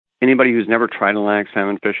anybody who's never tried Atlantic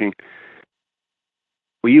salmon fishing,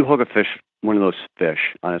 when you hook a fish, one of those fish,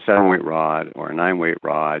 on a 7-weight rod or a 9-weight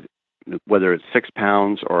rod, whether it's 6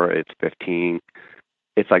 pounds or it's 15,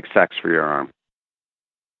 it's like sex for your arm.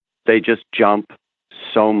 They just jump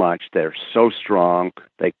so much. They're so strong.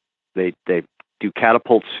 They do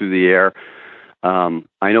catapults through the air.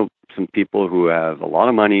 I know some people who have a lot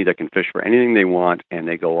of money that can fish for anything they want, and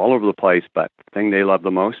they go all over the place, but the thing they love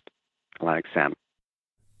the most, Atlantic salmon.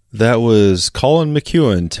 That was Colin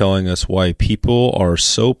Mckeown telling us why people are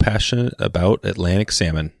so passionate about Atlantic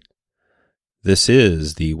salmon. This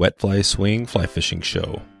is the Wet Fly Swing Fly Fishing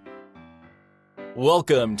Show.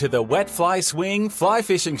 Welcome to the Wet Fly Swing Fly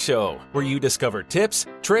Fishing Show, where you discover tips,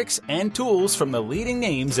 tricks, and tools from the leading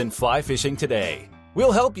names in fly fishing today.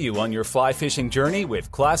 We'll help you on your fly fishing journey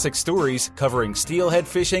with classic stories covering steelhead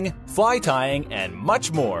fishing, fly tying, and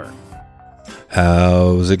much more.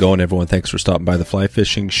 How's it going, everyone? Thanks for stopping by the Fly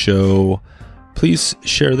Fishing Show. Please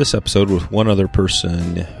share this episode with one other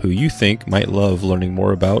person who you think might love learning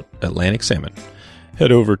more about Atlantic salmon.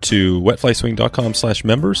 Head over to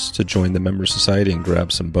wetflyswing.com/members to join the member society and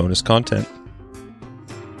grab some bonus content.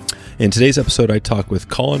 In today's episode, I talk with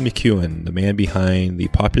Colin Mckeown, the man behind the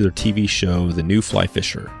popular TV show, The New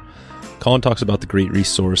FlyFisher. Colin talks about the great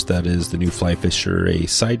resource that is The New FlyFisher, a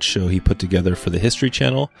sideshow he put together for the History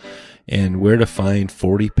Channel, and where to find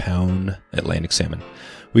 40-pound Atlantic salmon.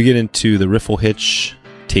 We get into the riffle hitch,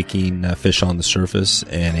 taking fish on the surface,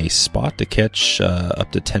 and a spot to catch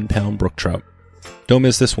up to 10-pound brook trout. Don't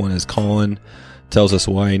miss this one as Colin tells us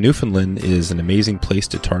why Newfoundland is an amazing place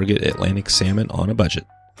to target Atlantic salmon on a budget.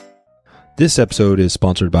 This episode is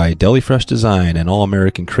sponsored by Delifresh Design, an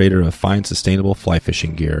all-American creator of fine, sustainable fly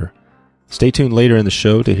fishing gear. Stay tuned later in the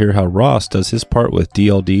show to hear how Ross does his part with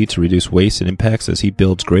DLD to reduce waste and impacts as he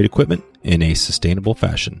builds great equipment in a sustainable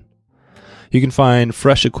fashion. You can find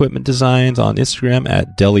fresh equipment designs on Instagram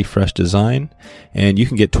at Delifresh Design, and you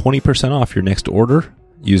can get 20% off your next order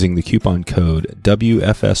using the coupon code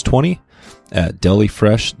WFS20 at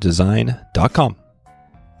delifreshdesign.com.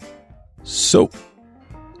 So,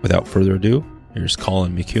 without further ado, here's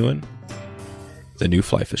Colin Mckeown, the new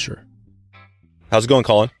fly fisher. How's it going,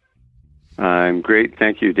 Colin? I'm great.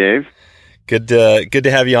 Thank you, Dave. Good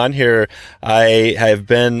to have you on here. I have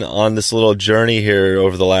been on this little journey here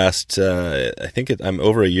over the last, I think I'm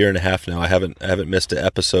over a year and a half now. I haven't missed an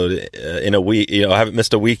episode in a week. I haven't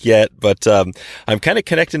missed a week yet, but I'm kind of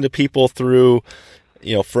connecting to people through,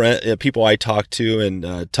 people I talk to, and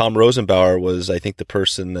Tom Rosenbauer was, I think, the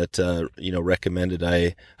person that recommended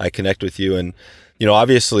I connect with you. And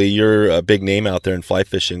obviously you're a big name out there in fly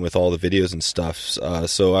fishing with all the videos and stuff.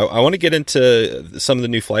 So I want to get into some of the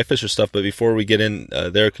new fly fisher stuff. But before we get in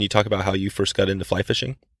there, can you talk about how you first got into fly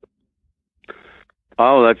fishing?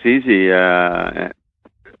 Oh, that's easy. And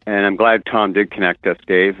I'm glad Tom did connect us,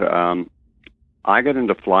 Dave. I got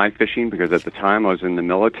into fly fishing because at the time I was in the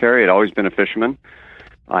military. I'd always been a fisherman.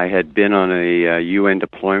 I had been on a UN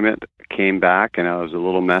deployment, came back, and I was a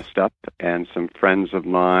little messed up. And some friends of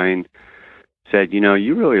mine said,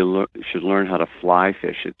 you really should learn how to fly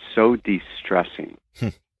fish. It's so de-stressing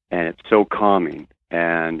and it's so calming.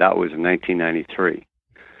 And that was in 1993.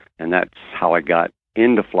 And that's how I got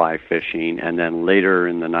into fly fishing. And then later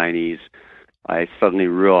in the 90s, I suddenly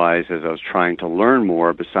realized as I was trying to learn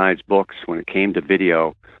more, besides books, when it came to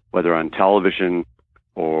video, whether on television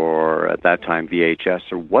or at that time VHS,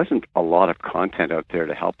 there wasn't a lot of content out there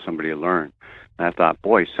to help somebody learn. And I thought,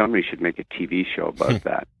 boy, somebody should make a TV show about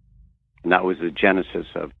that. And that was the genesis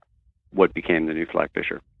of what became the new fly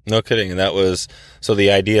fisher. No kidding. And that was, so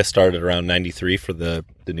the idea started around 93 for the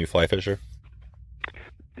new fly fisher?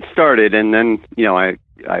 It started, and then, I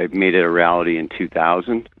made it a reality in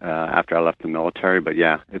 2000 after I left the military. But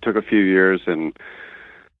yeah, it took a few years, and,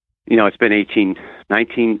 it's been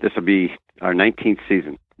 19, this will be our 19th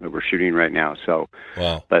season that we're shooting right now. So,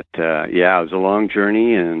 wow. But it was a long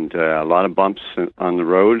journey and a lot of bumps on the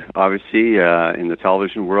road, obviously, in the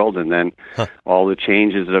television world, and then all the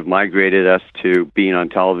changes that have migrated us to being on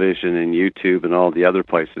television and YouTube and all the other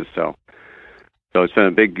places. So it's been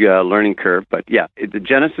a big learning curve. But yeah, the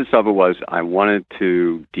genesis of it was I wanted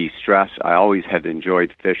to de-stress. I always had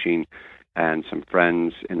enjoyed fishing, and some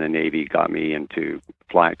friends in the Navy got me into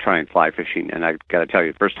trying fly fishing. And I got to tell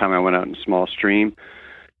you, the first time I went out in a small stream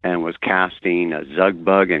and was casting a zug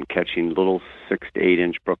bug and catching little 6 to 8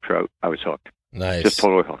 inch brook trout, I was hooked. Nice. Just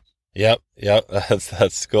totally hooked. Yep.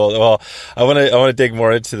 That's cool. Well, I want to dig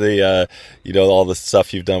more into the all the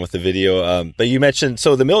stuff you've done with the video. But you mentioned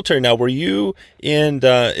the military. Now, were you in?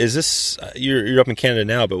 Is this you're up in Canada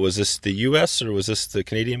now? But was this the U.S. or was this the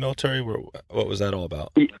Canadian military? What was that all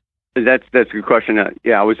about? That's a good question.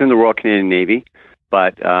 I was in the Royal Canadian Navy,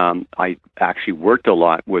 but I actually worked a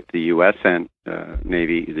lot with the U.S. and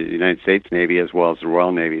Navy, the United States Navy, as well as the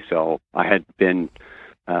Royal Navy. So I had been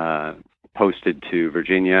posted to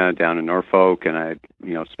Virginia, down in Norfolk, and I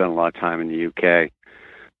spent a lot of time in the UK.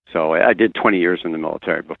 So I did 20 years in the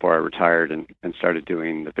military before I retired and started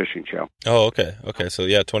doing the fishing show. Oh, okay. So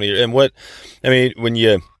 20 years.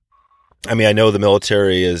 And I know the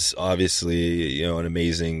military is obviously, an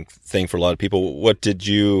amazing thing for a lot of people. What did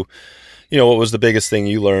what was the biggest thing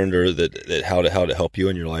you learned, or that how to help you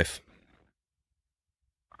in your life?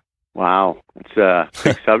 Wow, it's a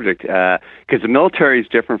big subject because the military is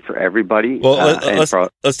different for everybody. Well,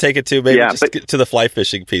 let's take it to to the fly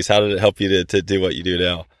fishing piece. How did it help you to do what you do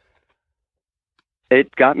now?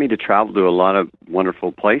 It got me to travel to a lot of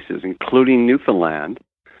wonderful places, including Newfoundland,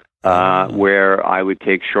 where I would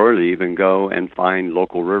take shore leave and go and find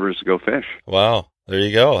local rivers to go fish. Wow. There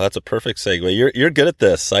you go. That's a perfect segue. You're good at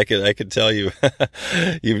this. I can tell you,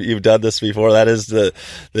 you've done this before. That is the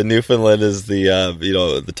Newfoundland is the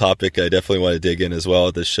the topic I definitely want to dig in as well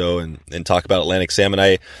at this show and talk about Atlantic salmon.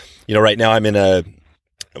 Right now I'm in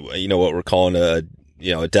what we're calling a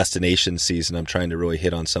destination season. I'm trying to really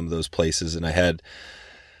hit on some of those places, and I had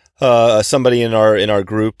somebody in our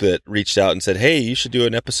group that reached out and said, "Hey, you should do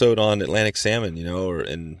an episode on Atlantic salmon,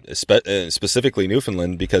 specifically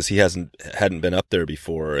Newfoundland, because he hadn't been up there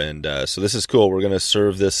before." And so this is cool. We're going to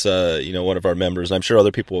serve this, one of our members, and I'm sure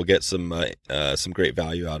other people will get some great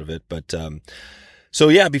value out of it. But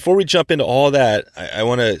before we jump into all that, I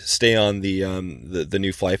want to stay on the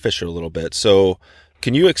new FlyFisher a little bit. So,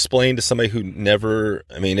 can you explain to somebody who never,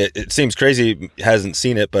 it seems crazy, hasn't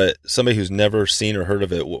seen it, but somebody who's never seen or heard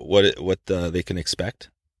of it, what they can expect?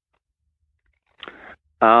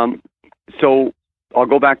 So I'll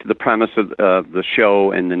go back to the premise of the show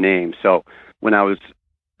and the name. So when I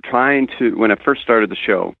first started the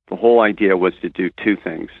show, the whole idea was to do two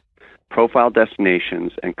things: profile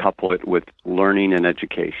destinations and couple it with learning and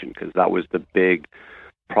education, because that was the big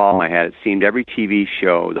problem I had. It seemed every TV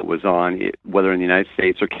show that was on, whether in the United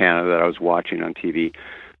States or Canada, that I was watching on TV,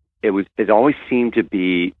 it always seemed to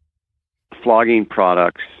be flogging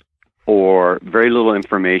products or very little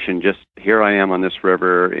information. Just, here I am on this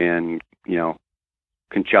river in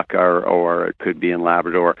Kanchuka, or it could be in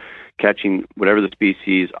Labrador, catching whatever the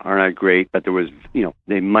species. Aren't I great? But there was,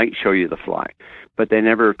 they might show you the fly, but they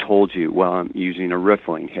never told you, well, I'm using a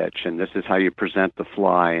riffling hitch, and this is how you present the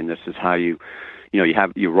fly, and this is how you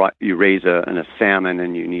raise a salmon,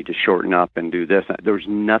 and you need to shorten up and do this. There was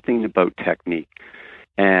nothing about technique.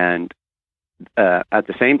 And at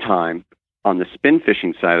the same time, on the spin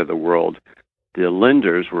fishing side of the world, the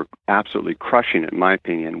Linders were absolutely crushing it, in my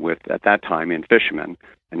opinion, with, at that time, in Fisherman,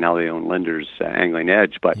 and now they own Linders Angling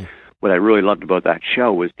Edge. But what I really loved about that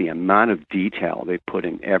show was the amount of detail they put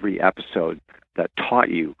in every episode that taught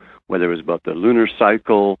you, whether it was about the lunar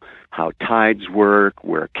cycle, how tides work,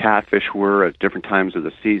 where catfish were at different times of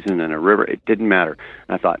the season in a river. It didn't matter.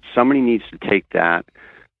 And I thought, somebody needs to take that,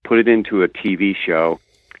 put it into a TV show,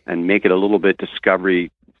 and make it a little bit Discovery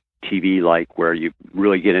TV-like, where you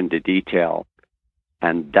really get into detail.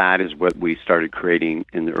 And that is what we started creating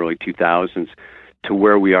in the early 2000s to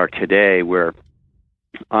where we are today, where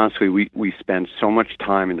honestly we spend so much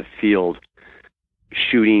time in the field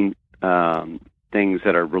shooting things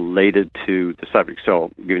that are related to the subject. So, I'll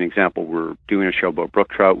give you an example. We're doing a show about brook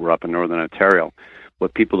trout. We're up in Northern Ontario.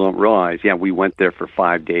 What people don't realize, we went there for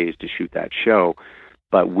 5 days to shoot that show,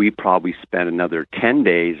 but we probably spent another 10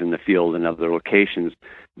 days in the field in other locations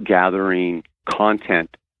gathering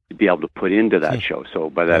content to be able to put into that show. So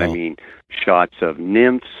by that I mean shots of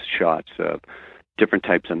nymphs, shots of different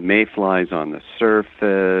types of mayflies on the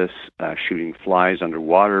surface, shooting flies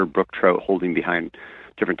underwater, brook trout holding behind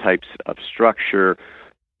different types of structure,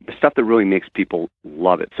 stuff that really makes people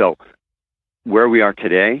love it. So where we are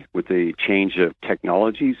today with the change of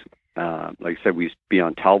technologies, like I said, we used to be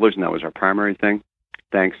on television. That was our primary thing.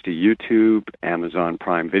 Thanks to YouTube, Amazon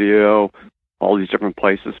Prime Video, all these different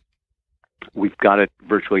places, we've got it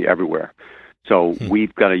virtually everywhere. So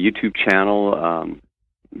we've got a YouTube channel.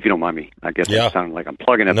 If you don't mind me, I guess it sounded like I'm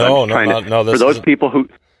plugging it. No, for those people who...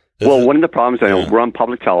 Well, one of the problems, I know, we're on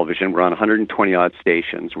public television. We're on 120-odd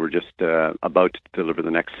stations. We're just about to deliver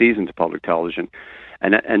the next season to public television.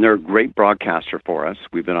 And they're a great broadcaster for us.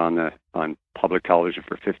 We've been on public television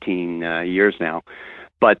for 15 years now.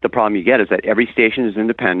 But the problem you get is that every station is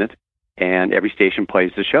independent, and every station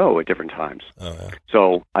plays the show at different times. Oh, yeah.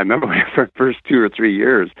 So I remember my first 2 or 3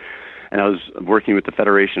 years, and I was working with the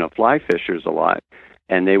Federation of Fly Fishers a lot,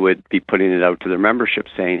 and they would be putting it out to their membership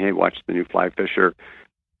saying, hey, watch the new FlyFisher.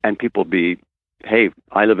 And people be hey,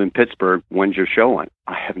 I live in Pittsburgh. When's your show on?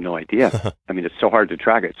 I have no idea. I mean, it's so hard to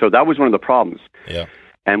track it. So that was one of the problems. Yeah.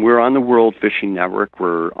 And we're on the World Fishing Network.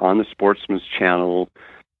 We're on the Sportsman's Channel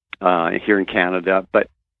here in Canada. But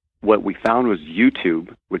what we found was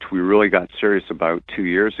YouTube, which we really got serious about 2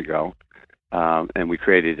 years ago, and we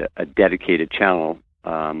created a dedicated channel.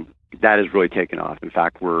 That has really taken off. In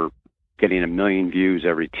fact, we're getting 1 million views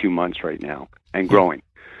every 2 months right now and growing.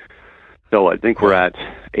 So I think we're at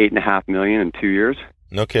 8.5 million in 2 years.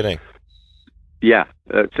 No kidding. Yeah.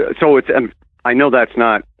 So it's. I know that's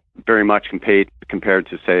not very much compared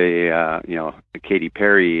to, say, the Katy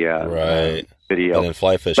Perry video. And then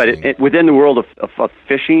fly fishing. But it, within the world of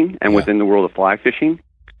fishing and within the world of fly fishing,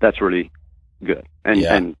 that's really good.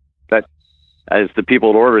 And that, as the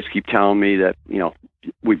people at Orvis keep telling me that,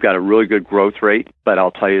 we've got a really good growth rate. But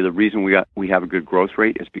I'll tell you, the reason we have a good growth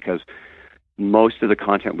rate is because most of the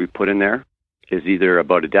content we put in there is either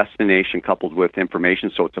about a destination coupled with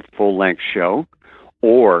information, so it's a full-length show,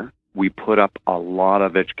 or we put up a lot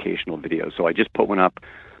of educational videos. So I just put one up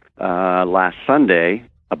last Sunday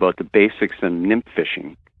about the basics of nymph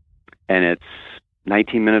fishing, and it's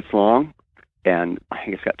 19 minutes long, and I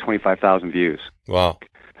think it's got 25,000 views. Wow.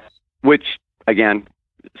 Which, again,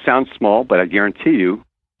 sounds small, but I guarantee you,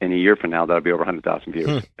 in a year from now, that'll be over 100,000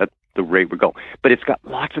 views. That's the rate we go. But it's got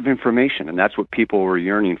lots of information, and that's what people were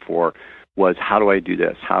yearning for, was how do I do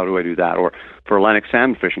this? How do I do that? Or for Atlantic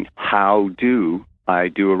salmon fishing, how do I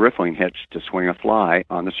do a riffling hitch to swing a fly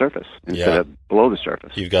on the surface instead of below the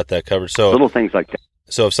surface? You've got that covered. So little things like that.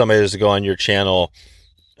 So if somebody was to go on your channel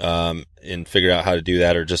and figure out how to do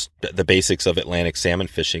that, or just the basics of Atlantic salmon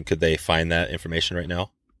fishing, could they find that information right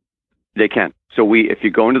now? They can. So if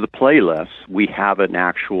you go into the playlist, we have an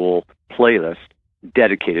actual playlist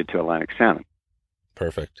dedicated to Atlantic salmon.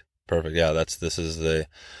 Perfect. Yeah,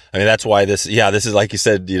 that's why this is, like you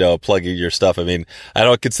said, plugging your stuff. I mean, I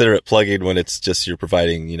don't consider it plugging when it's just you're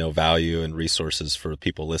providing, value and resources for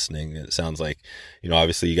people listening. It sounds like,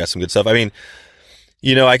 obviously you got some good stuff. I mean,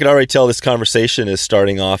 I can already tell this conversation is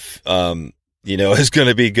starting off, is going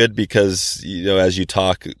to be good because, as you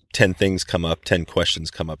talk, 10 things come up, 10 questions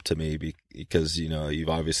come up to me because, you've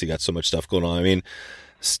obviously got so much stuff going on. I mean,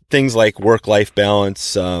 things like work-life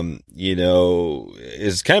balance,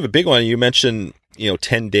 is kind of a big one. You mentioned,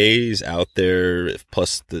 10 days out there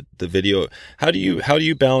plus the video. How do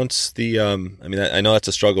you balance the, I know that's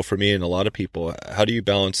a struggle for me and a lot of people. How do you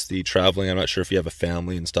balance the traveling? I'm not sure if you have a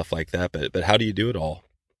family and stuff like that, but how do you do it all?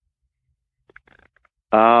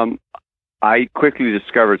 I quickly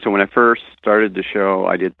discovered, so when I first started the show,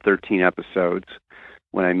 I did 13 episodes.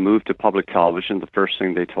 When I moved to public television, the first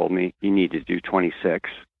thing they told me, you need to do 26.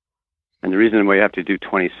 And the reason why you have to do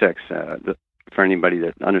 26, for anybody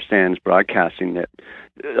that understands broadcasting,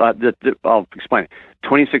 I'll explain it.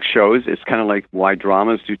 26 shows is kind of like why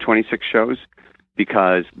dramas do 26 shows,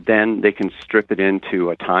 because then they can strip it into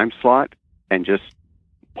a time slot and just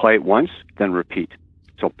play it once, then repeat.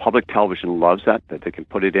 So public television loves that they can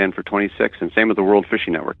put it in for 26, and same with the World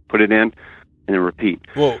Fishing Network. Put it in, and then repeat.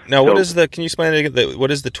 Well, now can you explain it again?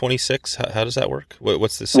 What is the 26? How does that work?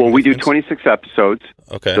 What's the Well, we do 26 episodes.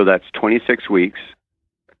 Okay. So that's 26 weeks.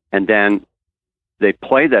 And then they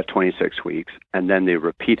play that 26 weeks, and then they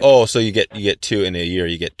repeat it. Oh, so you get two in a year.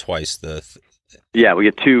 You get twice the... Yeah, we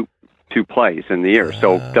get two plays in the year.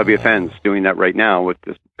 So WFN's doing that right now with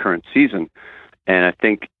this current season. And I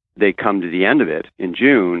think they come to the end of it in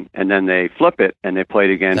June, and then they flip it, and they play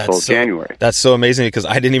it again until January. That's so amazing, because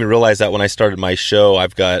I didn't even realize that when I started my show.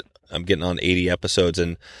 I'm getting on 80 episodes,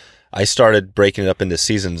 and I started breaking it up into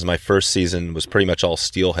seasons. My first season was pretty much all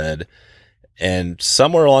steelhead, and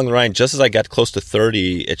somewhere along the line, just as I got close to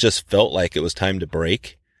 30, it just felt like it was time to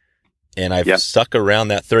break, and I've stuck around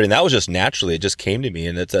that 30, and that was just naturally. It just came to me,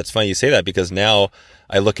 and that's funny you say that, because now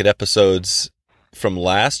I look at episodes from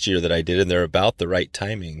last year that I did, and they're about the right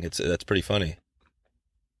timing. That's pretty funny.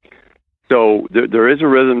 So there is a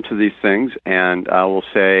rhythm to these things, and I will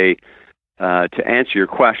say, to answer your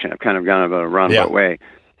question, I've kind of gone a roundabout way.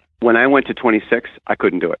 When I went to 26, I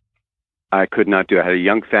couldn't do it. I could not do it. I had a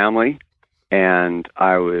young family, and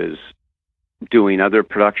I was doing other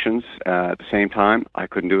productions at the same time. I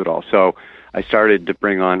couldn't do it all. So I started to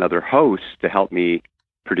bring on other hosts to help me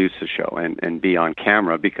produce the show and be on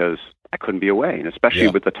camera, because I couldn't be away, and especially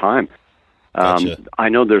with the time. Gotcha. I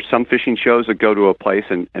know there's some fishing shows that go to a place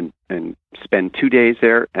and spend 2 days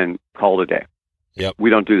there and call it a day. Yep. We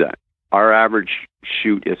don't do that. Our average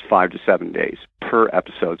shoot is 5 to 7 days per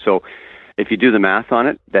episode. So if you do the math on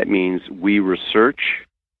it, that means we research,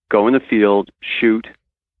 go in the field, shoot,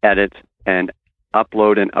 edit, and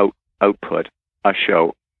upload and output a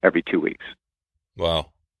show every 2 weeks. Wow.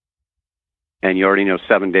 and you already know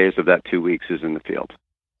 7 days of that 2 weeks is in the field.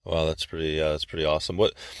 Wow, that's pretty awesome.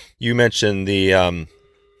 What you mentioned the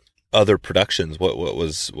other productions.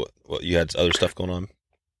 What you had other stuff going on?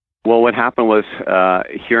 Well, what happened was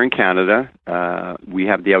here in Canada, we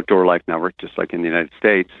have the Outdoor Life Network, just like in the United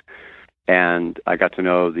States. And I got to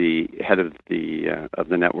know the head of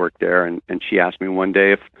the network there, and she asked me one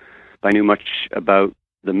day if I knew much about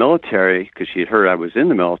the military, because she had heard I was in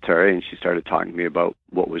the military, and she started talking to me about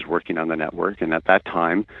what was working on the network. And at that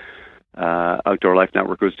time, Outdoor Life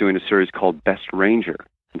Network was doing a series called Best Ranger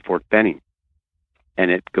in Fort Benning,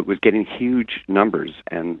 and it was getting huge numbers.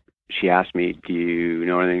 And she asked me, "Do you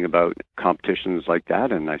know anything about competitions like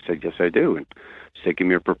that?" And I said, "Yes, I do." And she said, "Give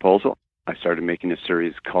me a proposal." I started making a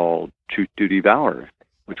series called Truth, Duty, Valor,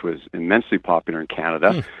 which was immensely popular in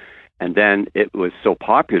Canada. And then it was so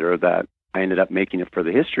popular that I ended up making it for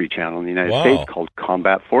the History Channel in the United States called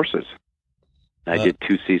Combat Forces. I did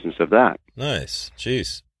 2 seasons of that. Nice.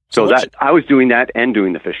 Jeez. So that I was doing that and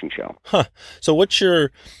doing the fishing show. Huh. So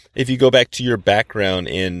if you go back to your background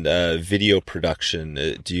in video production,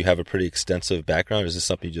 do you have a pretty extensive background? Is this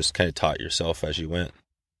something you just kind of taught yourself as you went?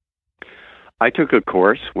 I took a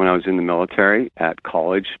course when I was in the military at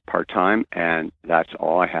college part-time, and that's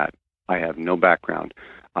all I had. I have no background.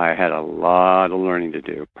 I had a lot of learning to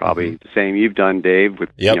do. Probably the same you've done, Dave, with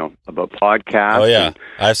about podcasts. Oh yeah,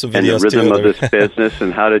 I have some videos and the rhythm too. of this business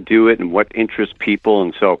and how to do it and what interests people.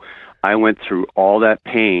 And so I went through all that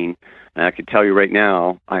pain, and I can tell you right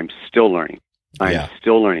now, I'm still learning. I'm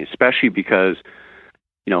still learning, especially because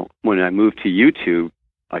when I moved to YouTube.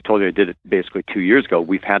 I told you I did it basically 2 years ago.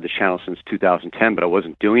 We've had the channel since 2010, but I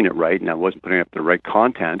wasn't doing it right, and I wasn't putting up the right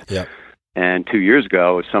content. Yep. And 2 years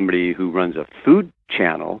ago, as somebody who runs a food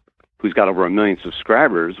channel, who's got over 1 million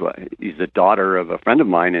subscribers, he's the daughter of a friend of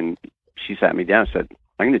mine, and she sat me down and said,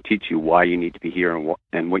 "I'm going to teach you why you need to be here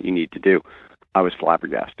and what you need to do." I was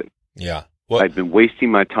flabbergasted. Yeah. I've been wasting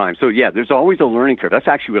my time. So, there's always a learning curve. That's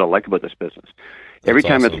actually what I like about this business. Every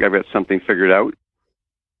time I've got something figured out,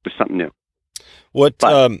 there's something new. What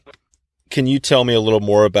can you tell me a little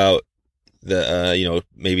more about the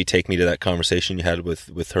maybe take me to that conversation you had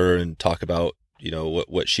with her and talk about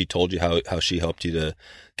what she told you, how she helped you to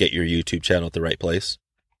get your YouTube channel at the right place?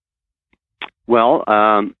 Well,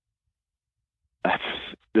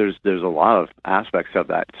 there's a lot of aspects of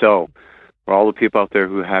that. So for all the people out there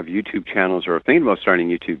who have YouTube channels or are thinking about starting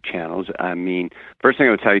YouTube channels, I mean, first thing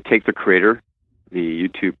I would tell you, take the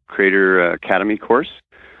YouTube Creator Academy course.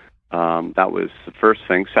 That was the first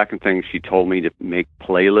thing. Second thing, she told me to make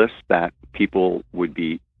playlists that people would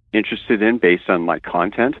be interested in based on my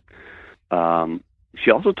content. She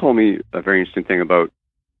also told me a very interesting thing about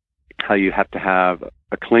how you have to have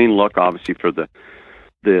a clean look, obviously, for the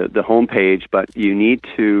homepage, but you need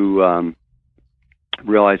to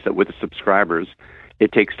realize that with the subscribers,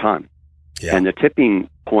 it takes time. Yeah. And the tipping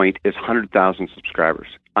point is 100,000 subscribers.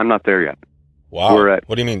 I'm not there yet. Wow. We're at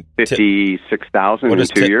what do you mean? 56,000 in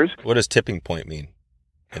 2 years. What does tipping point mean?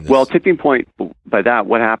 Well, tipping point, by that,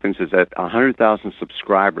 what happens is that 100,000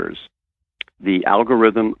 subscribers, the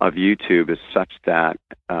algorithm of YouTube is such that,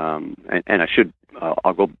 and I'll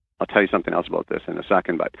tell you something else about this in a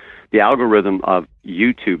second, but the algorithm of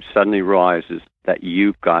YouTube suddenly realizes that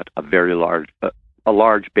you've got a very large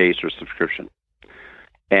base or subscription,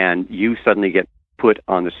 and you suddenly get put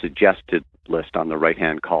on the suggested list on the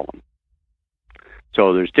right-hand column.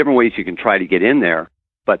 So there's different ways you can try to get in there,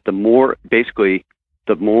 but the more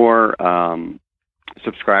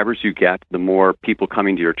subscribers you get, the more people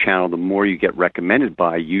coming to your channel, the more you get recommended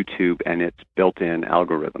by YouTube and its built-in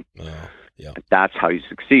algorithm. That's how you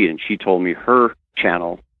succeed. And she told me her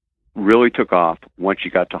channel really took off once she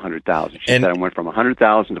got to 100,000. She said I went from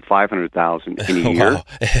 100,000 to 500,000 in a year,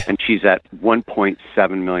 and she's at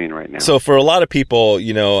 1.7 million right now. So for a lot of people,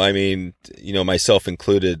 myself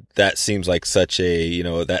included, that seems like such a,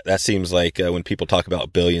 that seems like when people talk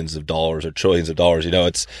about billions of dollars or trillions of dollars,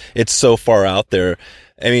 it's so far out there.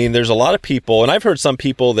 I mean, there's a lot of people, and I've heard some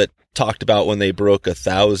people that talked about when they broke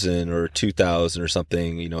 1,000 or 2,000 or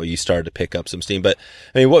something, you started to pick up some steam. But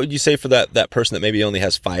I mean, what would you say for that person that maybe only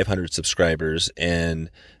has 500 subscribers and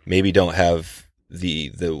maybe don't have the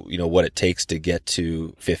what it takes to get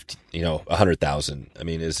to 100,000? I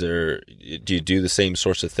mean, do you do the same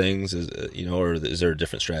sorts of things, or is there a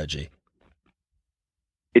different strategy?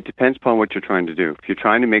 It depends upon what you're trying to do. If you're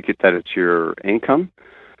trying to make it that it's your income,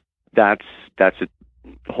 that's a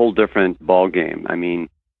whole different ball game. I mean,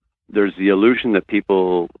 there's the illusion that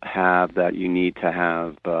people have that you need to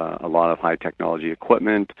have a lot of high technology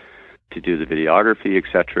equipment to do the videography,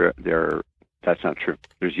 etc. That's not true.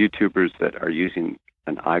 There's YouTubers that are using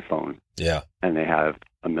an iPhone, and they have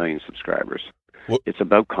 1 million subscribers. What? It's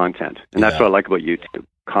about content. And that's what I like about YouTube.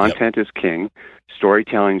 Content is king.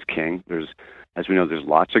 Storytelling's king. As we know, there's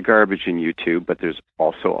lots of garbage in YouTube, but there's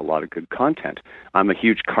also a lot of good content. I'm a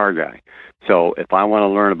huge car guy. So if I want to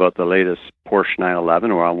learn about the latest Porsche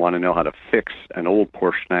 911, or I want to know how to fix an old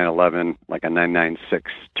Porsche 911, like a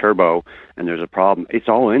 996 Turbo, and there's a problem, it's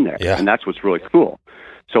all in there. Yeah. And that's what's really cool.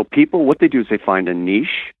 So people, what they do is they find a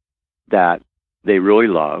niche that they really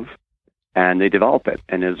love, and they develop it.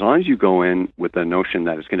 And as long as you go in with the notion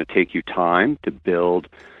that it's going to take you time to build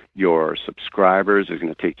your subscribers, it's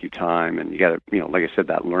going to take you time, and you got to, like I said,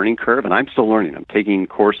 that learning curve. And I'm still learning. I'm taking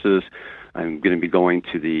courses. I'm going to be going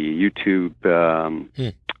to the YouTube.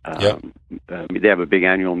 They have a big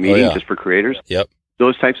annual meeting just for creators. Yep.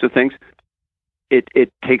 Those types of things.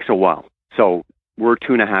 It takes a while. So we're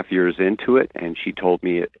 2.5 years into it, and she told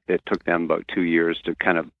me it took them about 2 years to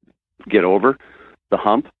kind of get over the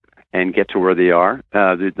hump and get to where they are.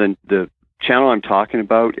 The channel I'm talking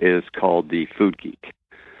about is called the Food Geek.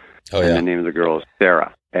 And the name of the girl is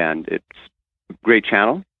Sarah. And it's a great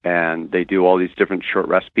channel, and they do all these different short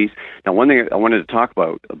recipes. Now, one thing I wanted to talk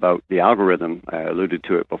about the algorithm, I alluded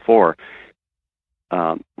to it before.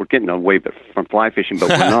 We're getting away from fly fishing, but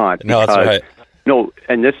we're not. No, that's right. No,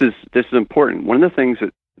 and this is important. One of the things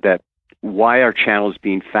that why our channel is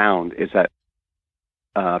being found is that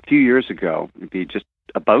a few years ago, it'd be just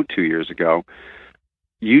about 2 years ago,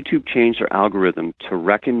 YouTube changed their algorithm to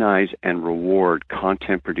recognize and reward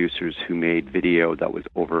content producers who made video that was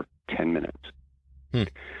over 10 minutes.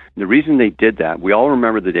 The reason they did that, we all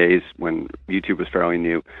remember the days when YouTube was fairly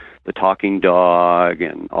new, the talking dog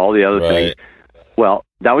and all the other things. Well,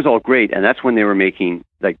 that was all great, and that's when they were making,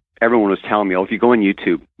 like, everyone was telling me, if you go on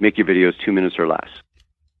YouTube, make your videos 2 minutes or less.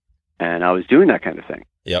 And I was doing that kind of thing.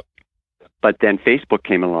 Yep. But then Facebook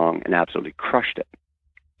came along and absolutely crushed it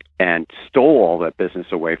and stole all that business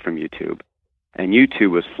away from YouTube. And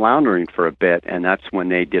YouTube was floundering for a bit, and that's when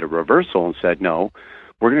they did a reversal and said, no,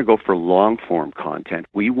 we're going to go for long-form content.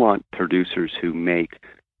 We want producers who make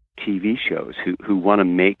TV shows, who want to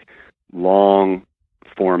make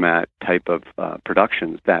long-format type of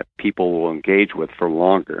productions that people will engage with for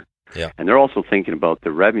longer. Yeah. And they're also thinking about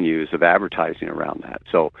the revenues of advertising around that.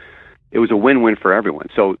 So it was a win-win for everyone.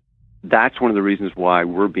 So that's one of the reasons why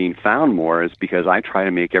we're being found more, is because I try to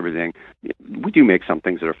make everything. We do make some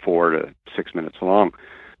things that are 4 to 6 minutes long,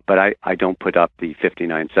 but I don't put up the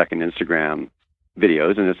 59-second Instagram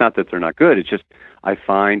videos. And it's not that they're not good. It's just I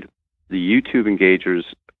find the YouTube engagers,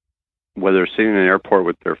 whether they're sitting in an airport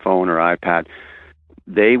with their phone or iPad,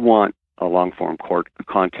 they want a long-form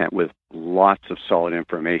content with lots of solid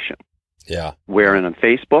information. Yeah. Wherein on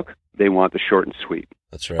Facebook, they want the short and sweet.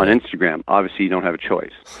 That's right. On Instagram, obviously, you don't have a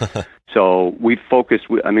choice. So we focus.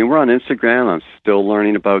 We're on Instagram. I'm still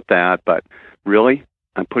learning about that, but really,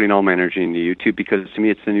 I'm putting all my energy into YouTube because to me,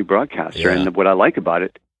 it's the new broadcaster. Yeah. And what I like about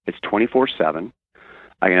it, it's 24/7.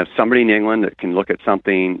 I can have somebody in England that can look at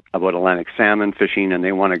something about Atlantic salmon fishing, and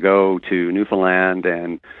they want to go to Newfoundland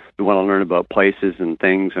and they want to learn about places and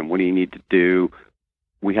things and what do you need to do.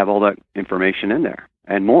 We have all that information in there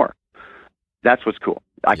and more. That's what's cool.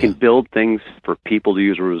 I can build things for people to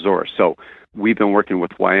use a resource. So we've been working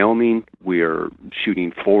with Wyoming. We are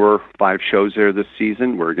shooting 4 or 5 shows there this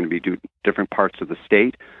season. We're going to be doing different parts of the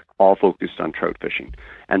state, all focused on trout fishing.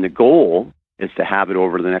 And the goal is to have it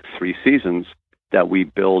over the next 3 seasons that we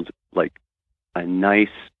build like a nice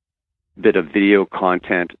bit of video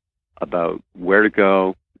content about where to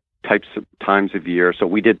go, types of times of year. So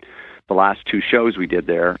we did the last 2 shows we did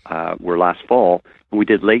there were last fall, and we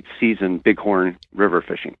did late season Bighorn River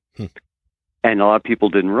fishing. And a lot of people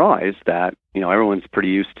didn't realize that, everyone's pretty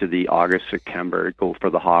used to the August, September, go for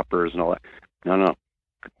the hoppers and all that. No.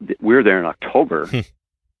 We were there in October,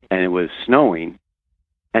 and it was snowing,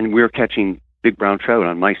 and we were catching big brown trout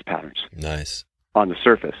on mice patterns. Nice. On the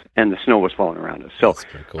surface, and the snow was falling around us. So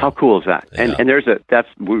cool. How cool is that? Yeah. And that's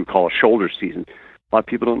what we call a shoulder season. A lot of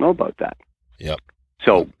people don't know about that. Yep.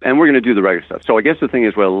 So, and we're going to do the regular stuff. So I guess the thing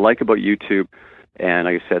is what I like about YouTube, and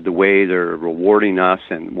like I said, the way they're rewarding us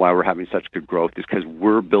and why we're having such good growth is because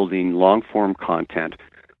we're building long-form content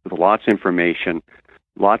with lots of information,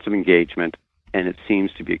 lots of engagement, and it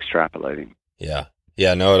seems to be extrapolating. Yeah.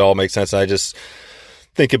 Yeah, no, it all makes sense. I just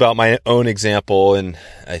think about my own example, and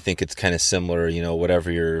I think it's kind of similar,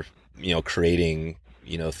 whatever you're, creating,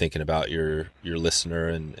 thinking about your listener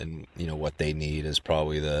and what they need is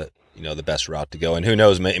probably the best route to go. And who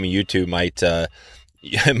knows, YouTube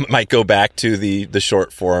might go back to the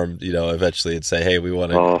short form, eventually and say, hey, we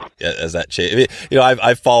want to, as that change.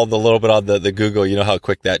 I've followed a little bit on the Google, how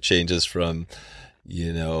quick that changes from,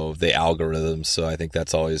 the algorithms. So I think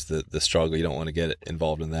that's always the struggle. You don't want to get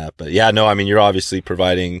involved in that. But yeah, no, I mean, you're obviously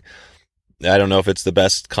providing, I don't know if it's the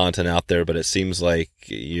best content out there, but it seems like,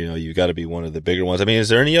 you got to be one of the bigger ones. I mean, are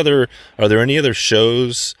there any other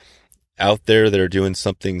shows out there that are doing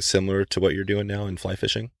something similar to what you're doing now in fly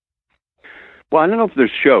fishing? Well, I don't know if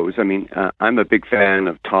there's shows. I mean, I'm a big fan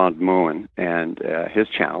of Todd Moen and his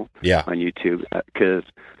channel on YouTube, because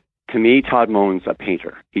to me, Todd Moen's a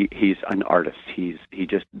painter. He's an artist. He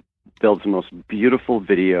just builds the most beautiful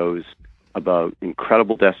videos about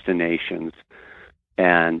incredible destinations,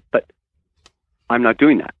 but I'm not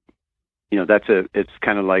doing that. It's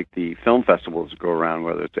kind of like the film festivals go around,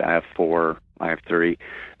 whether it's IF4, IF3.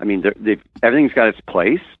 I mean, everything's got its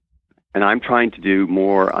place. And I'm trying to do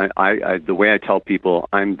more. I the way I tell people,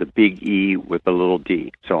 I'm the big E with a little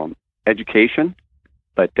D. So I'm education,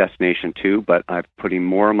 but destination too. But I'm putting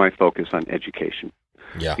more of my focus on education.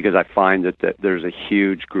 Yeah. Because I find that there's a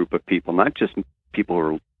huge group of people, not just people who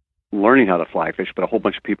are learning how to fly fish, but a whole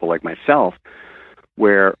bunch of people like myself,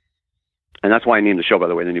 and that's why I named the show, by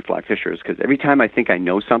the way, The New Fly Fisher, is because every time I think I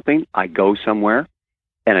know something, I go somewhere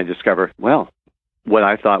and I discover, well, what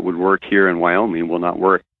I thought would work here in Wyoming will not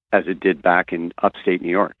work as it did back in upstate New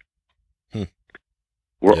York.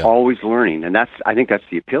 We're always learning, and I think that's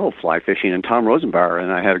the appeal of fly fishing. And Tom Rosenbauer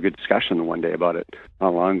and I had a good discussion one day about it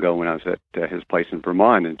not long ago when I was at his place in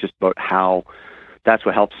Vermont, and just about how that's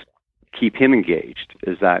what helps keep him engaged,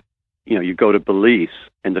 is that, you go to Belize,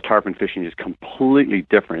 and the tarpon fishing is completely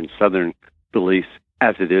different in southern Belize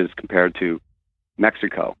as it is compared to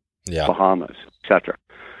Mexico, Bahamas, etc.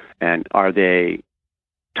 And are they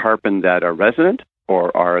tarpon that are resident,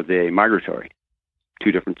 or are they migratory?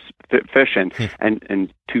 Two different fish, and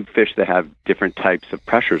two fish that have different types of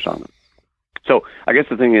pressures on them. So I guess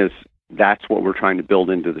the thing is, that's what we're trying to build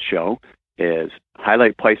into the show, is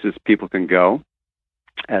highlight places people can go,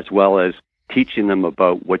 as well as teaching them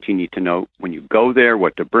about what you need to know when you go there,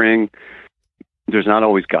 what to bring. There's not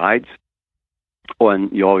always guides,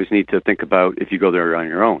 and you always need to think about if you go there on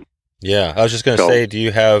your own. Yeah, I was just going to say, do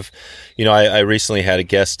you have, I recently had a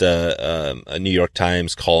guest, a New York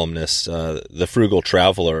Times columnist, the Frugal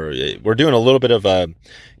Traveler. We're doing a little bit of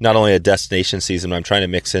not only a destination season, but I'm trying to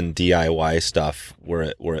mix in DIY stuff where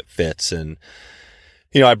it fits. And,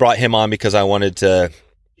 I brought him on because I wanted to,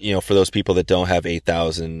 for those people that don't have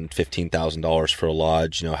 $8,000, $15,000 for a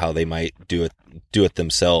lodge, how they might do it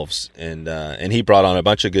themselves. And he brought on a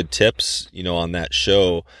bunch of good tips, on that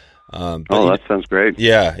show. That sounds great.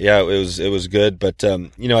 Yeah, it was good. But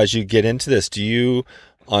as you get into this, do you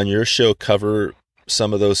on your show cover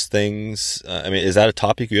some of those things? I mean, is that a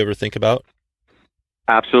topic you ever think about?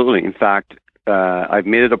 Absolutely. In fact, I've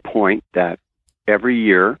made it a point that every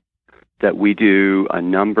year that we do a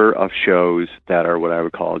number of shows that are what I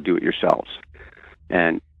would call do-it-yourselves.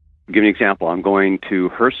 And I'll give you an example. I'm going to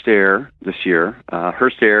Hearst Air this year.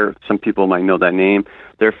 Hearst Air, some people might know that name.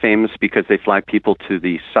 They're famous because they fly people to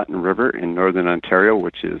the Sutton River in northern Ontario,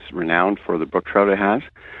 which is renowned for the brook trout it has.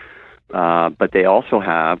 But they also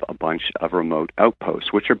have a bunch of remote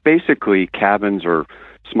outposts, which are basically cabins or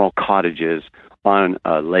small cottages on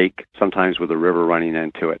a lake, sometimes with a river running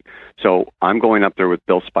into it. So I'm going up there with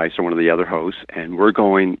Bill Spicer, one of the other hosts, and we're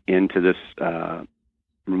going into this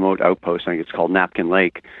remote outpost. I think it's called Napkin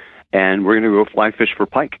Lake. And we're going to go fly fish for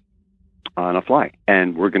pike on a fly.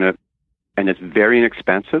 And it's very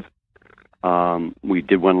inexpensive. We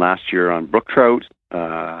did one last year on brook trout.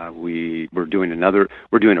 We're doing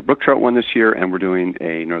a brook trout one this year, and we're doing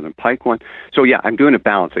a northern pike one. So yeah, I'm doing a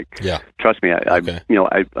balance. Trust me,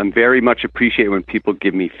 I'm very much appreciate when people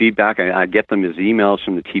give me feedback. I get them as emails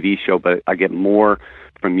from the TV show, but I get more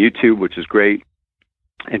from YouTube, which is great.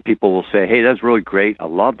 And people will say, "Hey, that's really great. I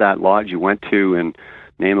love that lodge you went to," and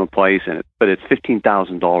name a place, but it's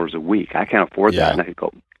 $15,000 a week. I can't afford that. And I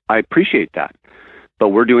go, I appreciate that, but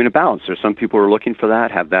we're doing a balance. There's some people who are looking for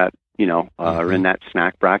that, have that, are in that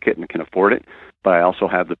snack bracket and can afford it. But I also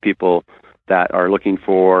have the people that are looking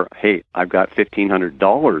for, hey, I've got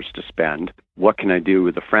 $1,500 to spend. What can I do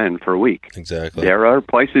with a friend for a week? Exactly. There are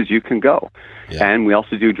places you can go. Yeah. And we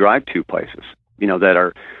also do drive-to places,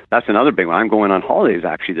 that's another big one. I'm going on holidays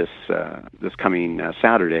actually this coming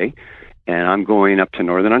Saturday. And I'm going up to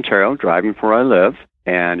northern Ontario, driving from where I live,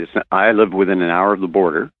 and I live within an hour of the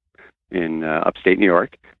border in upstate New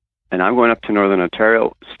York. And I'm going up to northern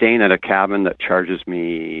Ontario, staying at a cabin that charges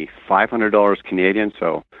me $500 Canadian,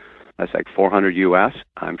 so that's like $400 US.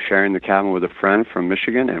 I'm sharing the cabin with a friend from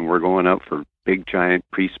Michigan, and we're going out for big, giant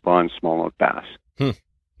pre-spawn smallmouth bass.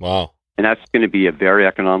 Wow! And that's going to be a very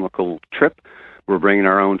economical trip. We're bringing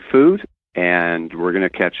our own food, and we're going to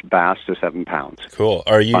catch bass to 7 pounds. Cool.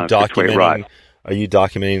 Are you documenting Are you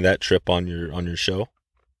documenting that trip on your show?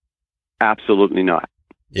 Absolutely not.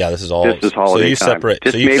 Yeah, this is all. This is holiday so you time. separate.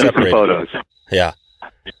 Just so you maybe separate some photos. Yeah.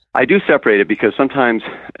 I do separate it because sometimes,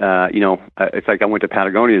 it's like I went to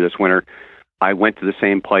Patagonia this winter. I went to the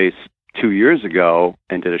same place 2 years ago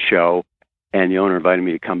and did a show, and the owner invited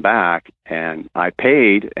me to come back, and I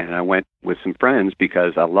paid, and I went with some friends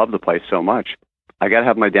because I love the place so much. I got to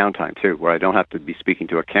have my downtime too, where I don't have to be speaking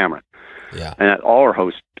to a camera. Yeah. And at all our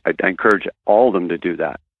hosts, I encourage all of them to do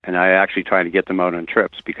that. And I actually try to get them out on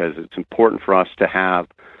trips because it's important for us to have,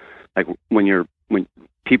 like when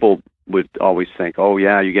people would always think, oh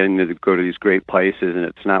yeah, you're getting to go to these great places and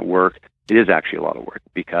it's not work. It is actually a lot of work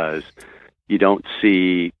because you don't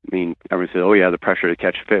see, everyone says, oh yeah, the pressure to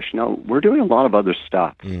catch fish. No, we're doing a lot of other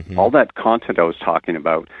stuff. Mm-hmm. All that content I was talking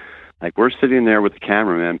about, like we're sitting there with the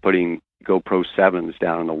cameraman putting GoPro 7s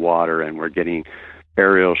down in the water and we're getting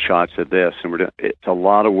aerial shots of this, and it's a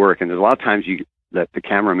lot of work. And there's a lot of times that the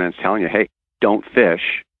cameraman's telling you, hey, don't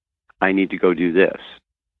fish. I need to go do this.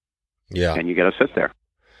 Yeah. And you got to sit there.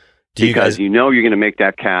 Because you know you're going to make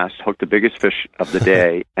that cast, hook the biggest fish of the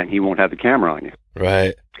day, and he won't have the camera on you.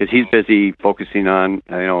 Right. Because he's busy focusing on,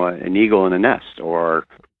 an eagle in a nest or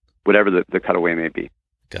whatever the cutaway may be.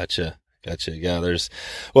 Gotcha.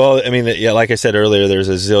 Yeah, like I said earlier, there's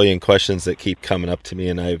a zillion questions that keep coming up to me,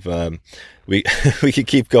 and we could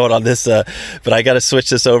keep going on this, but I got to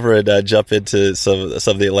switch this over and jump into some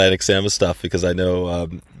of the Atlantic salmon stuff because I know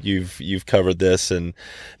you've covered this, and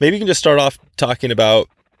maybe you can just start off talking about,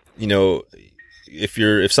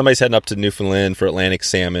 if somebody's heading up to Newfoundland for Atlantic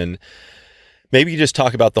salmon. Maybe you just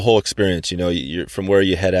talk about the whole experience, you're from where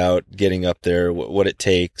you head out, getting up there, what it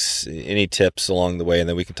takes, any tips along the way, and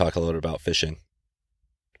then we can talk a little bit about fishing.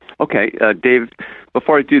 Okay. Dave,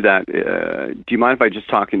 before I do that, do you mind if I just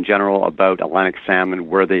talk in general about Atlantic salmon,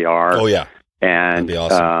 where they are? Oh, yeah. And that'd be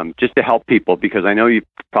awesome. Just to help people, because I know you've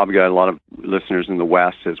probably got a lot of listeners in the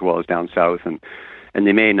West as well as down south, and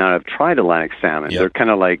they may not have tried Atlantic salmon. Yep. They're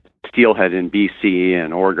kind of like steelhead in BC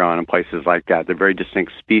and Oregon and places like that. They're very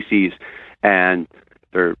distinct species. And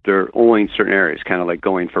they're only in certain areas, kind of like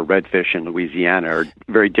going for redfish in Louisiana, are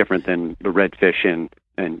very different than the redfish in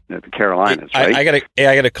the Carolinas, right? I got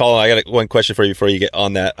to call. I got one question for you before you get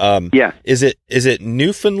on that. Yeah. Is it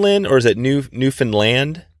Newfoundland or is it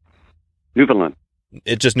Newfoundland? Newfoundland.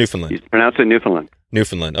 It's just Newfoundland. You pronounce it Newfoundland.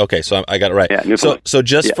 Newfoundland. Okay, so I got it right. Yeah, Newfoundland. So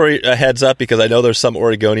just for a heads up, because I know there's some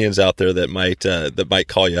Oregonians out there that might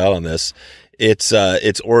call you out on this. It's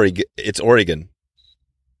Oregon. It's Oregon.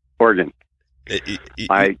 Oregon.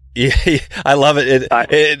 I love it.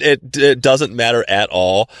 It doesn't matter at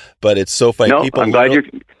all, but it's so funny. No, I'm glad you're.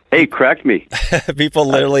 Hey, correct me. People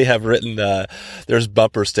literally have written. There's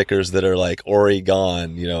bumper stickers that are like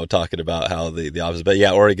Oregon, talking about how the opposite. But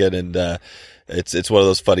yeah, Oregon, and it's one of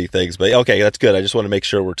those funny things. But okay, that's good. I just want to make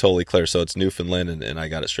sure we're totally clear. So it's Newfoundland, and I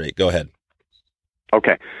got it straight. Go ahead.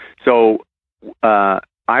 Okay, so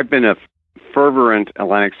I've been a fervent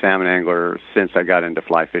Atlantic salmon angler since I got into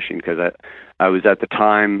fly fishing because I was at the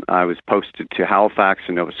time I was posted to Halifax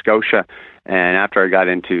in Nova Scotia, and after I got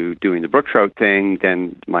into doing the brook trout thing,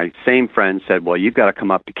 then my same friend said, well, you've got to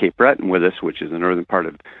come up to Cape Breton with us, which is the northern part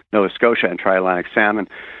of Nova Scotia, and try Atlantic salmon.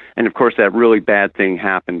 And of course that really bad thing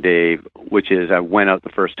happened, Dave, which is I went out the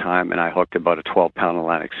first time and I hooked about a 12-pound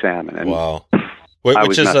Atlantic salmon. And wow. I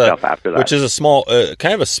was messed up after that. Which is a small,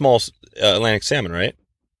 kind of a small Atlantic salmon, right?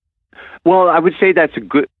 Well, I would say that's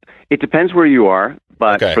it depends where you are,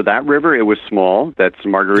 but for that river, it was small. That's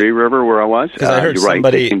Margarita River where I was. Because I heard you're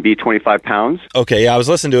right, it can be 25 pounds. Okay, yeah, I was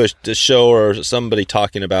listening to a show or somebody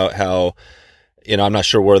talking about how, I'm not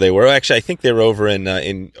sure where they were. Actually, I think they were over in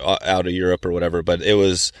out of Europe or whatever, but it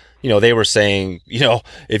was, they were saying,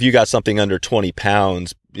 if you got something under 20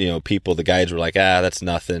 pounds, the guides were like, that's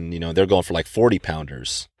nothing. They're going for like 40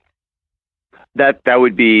 pounders. That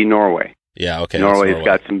would be Norway. Yeah, okay. Norway's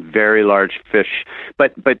got some very large fish,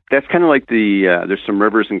 but that's kind of like there's some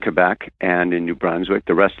rivers in Quebec and in New Brunswick.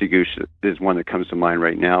 The Restigouche is one that comes to mind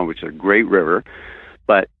right now, which is a great river.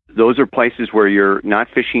 But those are places where you're not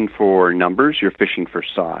fishing for numbers, you're fishing for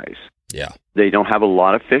size. Yeah. They don't have a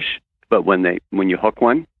lot of fish, but when you hook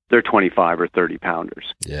one, they're 25 or 30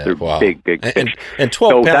 pounders. Yeah, they're big fish. And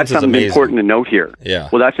 12 pounds that's is something amazing. Important to note here. Yeah.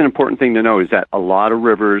 Well, that's an important thing to know is that a lot of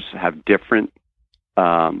rivers have different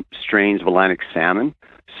strains of Atlantic salmon.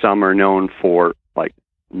 Some are known for like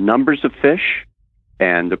numbers of fish,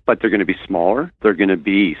 but they're going to be smaller. They're going to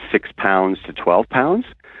be 6 pounds to 12 pounds,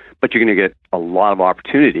 but you're going to get a lot of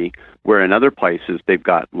opportunity. Where in other places they've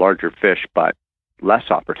got larger fish but less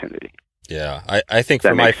opportunity. Yeah, I think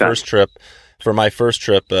for my first trip for my first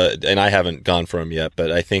trip, and I haven't gone for them yet,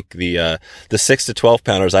 but I think the 6 to 12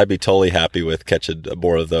 pounders, I'd be totally happy with catching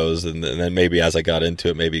more of those, and then maybe as I got into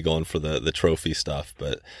it, maybe going for the trophy stuff.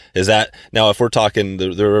 But is that now? If we're talking the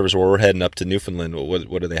rivers where we're heading up to Newfoundland,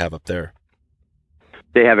 what do they have up there?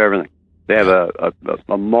 They have everything. They have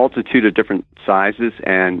a multitude of different sizes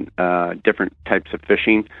and different types of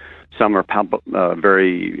fishing. Some are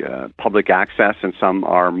very public access, and some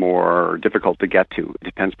are more difficult to get to. It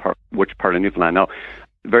depends which part of Newfoundland. Now,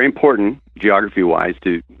 very important geography-wise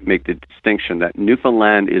to make the distinction that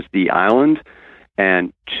Newfoundland is the island,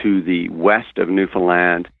 and to the west of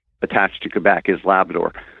Newfoundland, attached to Quebec, is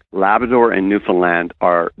Labrador. Labrador and Newfoundland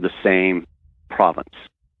are the same province.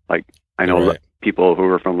 Like, I know Right. people who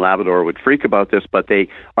are from Labrador would freak about this, but they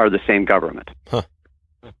are the same government. Huh.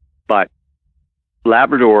 But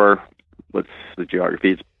Labrador, what's the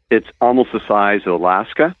geography? It's almost the size of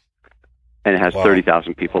Alaska, and it has Wow.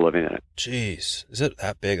 30,000 people living in it. Jeez, is it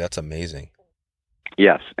that big? That's amazing.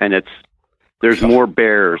 Yes, and there's more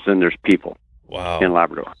bears than there's people Wow. in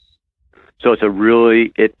Labrador. So it's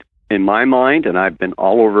in my mind, and I've been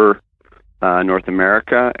all over North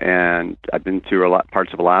America, and I've been through a lot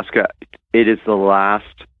parts of Alaska. It is the last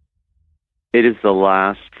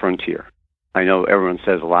frontier. I know everyone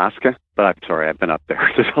says Alaska, but I'm sorry, I've been up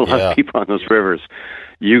there. There's a lot Yeah. of people on those rivers.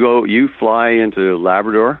 You fly into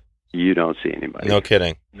Labrador, you don't see anybody. No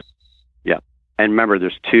kidding. Yeah, and remember,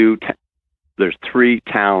 there's three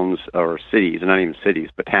towns or cities, not even cities,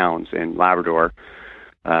 but towns in Labrador: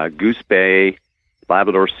 Goose Bay,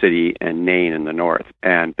 Labrador City, and Nain in the north.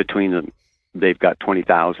 And between them, they've got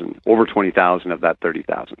over 20,000 of that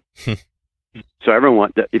 30,000. So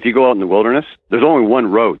everyone, if you go out in the wilderness, there's only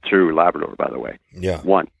one road through Labrador, by the way. Yeah.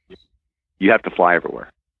 One. You have to fly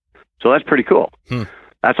everywhere. So that's pretty cool.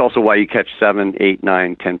 That's also why you catch 7, 8,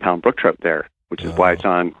 9, 10-pound brook trout there, which is why it's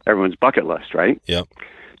on everyone's bucket list, right? Yep.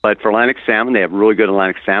 But for Atlantic salmon, they have really good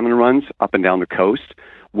Atlantic salmon runs up and down the coast,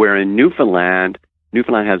 where in Newfoundland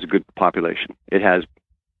has a good population. It has,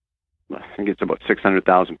 I think it's about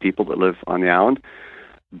 600,000 people that live on the island,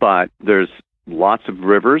 but there's lots of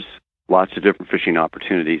rivers, lots of different fishing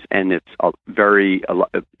opportunities, and it's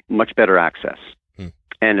much better access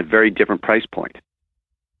and a very different price point.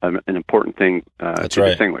 An important thing to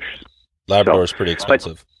distinguish. Labrador is pretty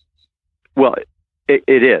expensive. Well, it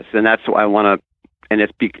is, and that's why I want to. And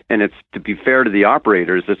it's to be fair to the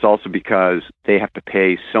operators. It's also because they have to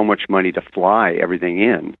pay so much money to fly everything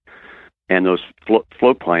in, and those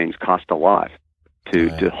float planes cost a lot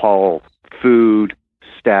to haul food,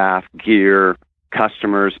 staff, gear,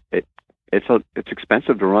 customers. It's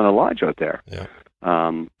expensive to run a lodge out there. Yeah.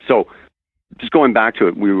 So just going back to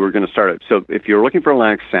it, we were going to start it. So if you're looking for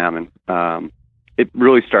Atlantic salmon, it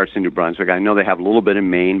really starts in New Brunswick. I know they have a little bit in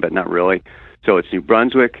Maine, but not really. So it's New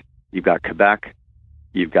Brunswick. You've got Quebec.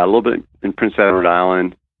 You've got a little bit in Prince Edward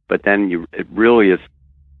Island, but then it really is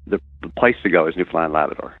the place to go is Newfoundland,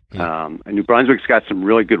 Labrador. And New Brunswick's got some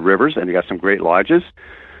really good rivers, and they got some great lodges.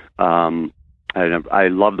 I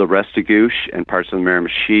love the Restigouche and parts of the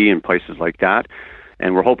Miramichi and places like that.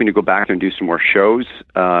 And we're hoping to go back and do some more shows,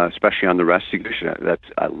 especially on the Restigouche.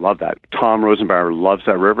 I love that. Tom Rosenbauer loves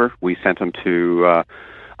that river. We sent him to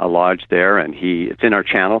a lodge there, and it's in our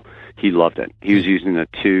channel. He loved it. He was using a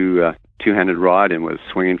two-handed rod and was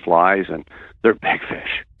swinging flies, and they're big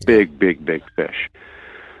fish, big fish.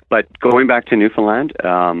 But going back to Newfoundland,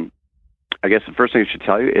 I guess the first thing I should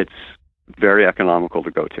tell you, it's very economical to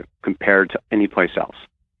go to compared to any place else.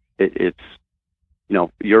 It's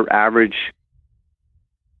your average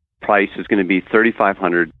price is going to be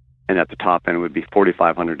 $3,500, and at the top end it would be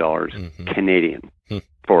 $4,500 Canadian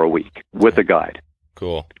for a week with a guide.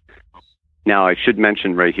 Cool. Now, I should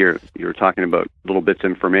mention right here, you were talking about little bits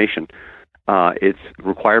of information. It's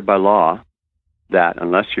required by law that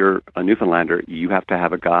unless you're a Newfoundlander, you have to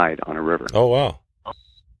have a guide on a river. Oh, wow.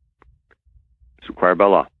 It's required by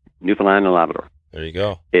law. Newfoundland and Labrador. There you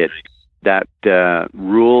go. That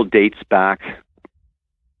rule dates back.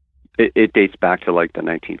 It dates back to like the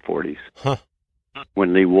 1940s,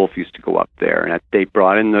 when Lee Wolf used to go up there, and they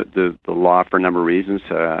brought in the law for a number of reasons.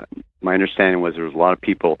 My understanding was there was a lot of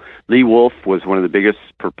people. Lee Wolf was one of the biggest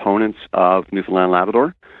proponents of Newfoundland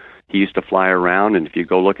Labrador. He used to fly around, and if you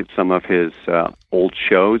go look at some of his old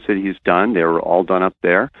shows that he's done, they were all done up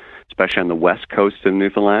there, especially on the west coast of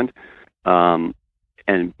Newfoundland,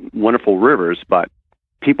 and wonderful rivers, but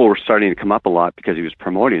people were starting to come up a lot because he was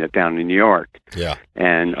promoting it down in New York. Yeah.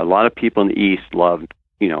 And a lot of people in the east loved,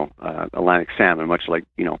 Atlantic salmon, much like,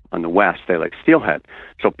 on the west, they like steelhead.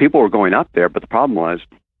 So people were going up there, but the problem was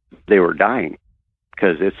they were dying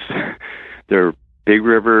because they're big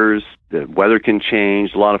rivers, the weather can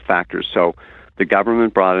change, a lot of factors. So the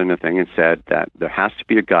government brought in a thing and said that there has to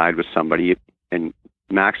be a guide with somebody, and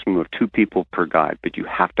maximum of 2 people per guide, but you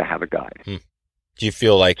have to have a guide. Do you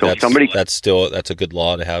feel like that's a good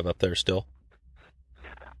law to have up there still?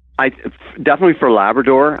 Definitely for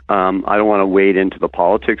Labrador. I don't want to wade into the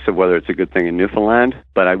politics of whether it's a good thing in Newfoundland,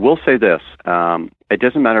 but I will say this. It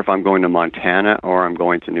doesn't matter if I'm going to Montana or I'm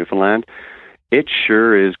going to Newfoundland. It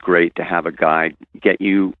sure is great to have a guide, get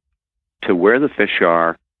you to where the fish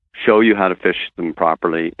are, show you how to fish them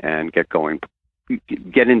properly, and get going.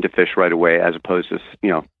 Get into fish right away, as opposed to,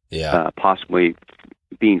 possibly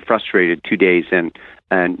being frustrated 2 days in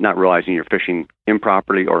and not realizing you're fishing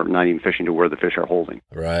improperly or not even fishing to where the fish are holding.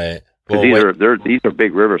 Right. Well, these are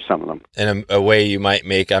big rivers, some of them. And a way you might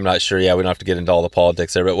make, I'm not sure, we don't have to get into all the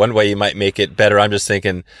politics there, but one way you might make it better, I'm just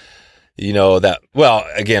thinking,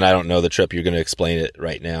 again, I don't know the trip, you're going to explain it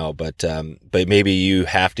right now, but maybe you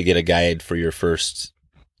have to get a guide for your first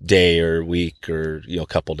day or week or, a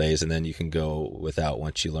couple days, and then you can go without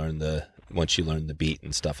once you learn the beat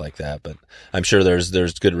and stuff like that. But I'm sure there's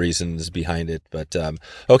good reasons behind it. But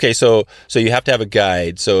okay, so you have to have a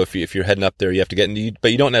guide. So if you're heading up there, you have to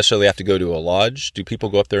but you don't necessarily have to go to a lodge. Do people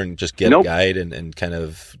go up there and just get a guide and kind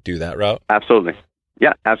of do that route? Absolutely.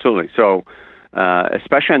 Yeah, absolutely. So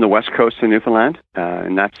especially on the west coast of Newfoundland,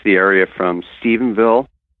 and that's the area from Stephenville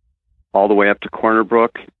all the way up to Corner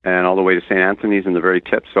Brook and all the way to St. Anthony's in the very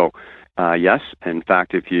tip. So yes, in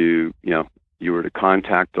fact, if you were to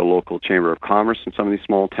contact the local Chamber of Commerce in some of these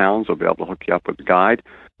small towns, they'll be able to hook you up with a guide.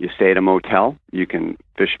 You stay at a motel, you can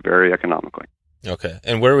fish very economically. Okay.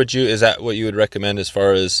 And is that what you would recommend as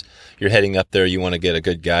far as you're heading up there, you want to get a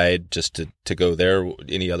good guide just to go there?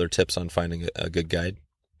 Any other tips on finding a good guide?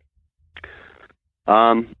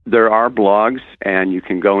 There are blogs, and you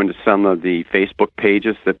can go into some of the Facebook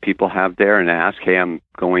pages that people have there and ask, hey, I'm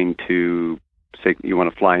going to, say you want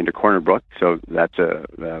to fly into Corner Brook, so that's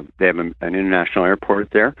they have an international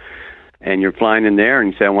airport there, and you're flying in there,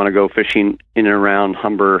 and you say, I want to go fishing in and around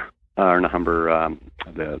the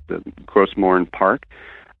Gros Morne Park,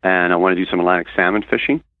 and I want to do some Atlantic salmon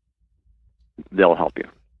fishing. They'll help you.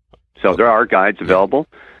 So there are guides available,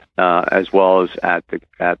 as well as at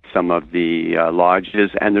some of the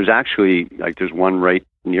lodges, and there's actually there's one right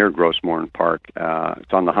near Gros Morne Park.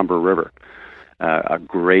 It's on the Humber River. A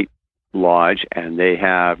great lodge, and they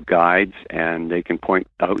have guides, and they can point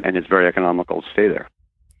out, and it's very economical to stay there.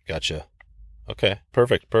 Gotcha. Okay,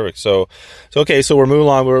 perfect. So we're moving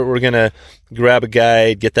along. We're gonna grab a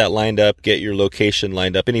guide, get that lined up, get your location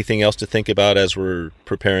lined up. Anything else to think about as we're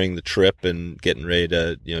preparing the trip and getting ready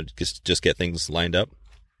to just get things lined up?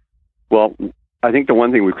 Well, I think the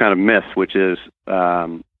one thing we've kind of missed, which is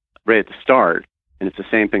right at the start, and it's the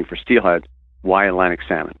same thing for steelhead. Why Atlantic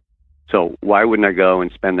salmon? So why wouldn't I go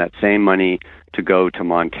and spend that same money to go to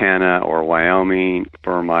Montana or Wyoming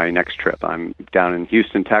for my next trip? I'm down in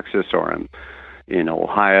Houston, Texas, or I'm in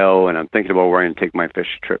Ohio, and I'm thinking about where I'm going to take my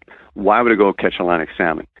fish trip. Why would I go catch Atlantic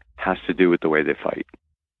salmon? Has to do with the way they fight.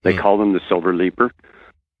 They call them the silver leaper.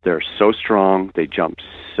 They're so strong. They jump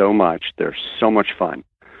so much. They're so much fun.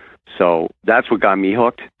 So that's what got me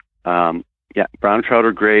hooked. Brown trout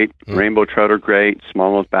are great. Rainbow trout are great.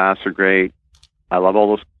 Smallmouth bass are great. I love all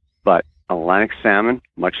those. But Atlantic salmon,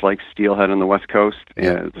 much like steelhead on the West Coast,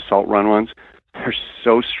 the salt run ones, they're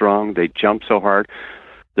so strong. They jump so hard.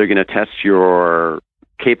 They're going to test your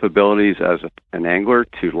capabilities as an angler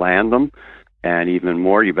to land them. And even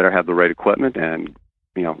more, you better have the right equipment and,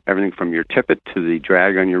 everything from your tippet to the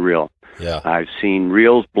drag on your reel. Yeah. I've seen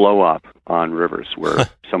reels blow up on rivers where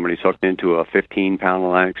somebody's hooked into a 15-pound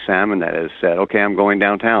Atlantic salmon that has said, okay, I'm going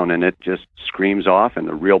downtown, and it just screams off and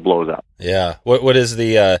the reel blows up. Yeah. What is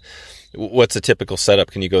what's a typical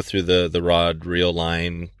setup? Can you go through the rod, reel,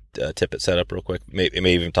 line, tippet setup real quick? Maybe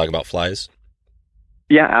even talk about flies?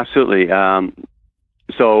 Yeah, absolutely.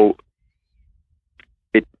 So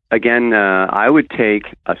I would take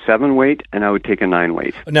a 7-weight and I would take a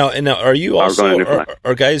 9-weight. Now, are you also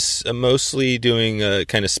are guys mostly doing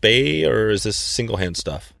kind of spay, or is this single hand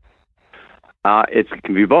stuff? It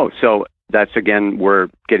can be both. So that's where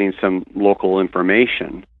getting some local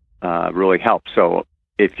information really helps. So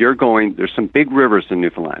if you're going, there's some big rivers in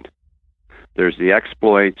Newfoundland. There's the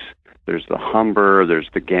Exploits, there's the Humber, there's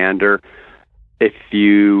the Gander. If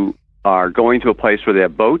you are going to a place where they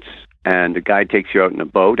have boats, and the guide takes you out in a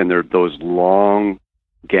boat, and they're those long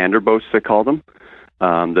gander boats, they call them,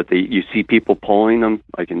 you see people pulling them,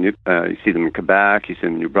 like you see them in Quebec, you see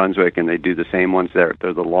them in New Brunswick, and they do the same ones there.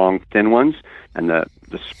 They're the long, thin ones, and the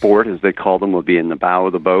sport, as they call them, will be in the bow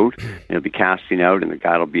of the boat, and it'll be casting out, and the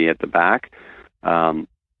guide will be at the back.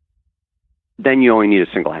 then you only need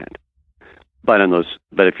a single hand. But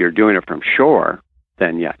if you're doing it from shore,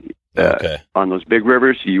 then yeah. On those big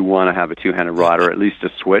rivers, you want to have a two-handed rod or at least a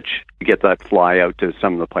switch to get that fly out to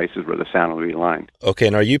some of the places where the salmon will be lined. Okay,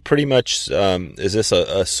 and are you pretty much, is this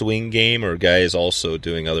a swing game, or guys also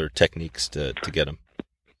doing other techniques to get them?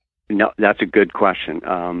 No, that's a good question.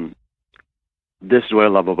 This is what I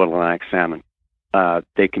love about Atlantic salmon.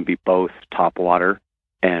 They can be both top water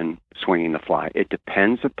and swinging the fly. It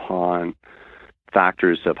depends upon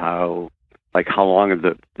factors of how long have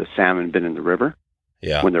the salmon been in the river.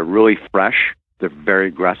 Yeah. When they're really fresh, they're very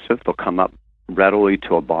aggressive. They'll come up readily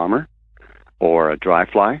to a bomber or a dry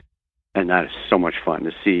fly, and that is so much fun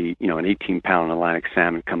to see. An 18-pound Atlantic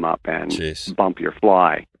salmon come up and bump your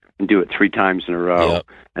fly and do it 3 times in a row,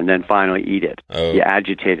 and then finally eat it. Oh. You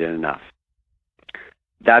agitate it enough.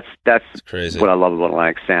 That's crazy. What I love about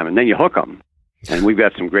Atlantic salmon. Then you hook them, and we've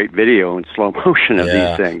got some great video in slow motion of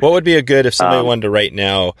these things. What would be if somebody wanted to right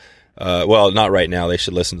now? Well, not right now. They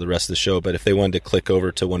should listen to the rest of the show. But if they wanted to click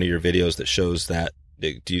over to one of your videos that shows that,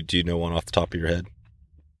 do you know one off the top of your head?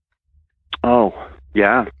 Oh,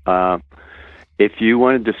 yeah. If you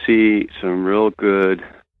wanted to see some real good,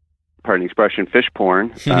 pardon the expression, fish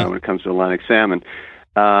porn when it comes to Atlantic salmon,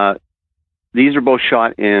 these are both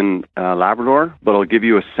shot in Labrador, but I'll give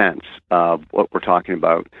you a sense of what we're talking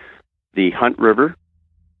about. The Hunt River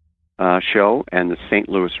show and the St.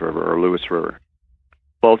 Louis River or Lewis River.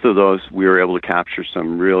 Both of those, we were able to capture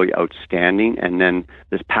some really outstanding. And then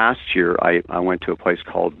this past year, I went to a place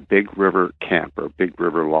called Big River Camp or Big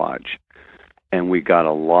River Lodge. And we got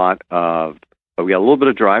a little bit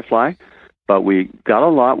of dry fly, but we got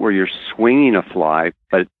a lot where you're swinging a fly,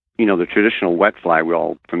 but, the traditional wet fly we're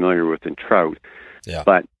all familiar with in trout. Yeah.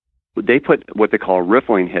 But they put what they call a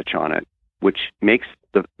riffling hitch on it, which makes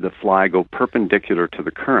the fly go perpendicular to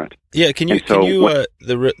the current. Yeah,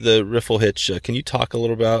 the riffle hitch, can you talk a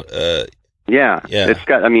little about? Yeah. It's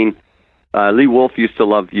got. Lee Wolf used to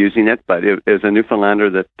love using it, but it was a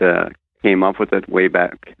Newfoundlander that came up with it way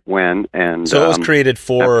back when, and so it was created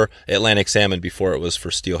for Atlantic salmon before it was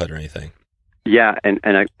for steelhead or anything. Yeah,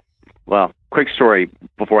 quick story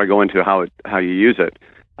before I go into how you use it.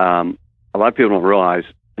 A lot of people don't realize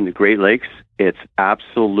in the Great Lakes it's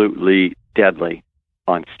absolutely deadly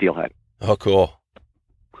on steelhead. Oh, cool.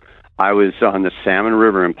 I was on the Salmon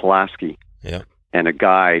River in Pulaski, and a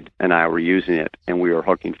guide and I were using it, and we were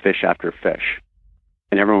hooking fish after fish,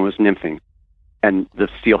 and everyone was nymphing, and the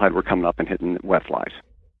steelhead were coming up and hitting wet flies,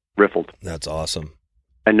 riffled. That's awesome.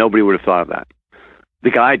 And nobody would have thought of that. The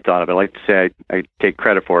guide thought of it. I like to say I take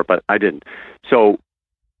credit for it, but I didn't. So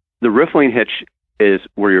the riffling hitch is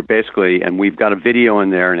where you're basically, and we've got a video in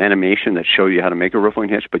there, an animation that shows you how to make a riffling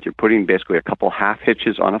hitch, but you're putting basically a couple half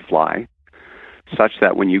hitches on a fly such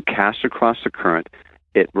that when you cast across the current,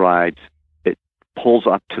 it pulls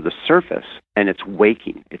up to the surface and it's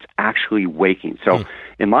waking. It's actually waking. So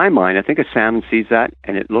in my mind, I think a salmon sees that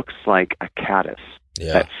and it looks like a caddis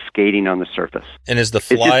that's skating on the surface. And is the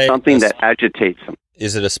fly... It's something that agitates them.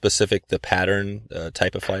 Is it the pattern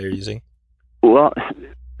type of fly you're using? Well,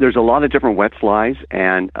 there's a lot of different wet flies,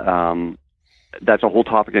 and that's a whole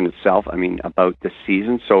topic in itself. About the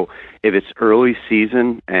season. So if it's early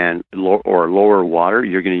season and lower water,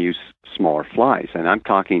 you're going to use smaller flies. And I'm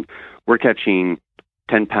talking, we're catching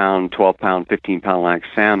 10-pound, 12-pound, 15-pound Atlantic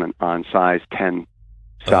salmon on size 10,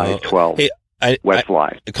 size 12 wet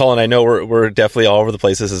flies. Colin, I know we're definitely all over the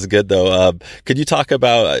place. This is good, though. Could you talk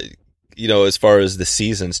about... as far as the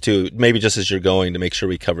seasons too, maybe just as you're going to make sure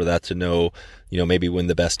we cover that to know, maybe when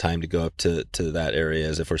the best time to go up to that area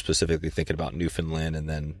is if we're specifically thinking about Newfoundland and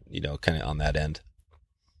then, kind of on that end.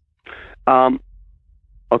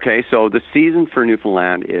 Okay. So the season for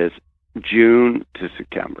Newfoundland is June to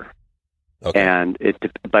September. Okay. And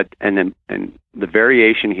the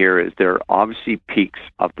variation here is there are obviously peaks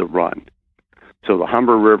of the run. So the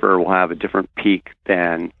Humber River will have a different peak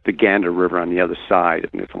than the Gander River on the other side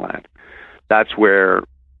of Newfoundland. That's where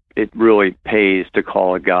it really pays to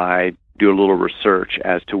call a guide, do a little research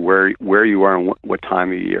as to where you are and what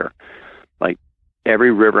time of year. Like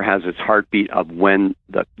every river has its heartbeat of when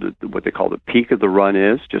the what they call the peak of the run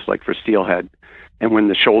is, just like for steelhead, and when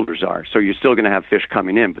the shoulders are. So you're still going to have fish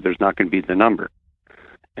coming in, but there's not going to be the number.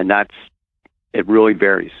 And it really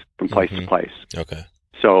varies from place to place. Okay.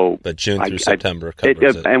 So, but June through September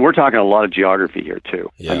covers it. And we're talking a lot of geography here too.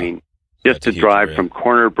 Yeah. Just to drive from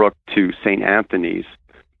Corner Brook to St. Anthony's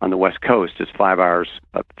on the West Coast is 5.5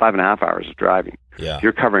 hours of driving. Yeah.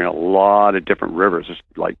 You're covering a lot of different rivers. There's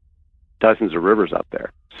like dozens of rivers up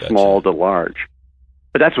there, small to large.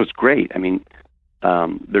 But that's what's great.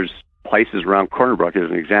 There's places around Corner Brook,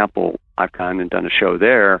 as an example. I've gone and done a show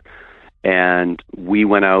there, And we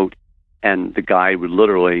went out, and the guy would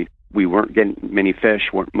literally, we weren't getting many fish,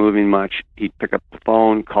 weren't moving much. He'd pick up the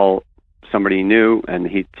phone, call somebody he knew, and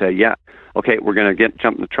he'd say, yeah, okay, we're going to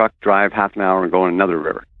jump in the truck, drive half an hour, and go on another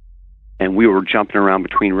river. And we were jumping around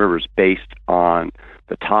between rivers based on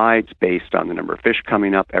the tides, based on the number of fish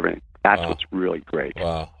coming up, everything. That's what's really great.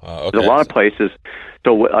 Wow. Okay. There's a lot of places.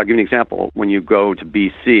 So I'll give you an example. When you go to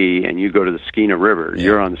BC and you go to the Skeena River,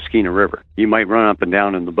 you're on the Skeena River. You might run up and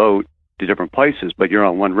down in the boat to different places, but you're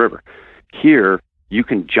on one river. Here, you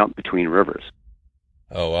can jump between rivers.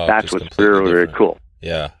 Oh, wow. That's what's really, really cool.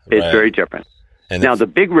 Yeah. It's very different. And now, the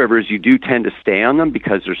big rivers, you do tend to stay on them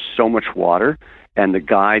because there's so much water, and the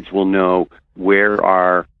guides will know where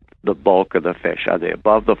are the bulk of the fish. Are they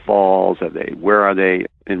above the falls? Where are they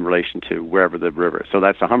in relation to wherever the river is? So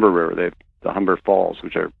that's the Humber River. They have the Humber Falls,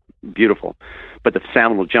 which are beautiful. But the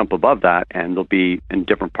salmon will jump above that, and they'll be in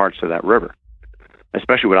different parts of that river.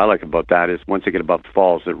 Especially what I like about that is once they get above the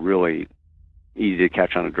falls, they're really easy to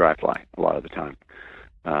catch on a dry fly a lot of the time,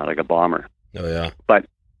 like a bomber. Oh, yeah.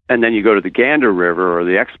 And then you go to the Gander River or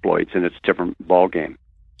the exploits, and it's a different ball game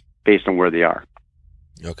based on where they are.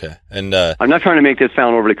 Okay. And I'm not trying to make this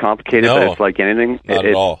sound overly complicated, but it's like anything. Not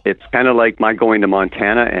at all. It's kind of like my going to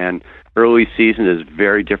Montana, and early season is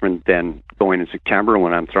very different than going in September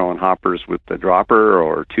when I'm throwing hoppers with the dropper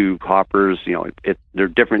or 2 hoppers. You know, they're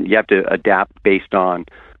different. You have to adapt based on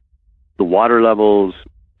the water levels,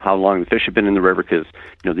 how long the fish have been in the river, because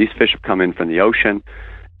these fish have come in from the ocean,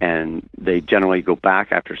 and they generally go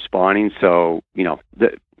back after spawning. So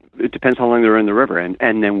it depends how long they're in the river, and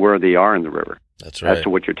then where they are in the river. That's right. As to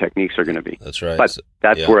what your techniques are going to be. That's right. But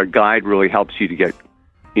that's where a guide really helps you to get,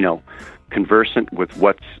 conversant with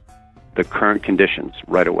what's the current conditions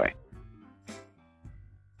right away.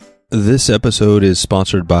 This episode is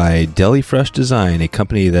sponsored by Deli Fresh Design, a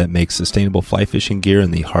company that makes sustainable fly fishing gear in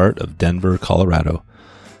the heart of Denver, Colorado.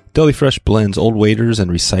 Deli Fresh blends old waders and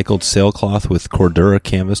recycled sailcloth with Cordura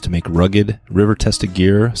canvas to make rugged, river-tested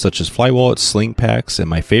gear such as fly wallets, sling packs, and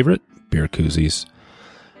my favorite, beer koozies.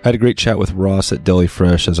 I had a great chat with Ross at Deli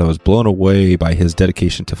Fresh as I was blown away by his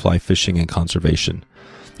dedication to fly fishing and conservation.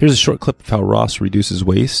 Here's a short clip of how Ross reduces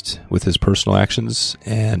waste with his personal actions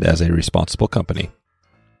and as a responsible company.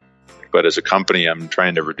 But as a company, I'm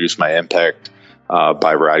trying to reduce my impact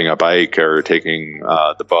by riding a bike or taking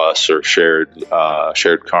the bus or shared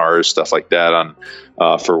cars, stuff like that on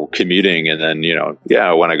for commuting. And then,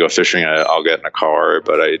 when I go fishing, I'll get in a car,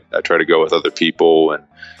 but I try to go with other people.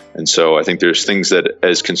 And so I think there's things that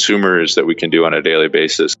as consumers that we can do on a daily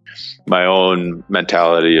basis. My own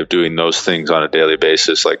mentality of doing those things on a daily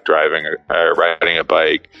basis, like driving or riding a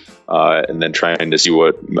bike, and then trying to see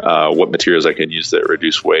what materials I can use that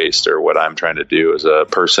reduce waste, or what I'm trying to do as a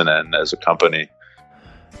person and as a company.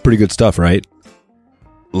 Pretty good stuff, right?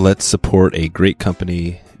 Let's support a great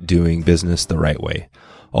company doing business the right way.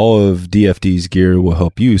 All of DFD's gear will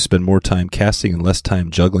help you spend more time casting and less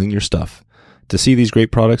time juggling your stuff. To see these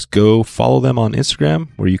great products, go follow them on Instagram,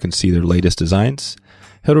 where you can see their latest designs.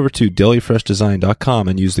 Head over to delifreshdesign.com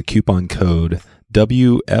and use the coupon code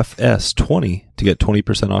WFS20 to get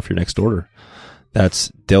 20% off your next order. That's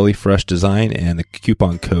Deli Fresh Design and the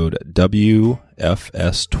coupon code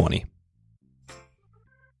WFS20.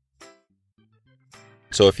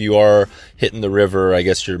 So if you are hitting the river, I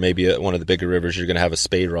guess you're maybe at one of the bigger rivers, you're going to have a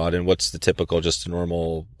spade rod. And what's the typical, just a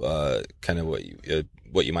normal kind of what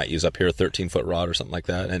you might use up here, a 13-foot rod or something like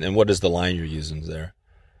that? And what is the line you're using there?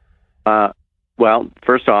 Well,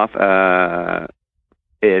 first off,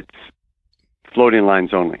 it's floating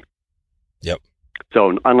lines only. Yep.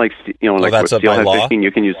 So unlike, like with steelhead fishing,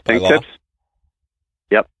 you can use sink tips.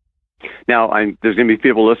 Yep. Now, there's going to be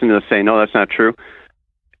people listening to this saying, no, that's not true.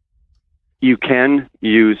 You can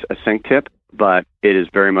use a sink tip, but it is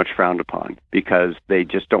very much frowned upon because they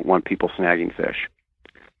just don't want people snagging fish.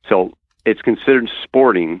 So it's considered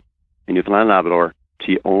sporting in Newfoundland and Labrador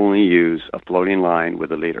to only use a floating line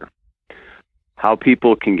with a leader. How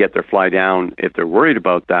people can get their fly down if they're worried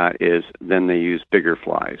about that is then they use bigger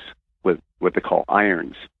flies with what they call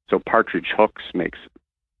irons. So partridge hooks makes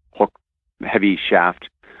heavy shaft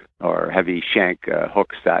or heavy shank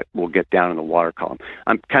hooks that will get down in the water column.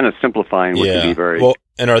 I'm kind of simplifying what can be very well.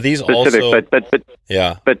 And are these specific, also? But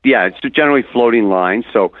it's generally floating lines.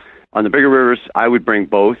 So on the bigger rivers, I would bring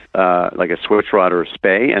both, like a switch rod or a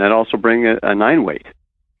spay, and I'd also bring a 9-weight.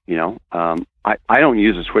 I don't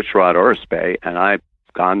use a switch rod or a spay, and I've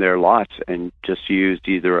gone there lots and just used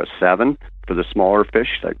either a 7 for the smaller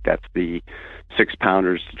fish, like that's the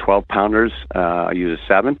 6-pounders to 12-pounders. I use a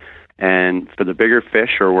 7. And for the bigger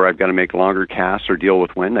fish, or where I've got to make longer casts or deal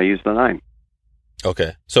with wind, I use the 9.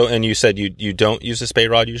 Okay. So, and you said you don't use a spay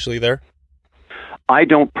rod usually there? I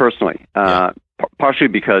don't personally. Partially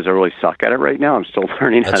because I really suck at it right now. I'm still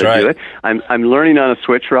learning how to do it. I'm learning on a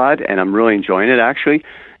switch rod, and I'm really enjoying it, actually.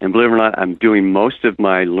 And believe it or not, I'm doing most of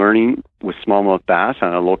my learning with smallmouth bass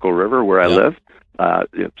on a local river where I live,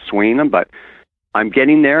 swinging them. But I'm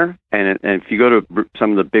getting there, and if you go to some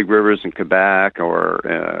of the big rivers in Quebec or,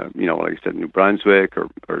 like I said, New Brunswick or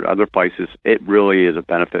other places, it really is a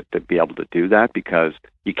benefit to be able to do that because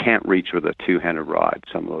you can't reach with a two-handed rod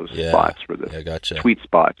some of those spots for the sweet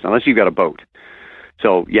spots, unless you've got a boat.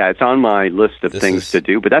 So, it's on my list of things to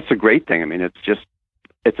do, but that's a great thing. I mean,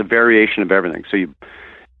 it's a variation of everything. So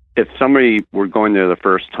if somebody were going there the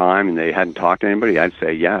first time and they hadn't talked to anybody, I'd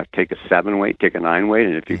say, take a 7-weight, take a 9-weight,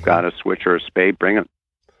 and if you've got a switch or a spade, bring them.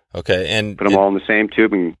 Okay. And put them all in the same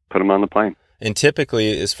tube and put them on the plane. And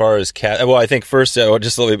typically, as far as I think first,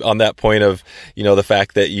 just on that point of, the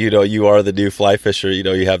fact that, you are the new fly fisher,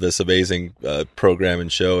 you have this amazing program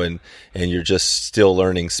and show and you're just still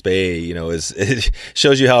learning spay, it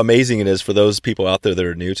shows you how amazing it is for those people out there that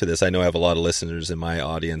are new to this. I know I have a lot of listeners in my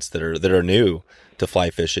audience that are new to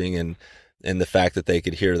fly fishing, and the fact that they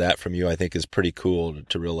could hear that from you, I think is pretty cool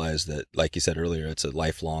to realize that, like you said earlier, it's a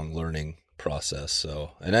lifelong learning process.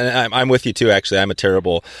 So, and I'm with you too. Actually, I'm a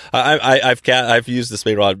terrible. I've used the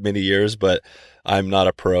spade rod many years, but I'm not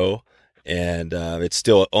a pro, and it's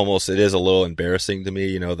still it is a little embarrassing to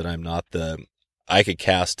me. That I'm not I could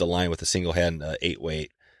cast a line with a single hand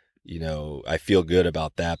 8-weight. I feel good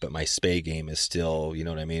about that, but my spay game is still. You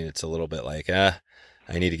know what I mean? It's a little bit like I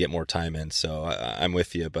need to get more time in. So I'm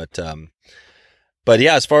with you, But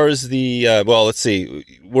yeah, as far as the, let's see,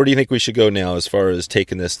 where do you think we should go now as far as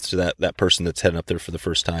taking this to that person that's heading up there for the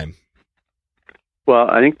first time? Well,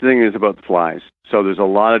 I think the thing is about the flies. So there's a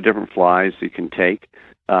lot of different flies you can take.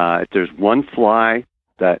 If there's one fly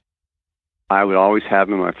that I would always have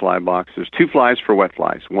in my fly box, there's 2 flies for wet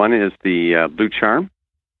flies. One is the blue charm,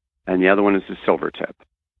 and the other one is the silver tip.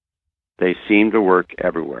 They seem to work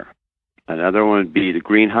everywhere. Another one would be the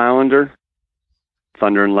green Highlander,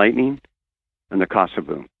 thunder and lightning, and the Casa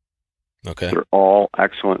Boom. Okay. They're all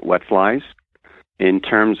excellent wet flies. In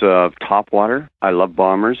terms of topwater, I love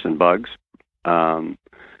bombers and bugs. I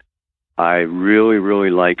really,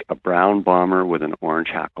 really like a brown bomber with an orange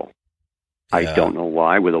hackle. Yeah. I don't know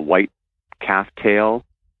why, with a white calf tail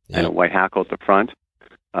and a white hackle at the front.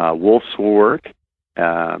 Wolves will work,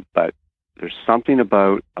 but there's something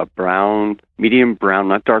about a brown, medium brown,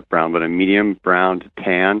 not dark brown, but a medium brown to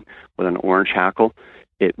tan with an orange hackle.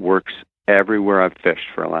 It works everywhere I've fished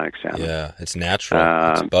for Atlantic salmon. Yeah, it's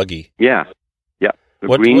natural. It's buggy. Yeah.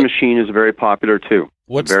 The green machine is very popular too.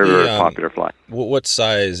 What's very popular fly. What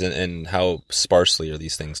size and how sparsely are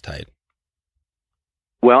these things tied?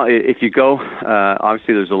 Well, if you go,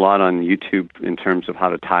 obviously there's a lot on YouTube in terms of how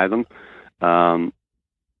to tie them. When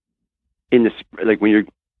you're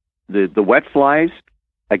the wet flies,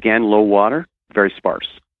 again, low water, very sparse.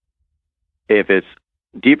 If it's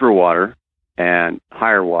deeper water and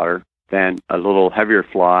higher water, then a little heavier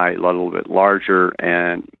fly, a little bit larger,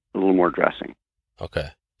 and a little more dressing. Okay,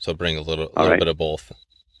 so bring a little right. bit of both.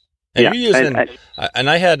 And you're using, and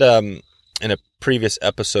I had in a previous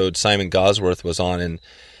episode, Simon Gosworth was on, and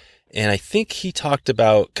I think he talked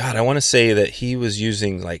about, God, I want to say that he was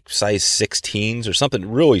using like size 16s or something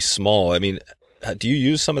really small. I mean, do you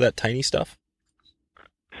use some of that tiny stuff?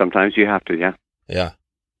 Sometimes you have to, yeah. Yeah.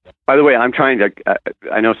 By the way, I'm trying to,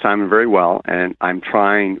 I know Simon very well, and I'm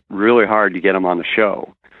trying really hard to get him on the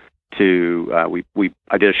show. I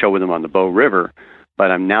did a show with him on the Bow River, but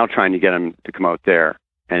I'm now trying to get him to come out there.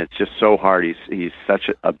 And it's just so hard. He's such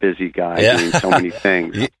a busy guy doing so many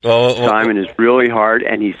things. Simon is really hard,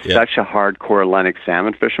 and he's such a hardcore Atlantic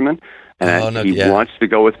salmon fisherman. And he wants to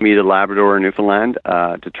go with me to Labrador and Newfoundland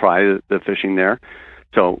to try the fishing there.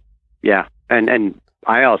 So, yeah. And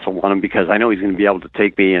I also want him because I know he's going to be able to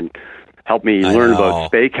take me and help me learn about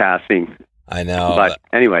spay casting. I know. But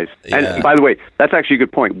anyways, and by the way, that's actually a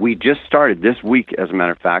good point. We just started this week, as a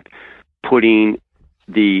matter of fact, putting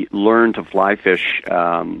the Learn to Fly Fish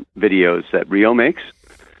videos that Rio makes,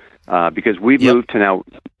 because we've moved to now,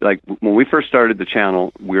 like when we first started the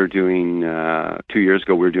channel, we were doing, 2 years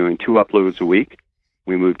ago, we were doing 2 uploads a week.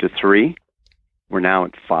 We moved to 3. We're now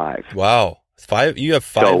at 5. Wow. 5? You have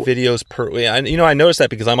 5 videos per week. I noticed that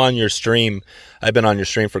because I'm on your stream. I've been on your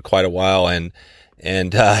stream for quite a while, and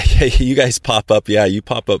you guys pop up. Yeah, you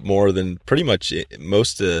pop up more than pretty much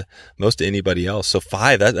most anybody else. So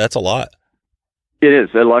 5, that's a lot. It is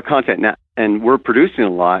a lot of content now, and we're producing a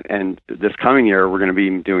lot. And this coming year, we're going to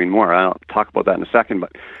be doing more. I'll talk about that in a second.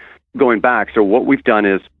 But going back, so what we've done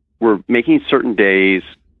is we're making certain days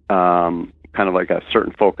kind of like a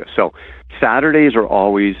certain focus. So Saturdays are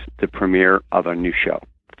always the premiere of a new show,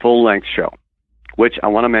 full-length show, which I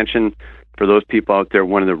want to mention for those people out there,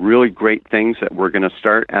 one of the really great things that we're going to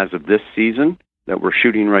start as of this season that we're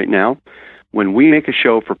shooting right now, when we make a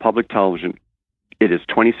show for public television, it is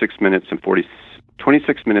 26 minutes and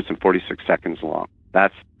 46 seconds long.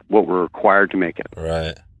 That's what we're required to make it.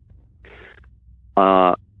 Right.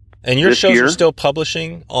 And your shows are still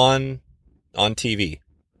publishing on TV.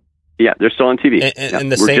 Yeah, they're still on TV. And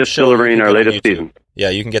we're same just show delivering our latest season. Yeah,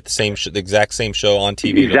 you can get the exact same show on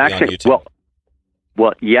TV. Exact same. On YouTube.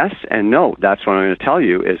 Well, yes and no. That's what I'm going to tell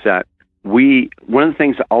you is that one of the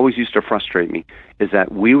things that always used to frustrate me is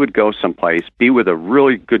that we would go someplace, be with a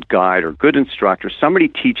really good guide or good instructor, somebody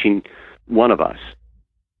teaching one of us,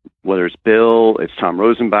 whether it's Bill, it's Tom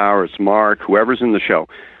Rosenbauer, it's Mark, whoever's in the show,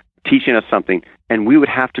 teaching us something, and we would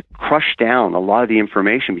have to crush down a lot of the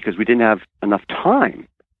information because we didn't have enough time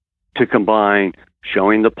to combine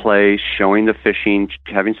showing the place, showing the fishing,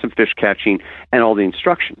 having some fish catching, and all the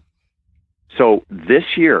instruction. So this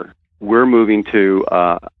year, we're moving to,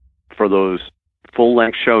 for those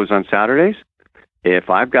full-length shows on Saturdays, if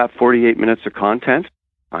I've got 48 minutes of content,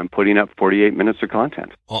 I'm putting up 48 minutes of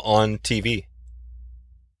content. On TV?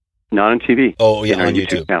 Not on TV. Oh, yeah, on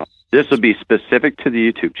YouTube channel. This will be specific to the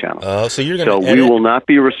YouTube channel. Oh, so you're going to we will not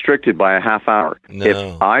be restricted by a half hour. No.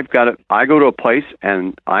 If I go to a place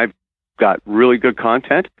and I've got really good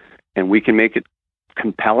content and we can make it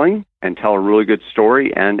compelling and tell a really good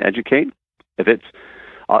story and educate. If it's,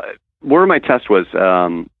 where my test was,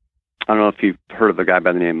 I don't know if you've heard of a guy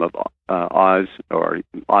by the name of Oz or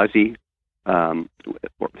Ozzy.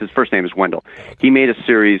 His first name is Wendell. Okay. He made a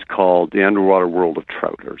series called The Underwater World of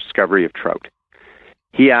Trout or Discovery of Trout.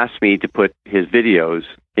 He asked me to put his videos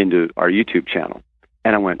into our YouTube channel.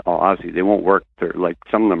 And I went, oh, Ozzy, they won't work. They're like,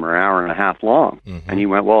 some of them are an hour and a half long. Mm-hmm. And he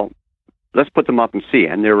went, well, let's put them up and see.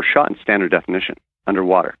 And they were shot in standard definition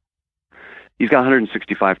underwater. He's got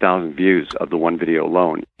 165,000 views of the one video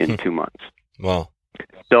alone in 2 months. Wow.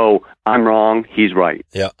 So I'm wrong. He's right.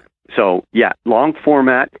 Yeah. So, yeah, long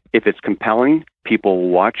format, if it's compelling, people will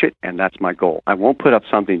watch it, and that's my goal. I won't put up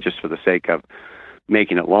something just for the sake of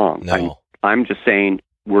making it long. No. I'm just saying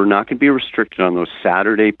we're not going to be restricted on those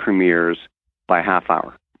Saturday premieres by a half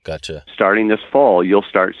hour. Gotcha. Starting this fall, you'll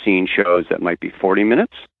start seeing shows that might be 40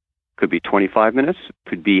 minutes, could be 25 minutes,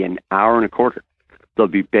 could be an hour and a quarter. They'll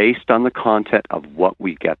be based on the content of what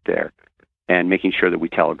we get there and making sure that we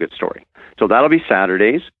tell a good story. So that'll be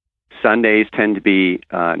Saturdays. Sundays tend to be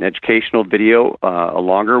an educational video, a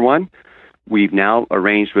longer one. We've now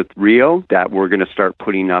arranged with Rio that we're going to start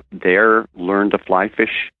putting up their Learn to Fly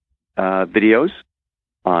Fish videos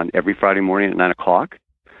on every Friday morning at 9 o'clock.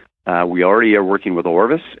 We already are working with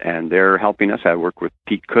Orvis, and they're helping us. I work with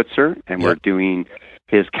Pete Kutzer, and we're doing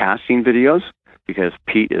his casting videos because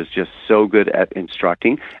Pete is just so good at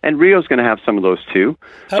instructing. And Rio's going to have some of those too.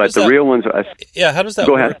 But the real ones... how does that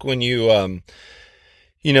work when you...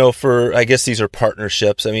 for, I guess these are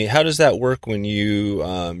partnerships. I mean, how does that work when you,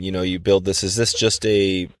 you build this? Is this just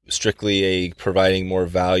strictly a providing more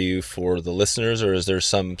value for the listeners, or is there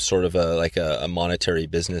some sort of a monetary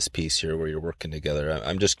business piece here where you're working together?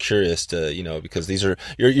 I'm just curious to, because these are,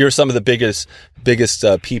 you're some of the biggest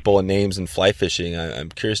people and names in fly fishing. I'm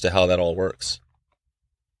curious to how that all works.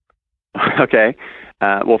 Okay.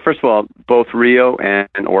 Well, first of all, both Rio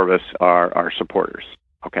and Orvis are our supporters.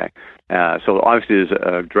 Okay. So obviously there's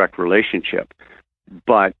a direct relationship,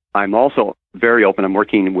 but I'm also very open. I'm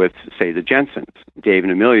working with, say, the Jensens, Dave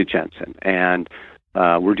and Amelia Jensen, and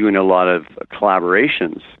we're doing a lot of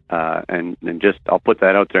collaborations. And just, I'll put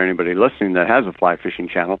that out there, anybody listening that has a fly fishing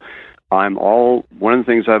channel. One of the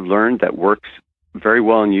things I've learned that works very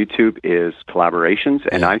well on YouTube is collaborations.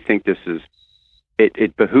 And I think this is,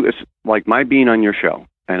 it behooves, like my being on your show.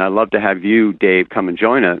 And I'd love to have you, Dave, come and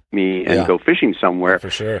join me and go fishing somewhere.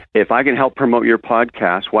 For sure. If I can help promote your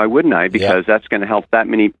podcast, why wouldn't I? Because that's going to help that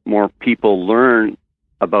many more people learn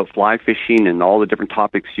about fly fishing and all the different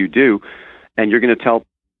topics you do. And you're going to tell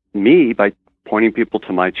me by pointing people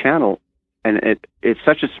to my channel. And it's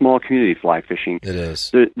such a small community, fly fishing. It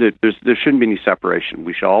is. There shouldn't be any separation.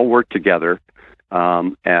 We should all work together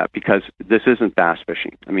because this isn't bass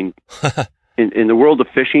fishing. I mean, in the world of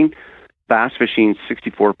fishing, bass fishing is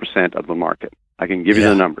 64% of the market. I can give you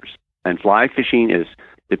the numbers. And fly fishing is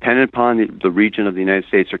dependent upon the region of the United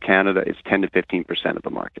States or Canada. It's 10 to 15% of the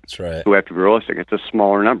market. That's right. So we have to be realistic. It's a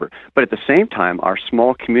smaller number. But at the same time, our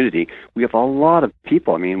small community, we have a lot of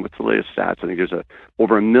people. I mean, what's the latest stats? I think there's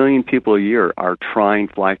over 1 million people a year are trying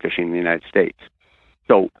fly fishing in the United States.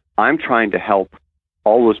 So I'm trying to help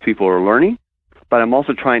all those people who are learning, but I'm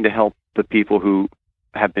also trying to help the people who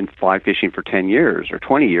have been fly fishing for 10 years or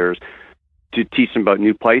 20 years to teach them about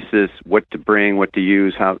new places, what to bring, what to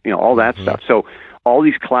use, how, all that stuff. So all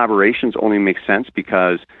these collaborations only make sense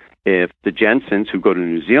because if the Jensens, who go to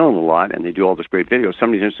New Zealand a lot and they do all this great video,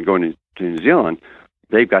 somebody's interested in going to New Zealand,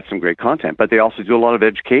 they've got some great content, but they also do a lot of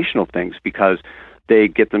educational things because they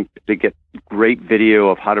get great video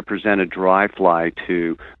of how to present a dry fly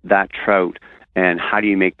to that trout and how do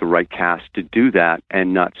you make the right cast to do that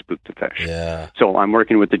and not spook the fish. Yeah. So I'm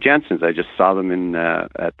working with the Jensens. I just saw them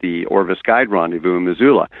at the Orvis Guide Rendezvous in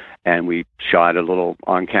Missoula, and we shot a little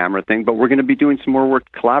on-camera thing, but we're going to be doing some more work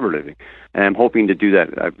collaboratively, and I'm hoping to do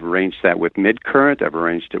that. I've arranged that with Midcurrent. I've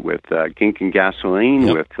arranged it with Gink and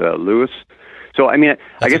Gasoline, with Lewis. So, I mean,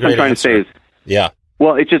 I guess I'm trying to say is,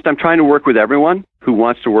 well, it's just I'm trying to work with everyone who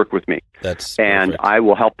wants to work with me. And I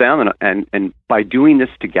will help them, and by doing this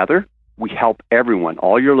together, we help everyone,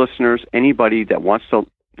 all your listeners, anybody that wants to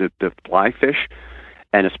fly fish,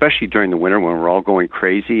 and especially during the winter when we're all going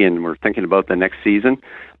crazy and we're thinking about the next season,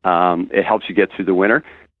 it helps you get through the winter.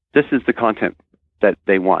 This is the content that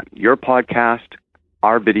they want. Your podcast,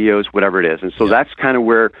 our videos, whatever it is. And so that's kind of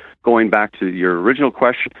where, going back to your original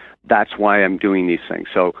question, that's why I'm doing these things.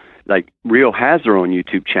 So, like, Rio has their own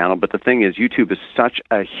YouTube channel, but the thing is, YouTube is such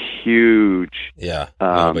a huge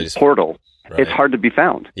portal. Right. It's hard to be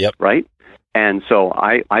found, right? And so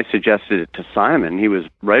I suggested it to Simon. He was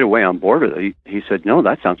right away on board with it. He said, no,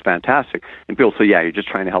 that sounds fantastic. And people say, you're just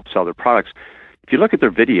trying to help sell their products. If you look at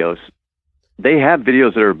their videos, they have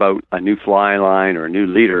videos that are about a new fly line or a new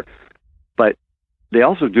leader, but they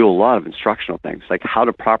also do a lot of instructional things, like how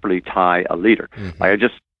to properly tie a leader. Mm-hmm. I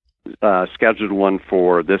just scheduled one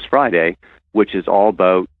for this Friday, which is all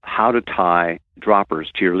about how to tie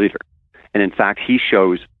droppers to your leader. And in fact, he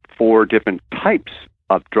shows 4 different types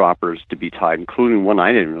of droppers to be tied, including one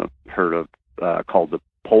I didn't have heard of called the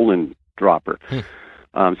Poland dropper.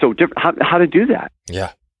 So how to do that.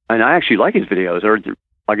 Yeah. And I actually like his videos. Or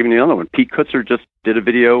I'll give you another one. Pete Kutzer just did a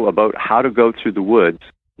video about how to go through the woods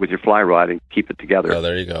with your fly rod and keep it together. Oh,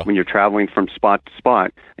 there you go. When you're traveling from spot to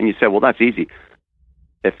spot. And you say, well, that's easy.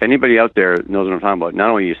 If anybody out there knows what I'm talking about, not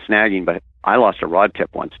only are you snagging, but I lost a rod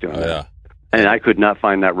tip once doing that. Yeah. And I could not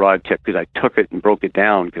find that rod tip because I took it and broke it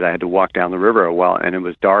down because I had to walk down the river a while, and it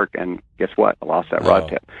was dark, and guess what? I lost that rod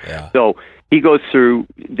tip. Yeah. So he goes through,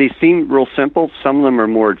 they seem real simple. Some of them are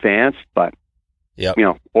more advanced, but,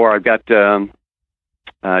 or I've got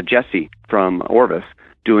Jesse from Orvis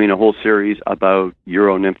doing a whole series about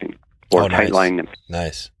Euro nymphing or tight line nymphing.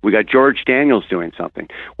 Nice. We got George Daniels doing something,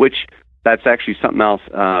 which that's actually something else.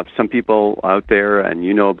 Some people out there, and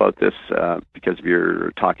you know about this because of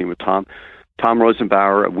your talking with Tom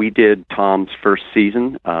Rosenbauer. We did Tom's first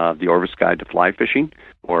season of the Orvis Guide to Fly Fishing,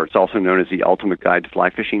 or it's also known as the Ultimate Guide to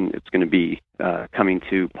Fly Fishing. It's going to be coming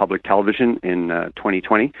to public television in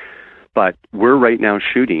 2020. But we're right now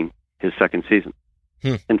shooting his second season.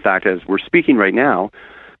 In fact, as we're speaking right now,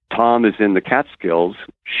 Tom is in the Catskills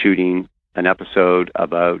shooting an episode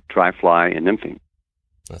about dry fly and nymphing.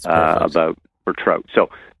 That's about for trout. So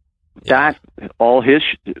that all his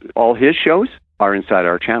shows are inside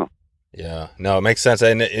our channel. Yeah, no, it makes sense.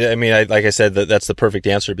 And I mean, like I said, that's the perfect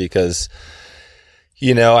answer because,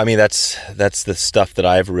 I mean, that's the stuff that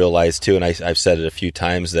I've realized too. And I've said it a few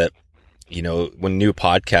times that, when new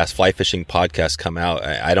fly fishing podcasts come out,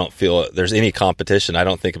 I don't feel there's any competition. I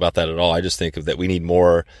don't think about that at all. I just think that we need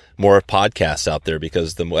more podcasts out there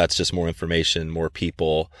because that's just more information, more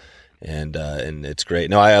people. And it's great.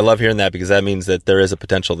 No, I love hearing that because that means that there is a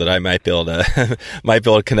potential that I might be able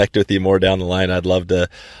to connect with you more down the line. I'd love to,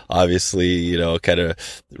 obviously, kind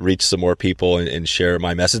of reach some more people and share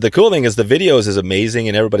my message. The cool thing is the videos is amazing,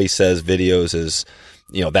 and everybody says videos is,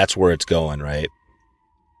 that's where it's going, right?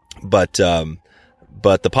 But the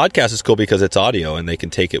podcast is cool because it's audio and they can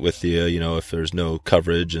take it with you, if there's no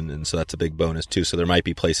coverage, and so that's a big bonus too. So there might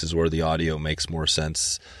be places where the audio makes more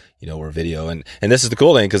sense, or video. And this is the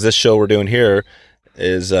cool thing because this show we're doing here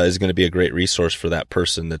is going to be a great resource for that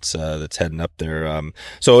person that's heading up there.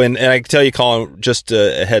 So I can tell you, Colin, just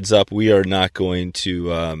a heads up, we are not going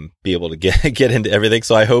to be able to get into everything.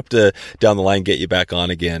 So I hope to down the line get you back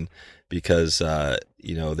on again because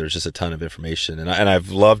there's just a ton of information, and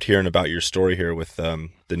I've loved hearing about your story here with the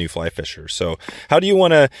new FlyFisher. So how do you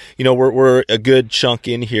want to, we're a good chunk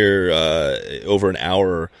in here, over an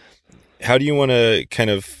hour. How do you want to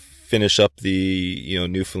kind of finish up the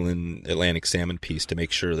Newfoundland Atlantic salmon piece to make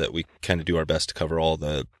sure that we kind of do our best to cover all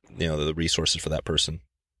the the resources for that person?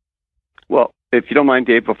 Well, if you don't mind,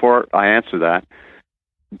 Dave, before I answer that,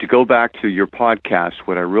 to go back to your podcast,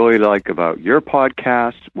 what I really like about your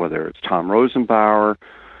podcast, whether it's Tom Rosenbauer,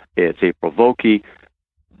 it's April Vokey,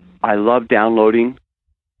 I love downloading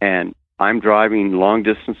and I'm driving long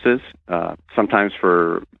distances, sometimes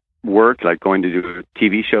for work, like going to do a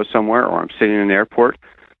TV show somewhere, or I'm sitting in an airport.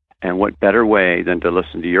 And what better way than to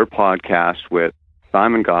listen to your podcast with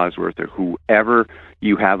Simon Gosworth or whoever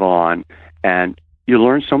you have on, and you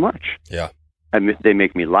learn so much. Yeah. And they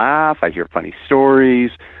make me laugh. I hear funny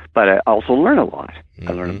stories, but I also learn a lot.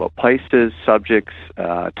 I learn about places, subjects,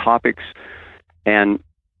 topics, and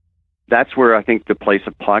that's where I think the place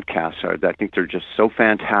of podcasts are. I think they're just so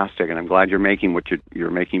fantastic, and I'm glad you're making what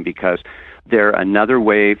you're making, because they're another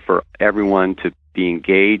way for everyone to be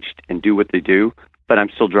engaged and do what they do, but I'm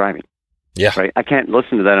still driving. Yeah. Right? I can't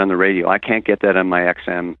listen to that on the radio. I can't get that on my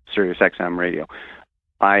Sirius XM radio.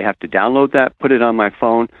 I have to download that, put it on my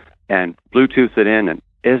phone, and Bluetooth it in, and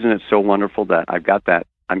isn't it so wonderful that I've got that?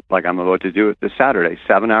 I'm about to do it this Saturday,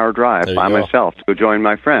 7-hour drive by myself to go join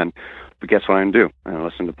my friend. But guess what I'm going to do? I'm going to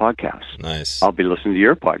listen to podcasts. Nice. I'll be listening to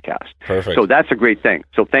your podcast. Perfect. So that's a great thing.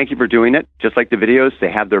 So thank you for doing it. Just like the videos, they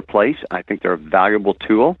have their place. I think they're a valuable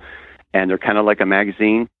tool, and they're kind of like a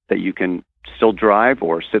magazine that you can still drive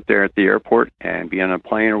or sit there at the airport and be on a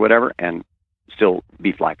plane or whatever and still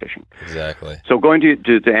be fly fishing. Exactly. So going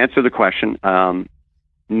to answer the question,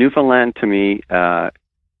 Newfoundland to me,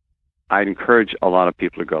 I'd encourage a lot of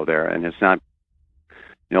people to go there, and it's not,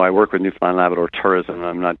 I work with Newfoundland Labrador Tourism, and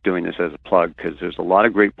I'm not doing this as a plug because there's a lot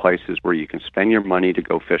of great places where you can spend your money to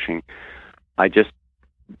go fishing.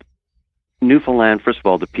 Newfoundland, first of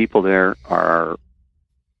all, the people there are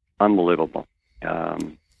unbelievable.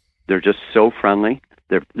 They're just so friendly.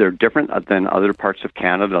 They're different than other parts of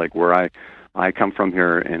Canada, like where I come from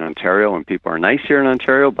here in Ontario, and people are nice here in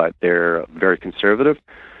Ontario, but they're very conservative.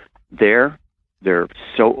 They're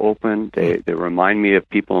so open. They remind me of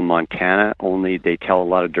people in Montana, only they tell a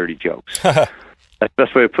lot of dirty jokes. That's the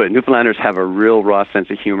best way to put it. Newfoundlanders have a real raw sense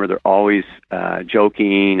of humor. They're always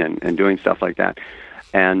joking and doing stuff like that.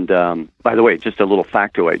 And by the way, just a little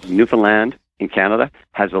factoid, Newfoundland in Canada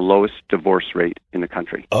has the lowest divorce rate in the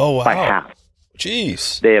country. Oh, wow. By half.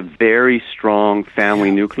 Jeez. They have very strong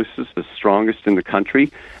family nucleuses, the strongest in the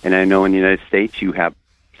country. And I know in the United States you have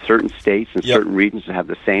certain states and certain regions that have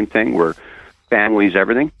the same thing where families,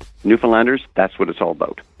 everything. Newfoundlanders, that's what it's all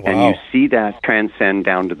about. Wow. And you see that transcend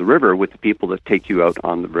down to the river with the people that take you out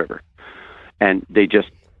on the river. And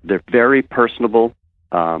they're very personable.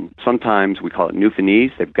 Sometimes we call it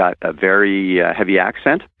Newfoundlandese. They've got a very heavy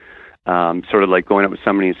accent, sort of like going up with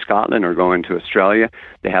somebody in Scotland or going to Australia.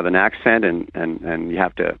 They have an accent, and you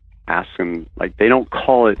have to ask them, like, they don't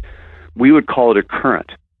call it, we would call it a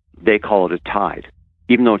current. They call it a tide,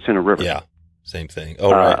 even though it's in a river. Yeah, same thing.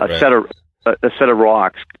 Oh, right, A set of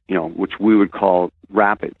rocks, which we would call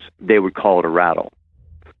rapids, they would call it a rattle.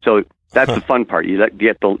 So that's the fun part. You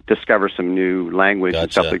get to discover some new language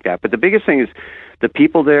and stuff like that. But the biggest thing is the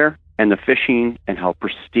people there and the fishing and how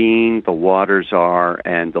pristine the waters are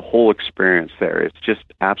and the whole experience there. It's just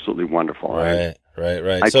absolutely wonderful. Right.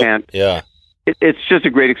 Yeah. It's just a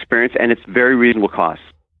great experience, and it's very reasonable cost.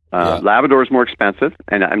 Labrador is more expensive,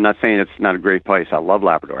 and I'm not saying it's not a great place. I love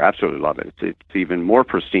Labrador, absolutely love it. It's even more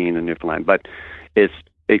pristine than Newfoundland, but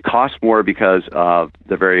it costs more because of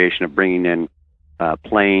the variation of bringing in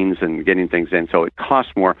planes and getting things in, so it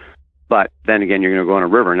costs more. But then again, you're going to go on a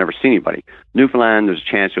river and never see anybody. Newfoundland, there's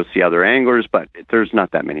a chance you'll see other anglers, but there's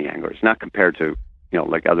not that many anglers, not compared to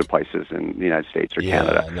like other places in the United States or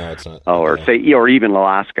Canada. No, it's not. Or even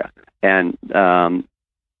Alaska, and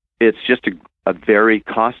it's just a very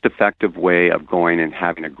cost-effective way of going and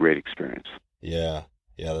having a great experience. Yeah,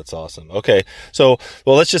 that's awesome. Okay, so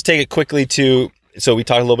let's just take it quickly so we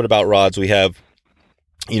talked a little bit about rods. We have,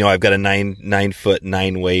 I've got a 9 foot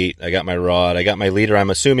 9 weight. I got my rod. I got my leader.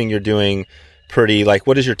 I'm assuming you're doing pretty, like,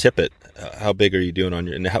 what is your tippet? How big are you doing on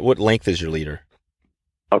and what length is your leader?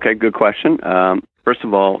 Okay, good question. First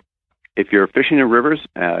of all, if you're fishing in rivers,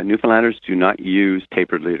 Newfoundlanders do not use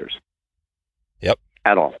tapered leaders. Yep.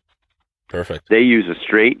 At all. Perfect. They use a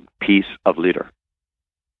straight piece of leader.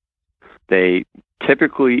 They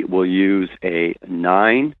typically will use a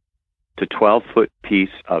 9 to 12 foot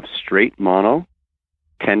piece of straight mono,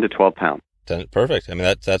 10 to 12 pound. Perfect. I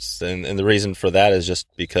mean, that's and the reason for that is just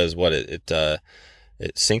because it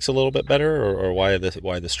sinks a little bit better, or why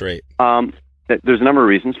the straight? There's a number of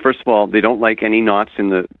reasons. First of all, they don't like any knots in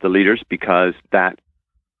the leaders because that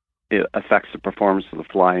affects the performance of the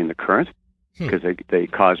fly in the current. Because they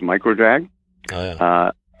cause micro drag. Oh,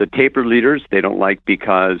 yeah. The tapered leaders they don't like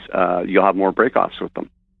because you'll have more breakoffs with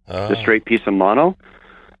them. The straight piece of mono,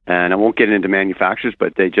 and I won't get into manufacturers,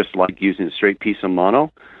 but they just like using a straight piece of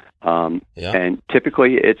mono. And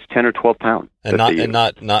typically it's 10 or 12 pound. And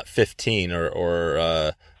not 15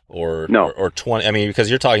 or or No. or 20? I mean,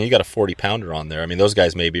 because you got a 40-pounder on there. I mean, those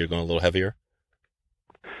guys maybe are going a little heavier.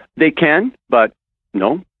 They can, but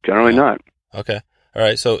no, generally not. Okay. All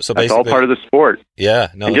right. So that's basically all part of the sport. Yeah.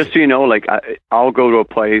 No. And just so you know, like I'll go to a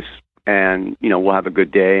place and we'll have a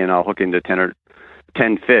good day, and I'll hook into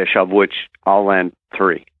 10 fish, of which I'll land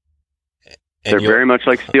 3. They're very much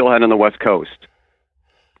like steelhead on the West Coast.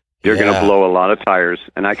 You're going to blow a lot of tires,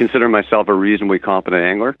 and I consider myself a reasonably competent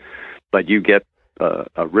angler. But you get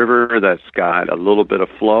a river that's got a little bit of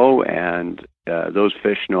flow, and those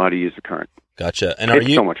fish know how to use the current. Gotcha. And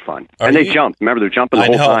it's so much fun. And they jump. Remember, they're jumping the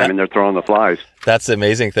whole time, and they're throwing the flies. That's the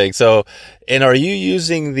amazing thing. So, and are you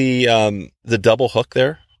using the double hook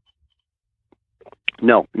there?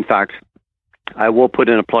 No. In fact, I will put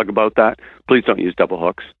in a plug about that. Please don't use double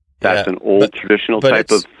hooks. That's an old traditional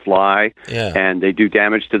type of fly, and they do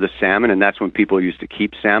damage to the salmon, and that's when people used to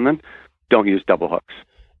keep salmon. Don't use double hooks.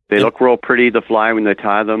 They look real pretty, the fly, when they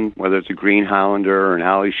tie them, whether it's a green Hollander or an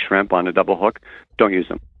alley shrimp on a double hook. Don't use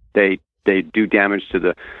them. They do damage to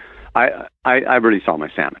the... I really saw my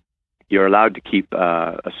salmon. You're allowed to keep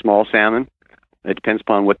a small salmon. It depends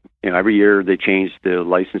upon what... every year they change the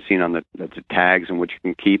licensing on the tags and what you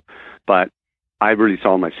can keep, but I really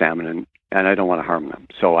saw my salmon, and I don't want to harm them.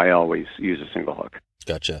 So I always use a single hook.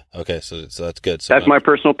 Gotcha. Okay, so that's good. So that's my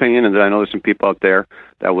personal opinion, and I know there's some people out there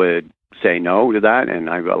that would say no to that, and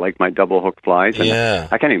I like my double hook flies. And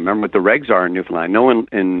I can't even remember what the regs are in Newfoundland. I know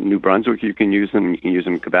in New Brunswick you can use them. You can use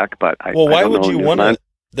them in Quebec, but why would you want to?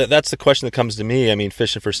 That's the question that comes to me. I mean,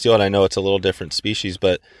 fishing for steelhead, I know it's a little different species,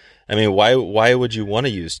 but I mean, why would you want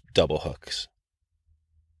to use double hooks?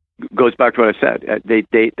 Goes back to what I said.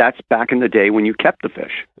 That's back in the day when you kept the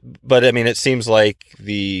fish. But I mean, it seems like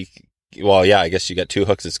I guess you got 2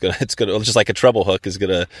 hooks. It's gonna just like a treble hook is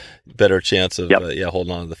gonna better chance of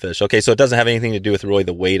holding on to the fish. Okay, so it doesn't have anything to do with really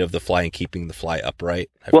the weight of the fly and keeping the fly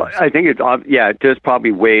upright. I think it does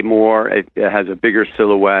probably weigh more. It has a bigger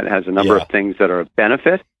silhouette. It has a number of things that are a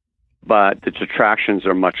benefit, but the detractions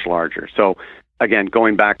are much larger. So again,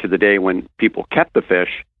 going back to the day when people kept the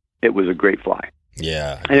fish, it was a great fly.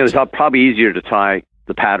 Yeah. And it was probably easier to tie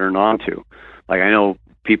the pattern onto. Like I know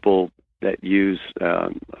people that use,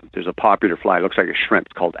 there's a popular fly, it looks like a shrimp,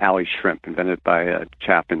 it's called alley shrimp, invented by a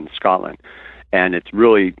chap in Scotland. And it's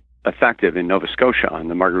really effective in Nova Scotia on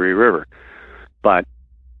the Margaree River. But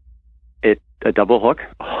a double hook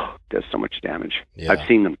does so much damage. Yeah. I've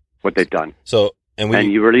seen them, what they've done. So,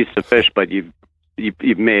 and you release the fish, but you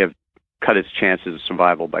may have cut its chances of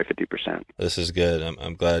survival by 50%. This is good.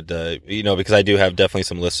 I'm glad, because I do have definitely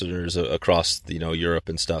some listeners across, Europe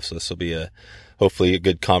and stuff. So this will be hopefully a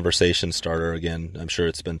good conversation starter again. I'm sure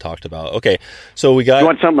it's been talked about. Okay. So we got... You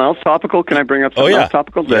want something else topical? Can I bring up something else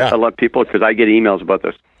topical? I love people because I get emails about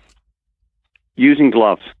this. Using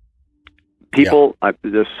gloves. People,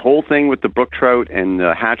 this whole thing with the brook trout and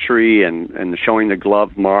the hatchery and showing the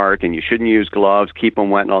glove mark, and you shouldn't use gloves, keep them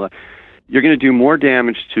wet and all that. You're going to do more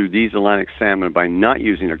damage to these Atlantic salmon by not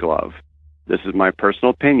using a glove. This is my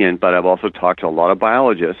personal opinion, but I've also talked to a lot of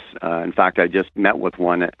biologists. In fact, I just met with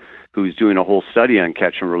one who's doing a whole study on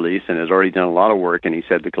catch and release and has already done a lot of work, and he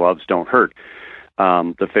said the gloves don't hurt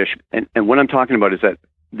the fish. And what I'm talking about is that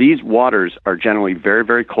these waters are generally very,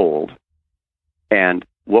 very cold, and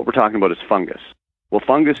what we're talking about is fungus. Well,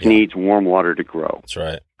 fungus needs warm water to grow. That's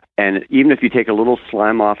right. And even if you take a little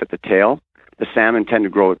slime off at the tail, the salmon tend to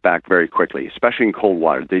grow it back very quickly, especially in cold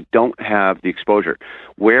water. They don't have the exposure.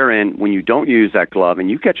 Wherein, when you don't use that glove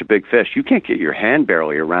and you catch a big fish, you can't get your hand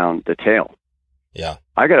barely around the tail. Yeah.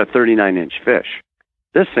 I got a 39-inch fish.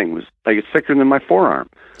 This thing was it's thicker than my forearm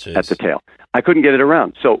at the tail. I couldn't get it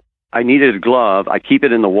around. So I needed a glove. I keep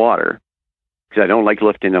it in the water because I don't like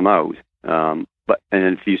lifting them out. And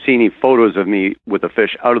if you see any photos of me with a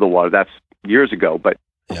fish out of the water, that's years ago. But,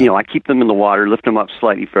 I keep them in the water, lift them up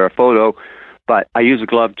slightly for a photo. But I use a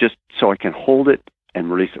glove just so I can hold it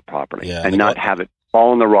and release it properly and not have it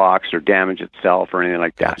fall in the rocks or damage itself or anything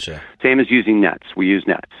like that. Gotcha. Same as using nets. We use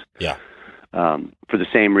nets. Yeah. For the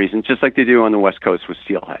same reason, just like they do on the West Coast with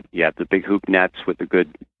steelhead. You have the big hoop nets with the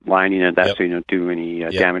good lining and that so you don't do any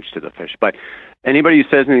damage to the fish. But anybody who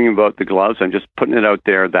says anything about the gloves, I'm just putting it out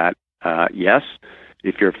there that, yes,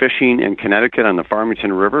 if you're fishing in Connecticut on the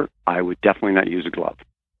Farmington River, I would definitely not use a glove.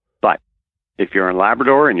 But if you're in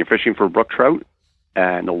Labrador and you're fishing for brook trout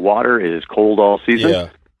and the water is cold all season,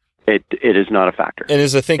 it is not a factor. And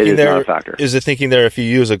is the thinking there if you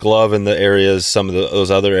use a glove in the areas, some of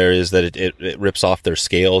those other areas, that it rips off their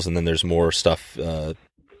scales and then there's more stuff,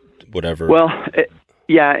 whatever? Well,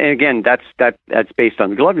 and again, that's based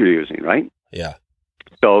on the glove you're using, right? Yeah.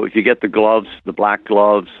 So if you get the gloves, the black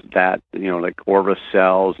gloves that, like Orvis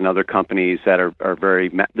sells and other companies that are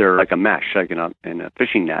very, they're like a mesh, like in a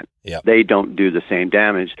fishing net. Yep. They don't do the same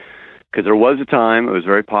damage. Because there was a time it was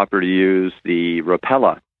very popular to use the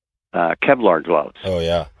Rapella Kevlar gloves. Oh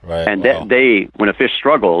yeah, right. And they when a fish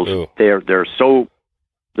struggles, they're so,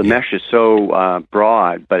 the mesh is so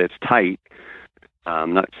broad, but it's tight.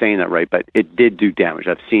 I'm not saying that right, but it did do damage.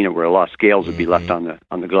 I've seen it where a lot of scales would be left on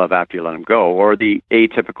the glove after you let them go, or the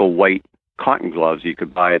atypical white cotton gloves you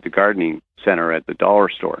could buy at the gardening center at the dollar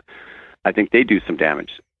store. I think they do some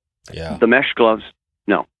damage. Yeah. The mesh gloves,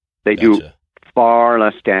 no, they do far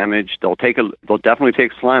less damage. They'll definitely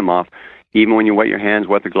take slime off. Even when you wet your hands,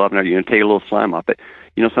 wet the glove, now you're going to take a little slime off. But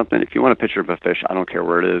you know something? If you want a picture of a fish, I don't care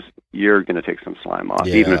where it is, you're going to take some slime off,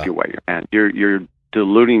 even if you wet your hand. You're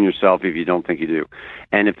deluding yourself if you don't think you do.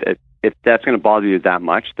 And if that's going to bother you that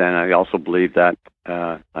much, then I also believe that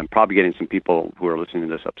I'm probably getting some people who are listening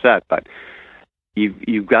to this upset, but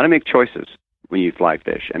you've got to make choices when you fly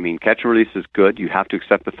fish. I mean, catch and release is good. You have to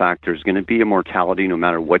accept the fact there's going to be a mortality no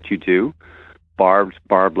matter what you do, barbed,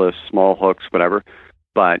 barbless, small hooks, whatever.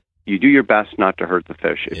 But you do your best not to hurt the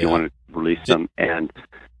fish if you want to release them. And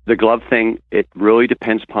the glove thing, it really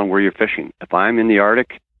depends upon where you're fishing. If I'm in the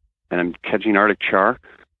Arctic and I'm catching Arctic char,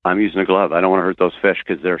 I'm using a glove. I don't want to hurt those fish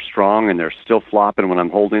because they're strong and they're still flopping when I'm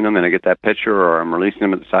holding them and I get that picture or I'm releasing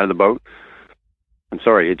them at the side of the boat. I'm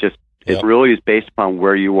sorry, it really is based upon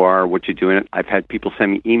where you are, what you're doing. I've had people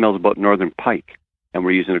send me emails about northern pike and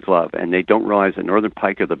we're using a glove, and they don't realize that northern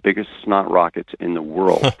pike are the biggest snot rockets in the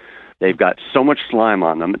world. They've got so much slime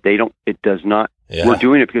on them. It does not, we're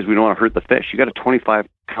doing it because we don't want to hurt the fish. You got a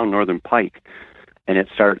 25-pound northern pike and it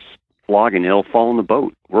starts flogging, it'll fall in the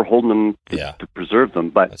boat. We're holding them to preserve them,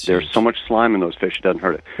 but there's so much slime in those fish, it doesn't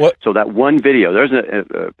hurt it. What? So that one video, there's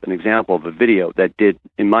an example of a video that did,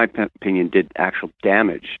 in my opinion, did actual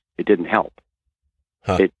damage. It didn't help.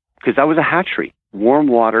 Because that was a hatchery. Warm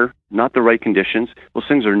water, not the right conditions. Those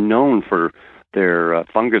things are known for their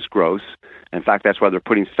fungus growth. In fact, that's why they're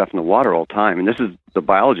putting stuff in the water all the time. And this is the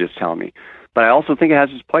biologist telling me. But I also think it has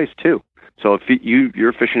its place, too. So if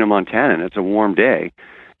you're fishing in Montana and it's a warm day,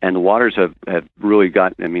 and the waters have really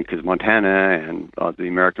got, because Montana and the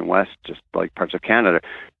American West, just like parts of Canada,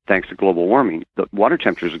 thanks to global warming, the water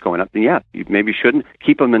temperatures are going up. Then, you maybe shouldn't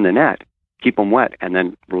keep them in the net, keep them wet, and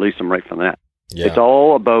then release them right from the net. Yeah. It's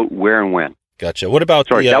all about where and when. Gotcha. What about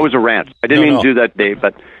Sorry, that was a rant. I didn't mean to do that, Dave,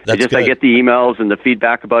 but I get the emails and the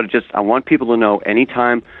feedback about it. I want people to know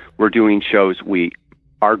anytime we're doing shows,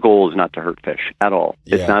 our goal is not to hurt fish at all.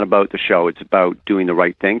 Yeah. It's not about the show. It's about doing the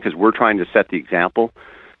right thing because we're trying to set the example.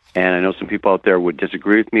 And I know some people out there would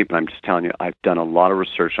disagree with me, but I'm just telling you, I've done a lot of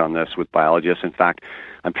research on this with biologists. In fact,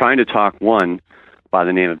 I'm trying to talk one by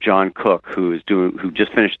the name of John Cook, who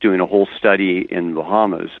just finished doing a whole study in the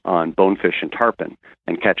Bahamas on bonefish and tarpon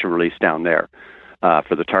and catch and release down there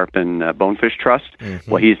for the Tarpon Bonefish Trust.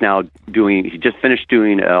 Mm-hmm. Well, he just finished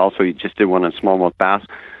doing, also he just did one on smallmouth bass.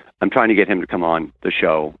 I'm trying to get him to come on the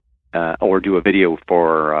show or do a video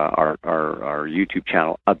for our YouTube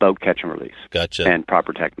channel about catch and release. Gotcha. And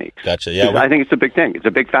proper techniques. Gotcha. Yeah, I think it's a big thing. It's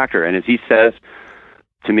a big factor. And as he says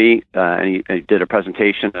to me, and he did a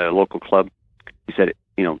presentation at a local club, he said,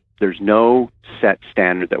 there's no set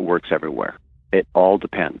standard that works everywhere. It all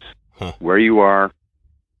depends. Where you are,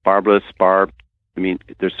 barbless, barbed.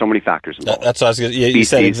 There's so many factors involved. That's what I was going to you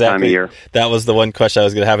said exactly. Time of year. That was the one question I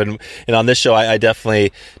was going to have. And on this show, I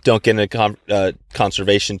definitely don't get into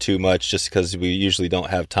conservation too much just because we usually don't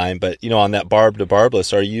have time. But, on that barbed to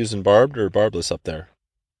barbless, are you using barbed or barbless up there?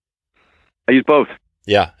 I use both.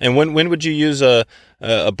 Yeah. And when would you use a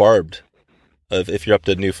barbed if you're up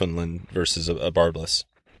to Newfoundland versus a barbless?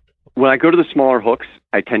 When I go to the smaller hooks,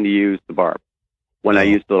 I tend to use the barb. When I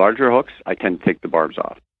use the larger hooks, I tend to take the barbs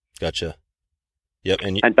off. Gotcha. Yep.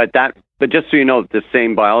 But just so you know, the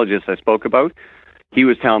same biologist I spoke about, he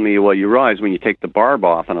was telling me, well, you realize when you take the barb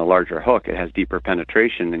off on a larger hook, it has deeper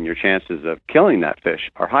penetration, and your chances of killing that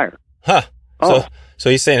fish are higher. Huh. Oh.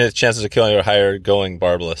 So he's saying his chances of killing are higher going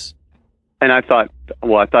barbless. And I thought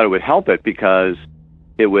it would help it because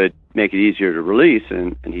it would make it easier to release.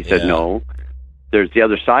 And he said, no, there's the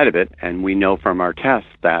other side of it. And we know from our tests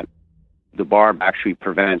that the barb actually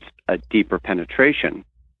prevents a deeper penetration.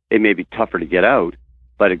 It may be tougher to get out,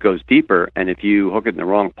 but it goes deeper. And if you hook it in the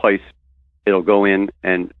wrong place, it'll go in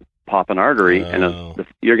and pop an artery, and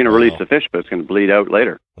you're going to release the fish, but it's going to bleed out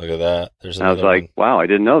later. Look at that. I was like, wow, I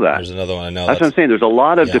didn't know that. There's another one I know. That's what I'm saying. There's a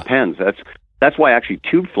lot of depends. That's why actually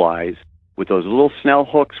tube flies with those little snell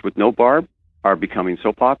hooks with no barb are becoming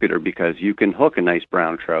so popular because you can hook a nice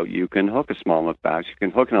brown trout, you can hook a smallmouth bass, you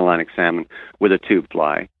can hook an Atlantic salmon with a tube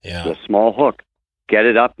fly. Yeah. The small hook get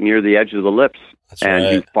it up near the edge of the lips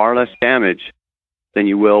and do far less damage than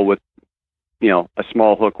you will with, a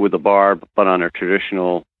small hook with a barb, but on a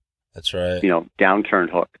traditional, downturned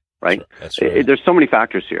hook, right? That's right. There's so many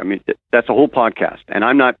factors here. I mean, that's a whole podcast, and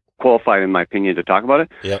I'm not qualified, in my opinion, to talk about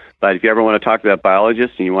it. Yep. But if you ever want to talk to that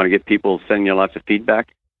biologist and you want to get people sending you lots of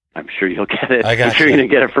feedback, I'm sure you'll get it. I'm sure you're going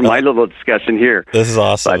to get it from my little discussion here. This is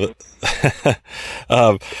awesome.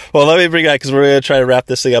 Well, let me bring that, because we're going to try to wrap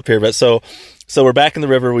this thing up here. But so we're back in the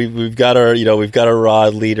river. We've got our, we've got our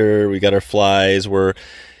rod leader. We got our flies. We're,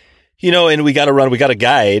 and we got to run. We got a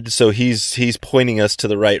guide, so he's pointing us to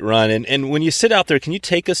the right run. And when you sit out there, can you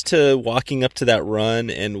take us to walking up to that run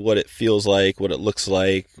and what it feels like, what it looks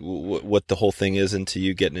like, what the whole thing is into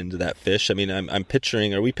you getting into that fish? I mean, I'm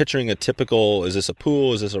picturing. Are we picturing a typical? Is this a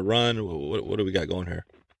pool? Is this a run? What do we got going here?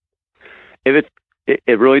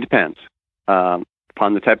 It really depends upon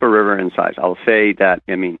the type of river and size. I'll say that.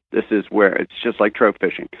 I mean, this is where it's just like trout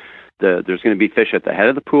fishing. There's going to be fish at the head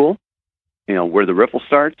of the pool. Where the riffle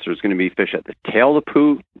starts, there's going to be fish at the tail of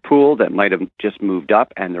the pool that might have just moved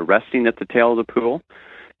up and they're resting at the tail of the pool.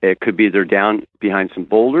 It could be they're down behind some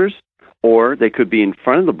boulders, or they could be in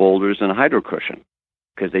front of the boulders in a hydro cushion,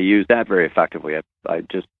 because they use that very effectively. I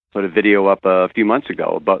just put a video up a few months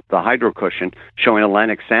ago about the hydro cushion showing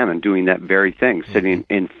Atlantic salmon doing that very thing, sitting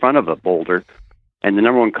in front of a boulder. And the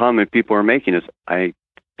number one comment people are making is, I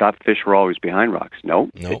thought fish were always behind rocks. No,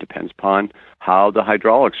 it depends upon how the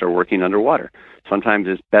hydraulics are working underwater. Sometimes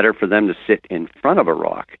it's better for them to sit in front of a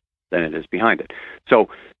rock than it is behind it. So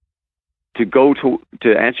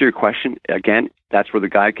to answer your question, again, that's where the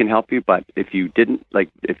guide can help you. But if you didn't,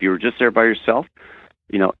 if you were just there by yourself,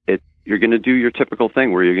 you're going to do your typical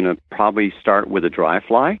thing where you're going to probably start with a dry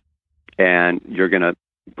fly, and you're going to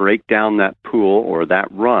break down that pool or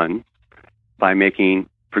that run by making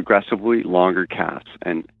progressively longer casts.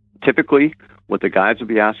 And typically what the guides will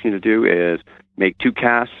be asking you to do is make 2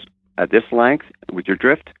 casts at this length with your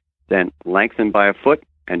drift, then lengthen by a foot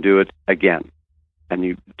and do it again. And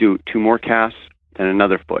you do 2 more casts, then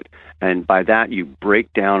another foot. And by that, you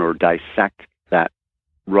break down or dissect that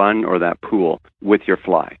run or that pool with your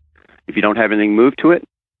fly. If you don't have anything moved to it,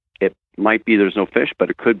 it might be there's no fish, but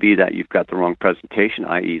it could be that you've got the wrong presentation,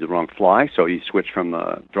 i.e. the wrong fly. So you switch from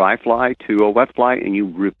a dry fly to a wet fly and you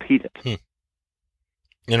repeat it.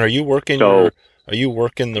 And are you working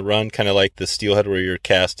the run kind of like the steelhead where you're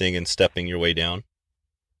casting and stepping your way down?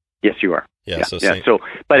 Yes, you are. Yeah.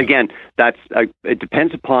 But again, that's it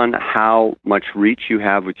depends upon how much reach you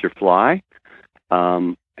have with your fly,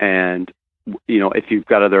 and if you've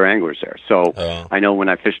got other anglers there. So I know when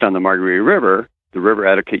I fished on the Margarita River, the river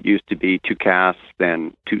etiquette used to be 2 casts,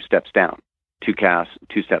 then 2 steps down, 2 casts,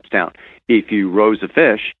 2 steps down. If you rose a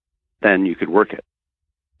fish, then you could work it,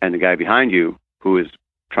 and the guy behind you who is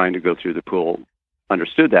trying to go through the pool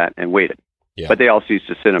understood that and waited. Yeah. But they also used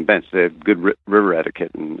to sit on bench. They have good river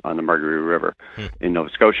etiquette on the Margarita River in Nova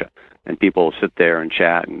Scotia. And people sit there and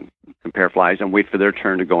chat and compare flies and wait for their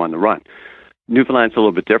turn to go on the run. Newfoundland's a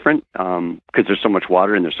little bit different because there's so much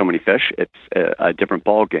water and there's so many fish. It's a different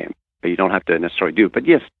ball game, but you don't have to necessarily do it. But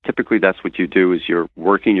yes, typically that's what you do is you're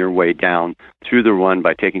working your way down through the run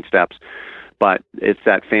by taking steps. But it's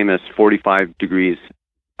that famous 45 degrees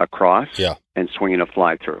across and swinging a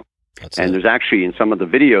fly through. There's actually, in some of the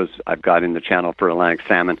videos I've got in the channel for Atlantic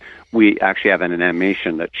salmon, we actually have an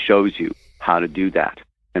animation that shows you how to do that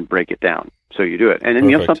and break it down. So you do it. And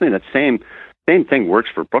then something that same thing works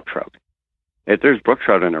for brook trout. If there's brook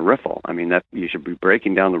trout in a riffle, I mean, that you should be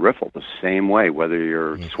breaking down the riffle the same way, whether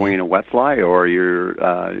you're swinging a wet fly or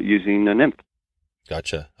you're using a nymph.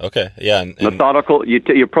 Gotcha. Okay. Yeah. And methodical.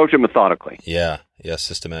 You approach it methodically. Yeah. Yeah.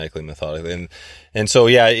 Systematically, methodically. And so,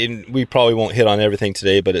 we probably won't hit on everything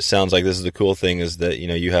today, but it sounds like this is the cool thing is that,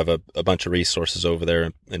 you have a bunch of resources over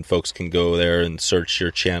there and folks can go there and search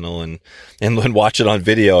your channel and watch it on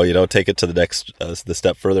video, take it to the next, the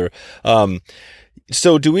step further.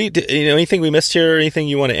 So do we, anything we missed here or anything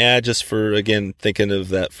you want to add just for, again, thinking of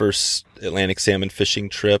that first Atlantic salmon fishing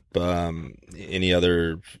trip? Any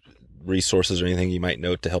other resources or anything you might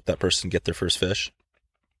note to help that person get their first fish?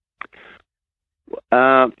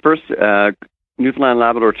 First, Newfoundland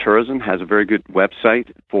Labrador Tourism has a very good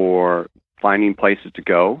website for finding places to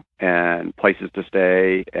go and places to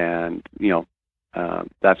stay. And,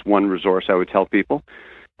 that's one resource I would tell people.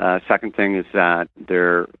 Second thing is that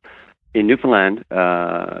in Newfoundland,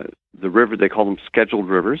 the river, they call them scheduled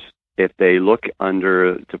rivers. If they look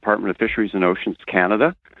under Department of Fisheries and Oceans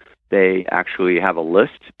Canada, they actually have a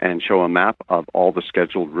list and show a map of all the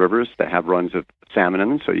scheduled rivers that have runs of salmon in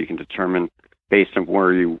them, so you can determine based on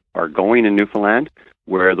where you are going in Newfoundland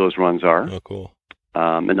where those runs are. Oh, cool.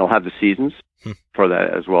 and they'll have the seasons for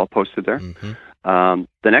that as well posted there. Mm-hmm.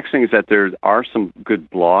 The next thing is that there are some good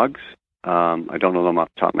blogs. I don't know them off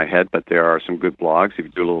the top of my head, but there are some good blogs if you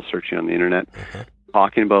do a little searching on the internet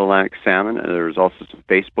talking about Atlantic salmon. And there's also some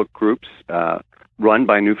Facebook groups run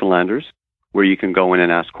by Newfoundlanders where you can go in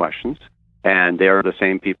and ask questions. And they are the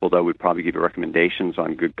same people that would probably give you recommendations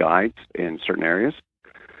on good guides in certain areas.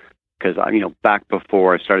 Because, back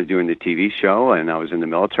before I started doing the TV show and I was in the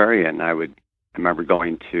military, and I remember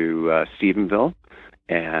going to Stephenville,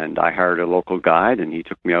 and I hired a local guide, and he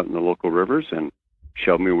took me out in the local rivers and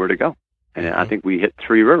showed me where to go. And I think we hit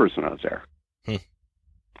 3 rivers when I was there.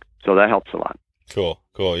 So that helps a lot. Cool.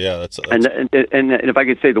 Yeah, that's... And if I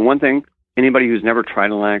could say the one thing, anybody who's never tried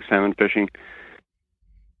Atlantic salmon fishing,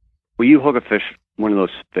 will you hook one of those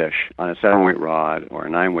fish on a 7-weight rod or a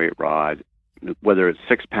 9-weight rod, whether it's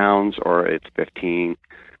 6 pounds or it's 15,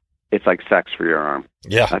 it's like sex for your arm.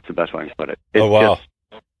 Yeah. That's the best way I can put it. Wow.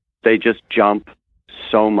 They just jump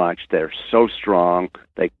so much. They're so strong.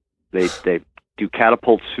 They do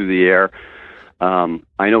catapults through the air.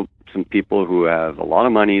 I know some people who have a lot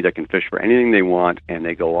of money that can fish for anything they want, and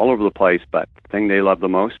they go all over the place, but the thing they love the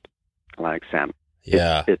most, Atlantic salmon.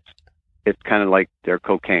 Yeah. It's kind of like their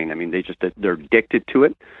cocaine. I mean, they're addicted to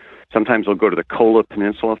it. Sometimes they'll go to the Kola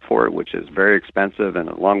Peninsula for it, which is very expensive and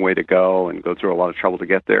a long way to go and go through a lot of trouble to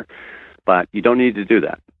get there. But you don't need to do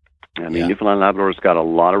that. I mean, Newfoundland Labrador's got a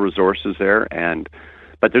lot of resources there,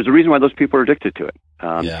 but there's a reason why those people are addicted to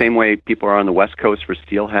it. Same way people are on the West Coast for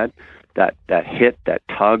steelhead, that hit, that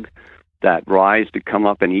tug, that rise to come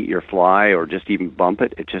up and eat your fly or just even bump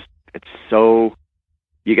it. It's so...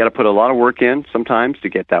 You got to put a lot of work in sometimes to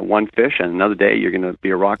get that one fish, and another day you're going to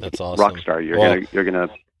be a rock star. You're going to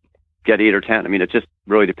get 8 or 10. I mean, it just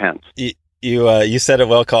really depends. You said it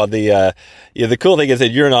well, Colin. The cool thing is that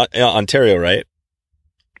you're in Ontario, right?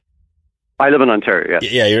 I live in Ontario,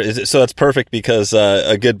 yes. Yeah, so that's perfect because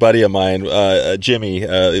a good buddy of mine, Jimmy,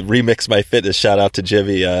 Remix My Fitness, shout out to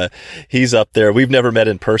Jimmy. He's up there. We've never met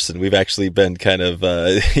in person. We've actually been kind of,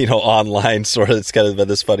 online sort of. It's kind of been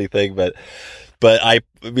this funny thing, but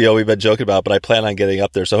we've been joking about, but I plan on getting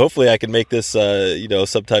up there. So hopefully I can make this,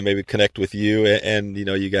 sometime maybe connect with you and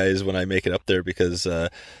you guys when I make it up there, because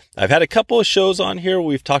I've had a couple of shows on here.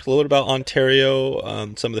 We've talked a little bit about Ontario,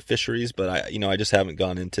 some of the fisheries, but I just haven't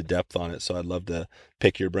gone into depth on it. So I'd love to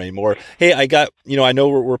pick your brain more. Hey, I got, I know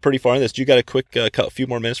we're pretty far in this. Do you got a quick, few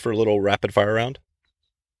more minutes for a little rapid fire round?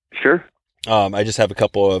 Sure. I just have a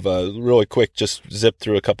couple of really quick, just zip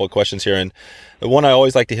through a couple of questions here. And the one I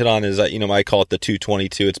always like to hit on is, I call it the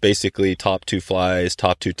 222. It's basically top 2 flies,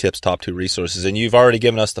 top 2 tips, top 2 resources. And you've already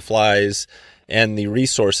given us the flies and the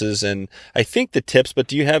resources, and I think the tips, but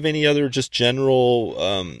do you have any other just general,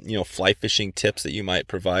 fly fishing tips that you might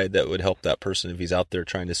provide that would help that person if he's out there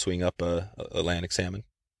trying to swing up a Atlantic salmon?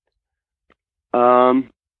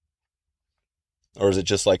 Or is it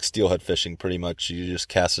just like steelhead fishing pretty much? You just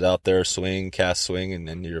cast it out there, cast, swing, and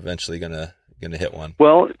then you're eventually gonna hit one?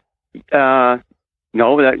 Well, no,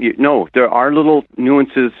 there are little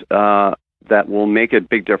nuances that will make a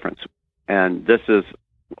big difference. And this is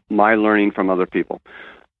my learning from other people.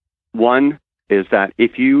 One is that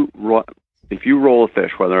if you roll a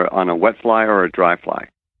fish, whether on a wet fly or a dry fly,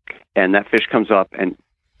 and that fish comes up and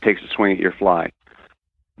takes a swing at your fly,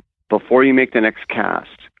 before you make the next cast,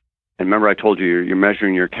 and remember I told you you're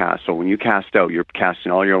measuring your cast, so when you cast out, you're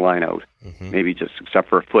casting all your line out, maybe just except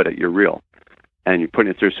for a foot at your reel, and you're putting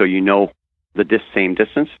it through so you know the same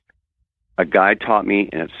distance. A guide taught me,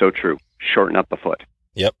 and it's so true, shorten up a foot.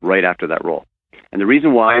 Yep. Right after that roll. And the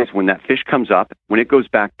reason why is when that fish comes up, when it goes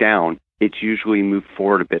back down, it's usually moved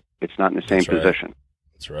forward a bit. It's not in the same position.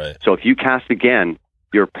 That's right. So if you cast again,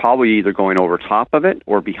 you're probably either going over top of it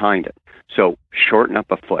or behind it. So shorten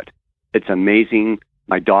up a foot. It's amazing.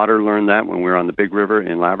 My daughter learned that when we were on the Big River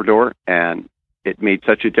in Labrador, and it made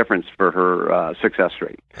such a difference for her success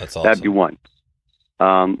rate. That's awesome. That'd be one.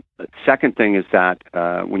 Second thing is that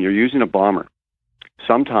when you're using a bomber,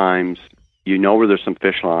 sometimes you know where there's some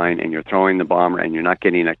fish line and you're throwing the bomber and you're not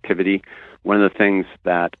getting activity. One of the things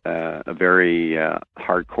that a very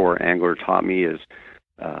hardcore angler taught me is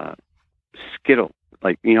skittle.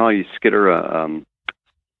 Like, how you skitter a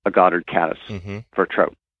Goddard caddis for a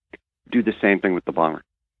trout. Do the same thing with the bomber.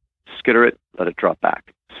 Skitter it, let it drop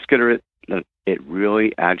back. Skitter it, it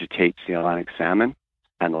really agitates the Atlantic salmon,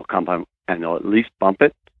 and they'll come up and they'll at least bump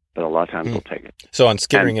it, but a lot of times they'll take it. So on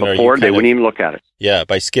skittering it, before they wouldn't even look at it. Yeah,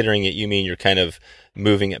 by skittering it, you mean you're kind of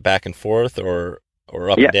moving it back and forth, or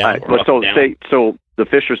up and down? So the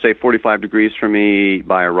fish are, say, 45 degrees from me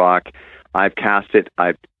by a rock. I've cast it.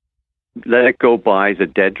 I've let it go by as a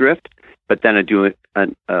dead drift, but then I do it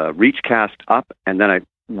a reach cast up, and then I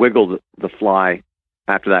wiggle the fly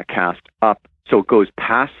after that cast up, so it goes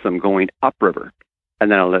past them going upriver,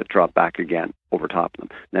 and then I'll let it drop back again over top of them.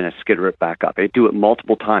 Then I skitter it back up. I do it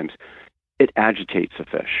multiple times. It agitates the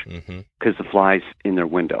fish because the fly's in their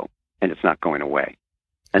window and it's not going away.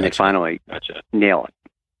 And they finally nail it.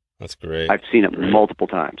 That's great. I've seen it multiple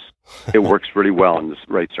times. It works really well in the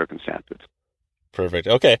right circumstances. Perfect.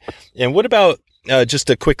 Okay. And what about just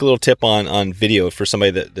a quick little tip on video for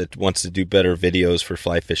somebody that wants to do better videos for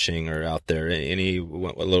fly fishing or out there? A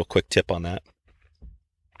little quick tip on that?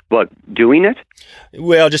 What, doing it?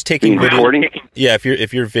 Well, just taking video. Recording? Yeah, if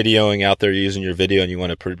you're videoing out there using your video and you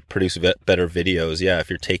want to produce better videos, yeah, if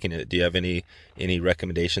you're taking it, do you have any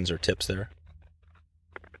recommendations or tips there?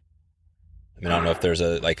 I mean, I don't know if there's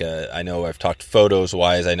I know I've talked photos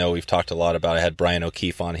wise. I know we've talked a lot about, I had Brian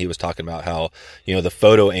O'Keefe on. He was talking about how, the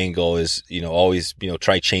photo angle is, always,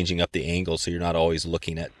 try changing up the angle so you're not always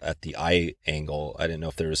looking at the eye angle. I didn't know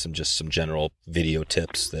if there was some general video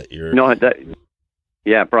tips that you're. No,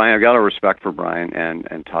 yeah, Brian, I've got a respect for Brian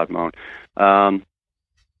and Todd Moen.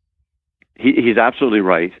 He's absolutely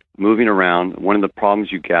right. Moving around, one of the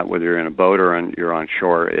problems you get, whether you're in a boat or you're on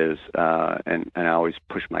shore, is, and I always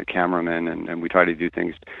push my cameraman, and we try to do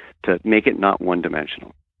things to make it not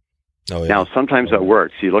one-dimensional. Oh, yeah. Now, sometimes that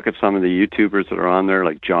works. You look at some of the YouTubers that are on there,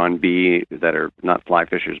 like John B., that are not fly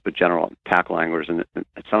fishers, but general tackle anglers, and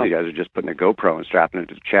some of the guys are just putting a GoPro and strapping it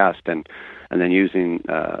to the chest, and then using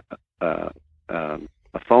a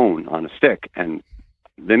phone on a stick, and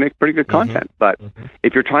they make pretty good content. But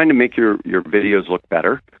if you're trying to make your videos look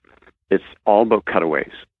better, it's all about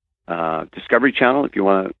cutaways. Discovery Channel, if you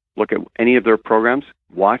want to look at any of their programs,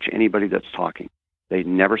 watch anybody that's talking. They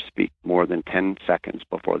never speak more than 10 seconds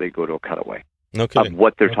before they go to a cutaway of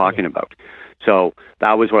what they're talking about. So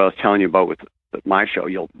that was what I was telling you about with my show.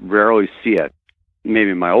 You'll rarely see it,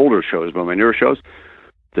 maybe in my older shows, but my newer shows,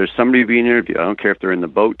 there's somebody being interviewed. I don't care if they're in the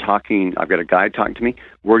boat talking, I've got a guide talking to me.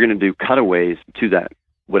 We're going to do cutaways to that,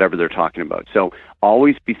 whatever they're talking about. So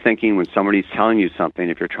always be thinking when somebody's telling you something,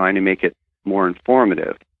 if you're trying to make it more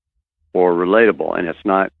informative or relatable, and it's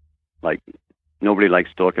not like nobody likes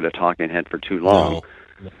to look at a talking head for too long,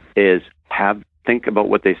 is think about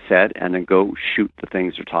what they said and then go shoot the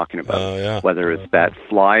things they're talking about. Whether it's that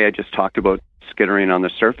fly I just talked about skittering on the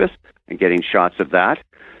surface and getting shots of that,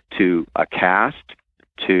 to a cast,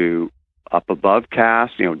 to up above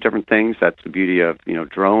cast, different things. That's the beauty of,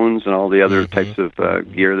 drones and all the other types of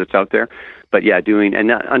gear that's out there. But yeah,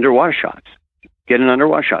 and underwater shots. Get an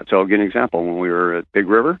underwater shot. So I'll give an example. When we were at Big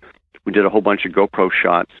River, we did a whole bunch of GoPro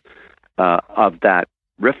shots of that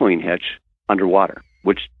riffling hitch underwater,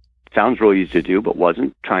 which sounds really easy to do, but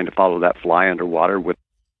wasn't, trying to follow that fly underwater with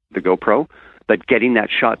the GoPro. But getting that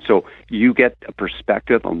shot so you get a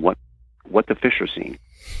perspective on what the fish are seeing.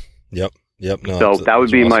 Yep. No, so that would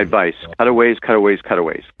be my advice. Cutaways,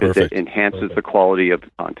 because it enhances the quality of the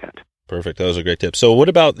content. Perfect. Those are great tips. So what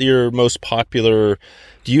about your most popular,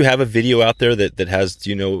 do you have a video out there that has,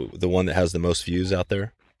 the one that has the most views out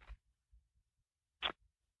there?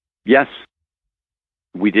 Yes.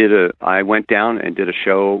 I went down and did a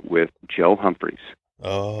show with Joe Humphreys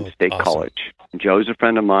in State College. Joe's a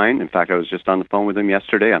friend of mine. In fact, I was just on the phone with him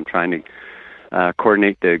yesterday. I'm trying to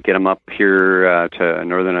coordinate to get him up here to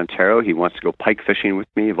Northern Ontario. He wants to go pike fishing with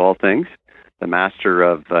me, of all things, the master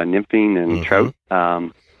of nymphing and trout.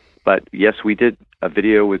 But yes, we did a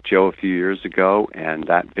video with Joe a few years ago, and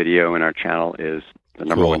that video in our channel is the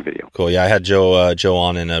number one video. Cool. Yeah, I had Joe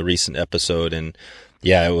on in a recent episode, and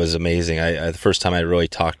yeah, it was amazing. I the first time I really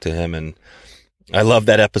talked to him, and I love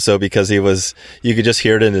that episode because you could just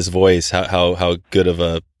hear it in his voice how good of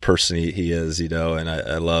a person he is, and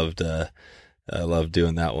I love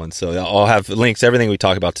doing that one. So I'll have links, everything we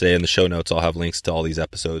talk about today in the show notes. I'll have links to all these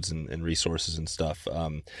episodes and resources and stuff.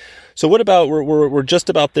 So what about, we're just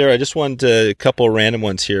about there. I just wanted a couple of random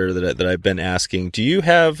ones here that I've been asking. Do you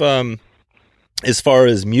have, as far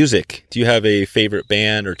as music, do you have a favorite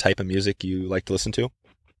band or type of music you like to listen to?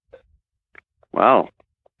 Wow.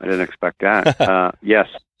 I didn't expect that. Yes.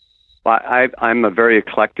 I'm a very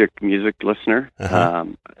eclectic music listener.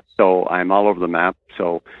 So I'm all over the map.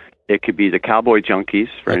 So it could be the Cowboy Junkies,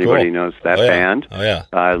 for anybody who knows that band. Oh, yeah.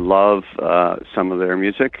 I love some of their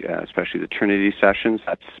music, especially the Trinity Sessions.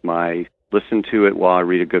 That's my listen to it while I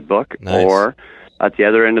read a good book. Nice. Or at the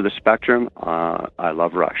other end of the spectrum, I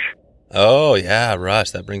love Rush. Oh, yeah,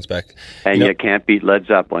 Rush. That brings back... And you can't beat Led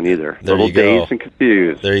Zeppelin either. Little Dazed and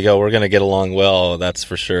Confused. There you go. We're going to get along well, that's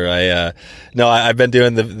for sure. I've been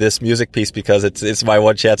doing this music piece because it's my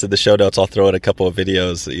one chance in the show notes. I'll throw in a couple of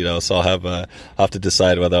videos, so I'll have to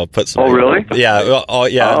decide whether I'll put some... Oh, really? Yeah.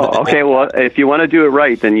 Yeah. Oh, okay. Well, if you want to do it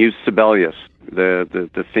right, then use Sibelius,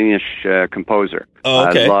 the Finnish composer. Oh,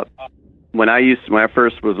 okay. When I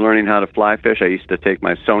first was learning how to fly fish, I used to take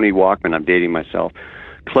my Sony Walkman, I'm dating myself,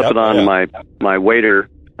 clip it on my wader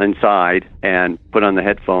inside and put on the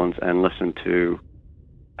headphones and listen to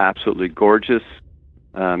absolutely gorgeous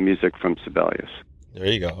music from Sibelius. There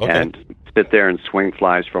you go. Okay. And sit there and swing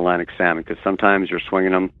flies for Atlantic salmon, because sometimes you're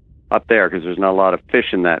swinging them up there because there's not a lot of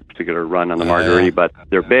fish in that particular run on the Marguerite, but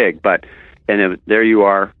they're big. There you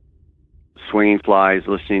are, swinging flies,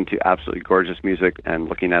 listening to absolutely gorgeous music and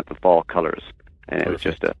looking at the fall colors. And Perfect. It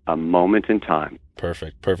was just a moment in time.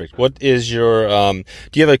 Perfect. What is your,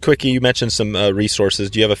 do you have a quickie? You mentioned some resources.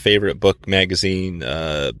 Do you have a favorite book, magazine,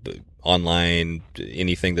 online,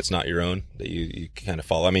 anything that's not your own that you kind of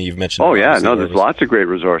follow? I mean, you've mentioned... Oh, yeah. No, there's lots of great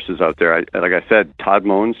resources out there. Like I said, Todd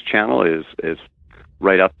Moen's channel is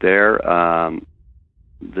right up there.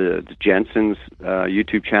 The Jensen's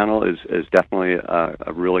YouTube channel is definitely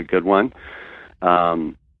a really good one.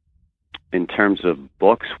 In terms of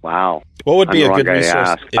books, wow. What would be a good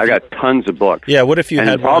resource? I got tons of books. Yeah, what if you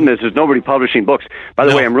had the problem is there's nobody publishing books. By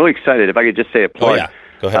the way, I'm really excited. If I could just say a plug. Oh, yeah.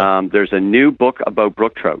 Go ahead. There's a new book about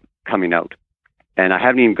brook trout coming out. And I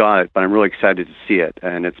haven't even got it, but I'm really excited to see it.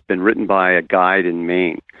 And it's been written by a guide in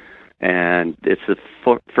Maine. And it's the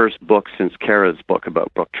first book since Kara's book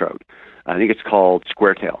about brook trout. I think it's called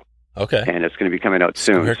Squaretail. Okay. And it's going to be coming out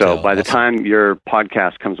soon. So by the time your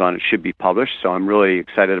podcast comes on, it should be published. So I'm really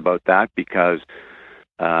excited about that because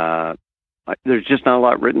there's just not a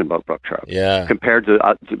lot written about brook trout. Yeah. Compared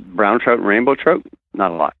to brown trout and rainbow trout,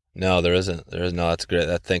 not a lot. No, there isn't. No, that's great.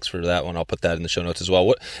 Thanks for that one. I'll put that in the show notes as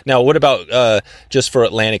well. What about just for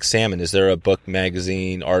Atlantic salmon? Is there a book,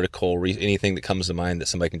 magazine, article, anything that comes to mind that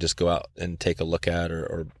somebody can just go out and take a look at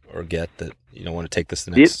or get that want to take this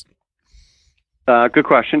the next? Good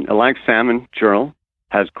question. Atlantic Salmon Journal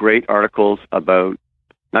has great articles about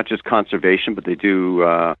not just conservation, but they do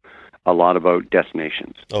a lot about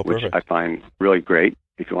destinations, which I find really great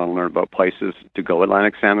if you want to learn about places to go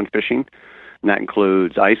Atlantic salmon fishing. And that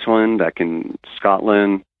includes Iceland,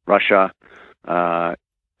 Scotland, Russia. A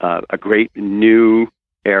great new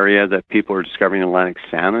area that people are discovering Atlantic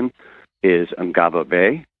salmon is Ungava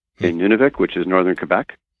Bay in Nunavik, which is northern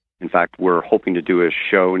Quebec. In fact, we're hoping to do a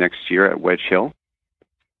show next year at Wedge Hill,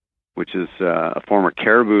 which is a former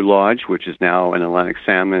caribou lodge, which is now an Atlantic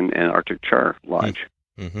salmon and Arctic char lodge.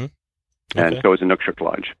 Mm-hmm. Okay. And so is a Nukshuk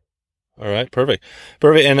lodge. All right, perfect.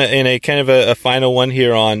 And a kind of a final one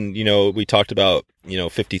here on, we talked about,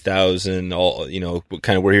 50,000, all,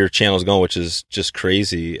 kind of where your channel's going, which is just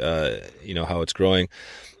crazy, how it's growing.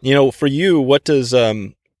 For you, what does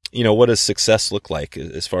success look like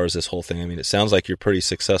as far as this whole thing? I mean, it sounds like you're pretty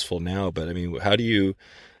successful now, but I mean, how do you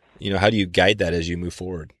guide that as you move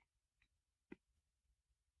forward?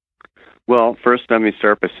 Well, first, let me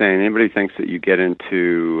start by saying anybody thinks that you get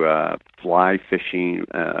into fly fishing,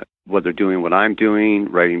 whether they're doing what I'm doing,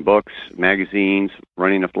 writing books, magazines,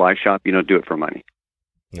 running a fly shop, you don't do it for money.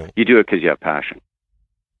 No. You do it because you have passion.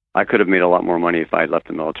 I could have made a lot more money if I had left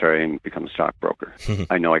the military and become a stockbroker.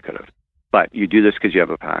 I know I could have. But you do this because you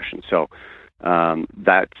have a passion. So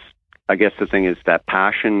I guess the thing is that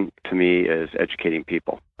passion to me is educating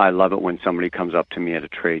people. I love it when somebody comes up to me at a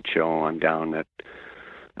trade show. I'm down at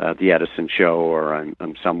the Edison show, or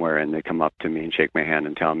I'm somewhere, and they come up to me and shake my hand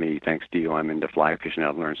and tell me, thanks to you, I'm into fly fishing.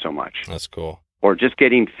 I've learned so much. That's cool. Or just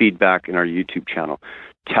getting feedback in our YouTube channel.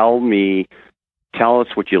 Tell us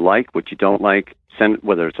what you like, what you don't like. Send,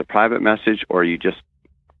 whether it's a private message or you just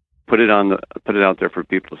put it out there for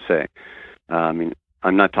people to say. I mean,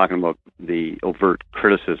 I'm not talking about the overt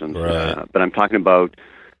criticisms, right. But I'm talking about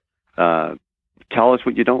tell us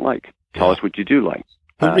what you don't like. Tell us what you do like.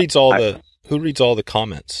 Who reads all the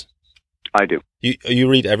comments? I do. You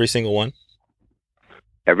read every single one?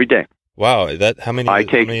 Every day. Wow, how many is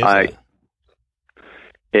that?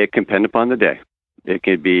 It can depend upon the day. It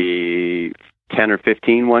could be 10 or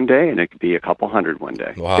 15 one day, and it could be a couple hundred one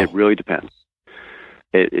day. Wow. It really depends.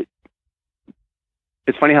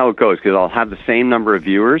 It's funny how it goes, because I'll have the same number of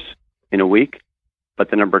viewers in a week, but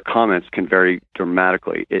the number of comments can vary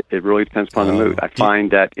dramatically. It really depends upon the mood. I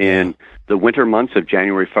find that in the winter months of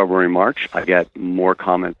January, February, March, I get more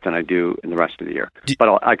comments than I do in the rest of the year.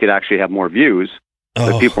 But I could actually have more views,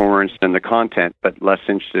 but people are more interested in the content, but less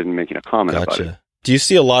interested in making a comment about it. Do you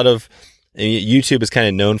see a lot of And YouTube is kind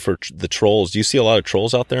of known for the trolls. Do you see a lot of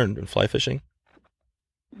trolls out there in fly fishing?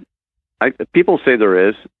 People say there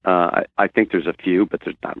is. I think there's a few, but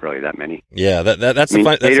there's not really that many. Yeah, that's the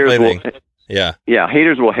funny thing. Yeah. Yeah,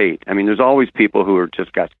 haters will hate. I mean, there's always people who are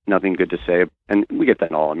just got nothing good to say, and we get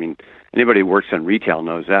that all. I mean, anybody who works in retail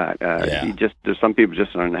knows that. There's some people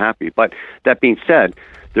just are unhappy. But that being said,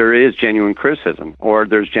 there is genuine criticism, or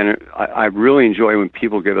there's I really enjoy when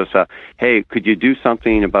people give us hey, could you do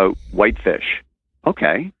something about whitefish?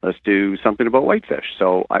 Okay, let's do something about whitefish.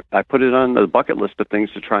 So I put it on the bucket list of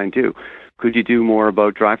things to try and do. Could you do more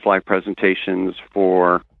about dry fly presentations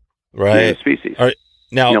for species? All right.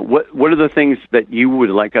 Now, what are the things that you would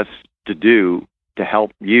like us to do to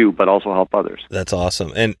help you, but also help others? That's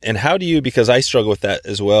awesome. And how do you, because I struggle with that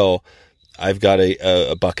as well. I've got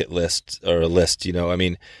a bucket list or a list, I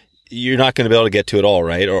mean, you're not going to be able to get to it all,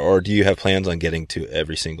 right? Or do you have plans on getting to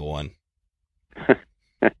every single one?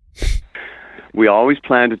 We always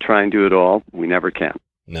plan to try and do it all. We never can.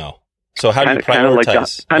 No. So how do you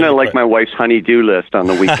prioritize? Kind of like my wife's honey-do list on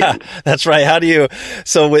the weekend. That's right. How do you?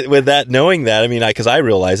 So with that, knowing that, I mean, because I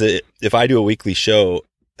realize it, if I do a weekly show,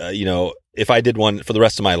 if I did one for the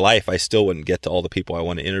rest of my life, I still wouldn't get to all the people I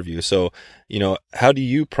want to interview. So, how do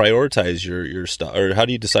you prioritize your stuff, or how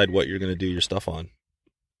do you decide what you're going to do your stuff on?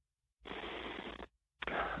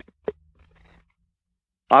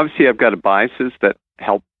 Obviously, I've got biases that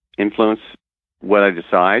help influence what I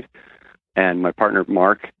decide. And my partner,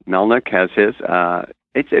 Mark Melnick, has his.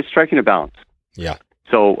 It's striking a balance. Yeah.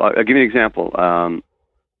 So I'll give you an example.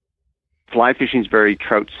 Fly fishing is very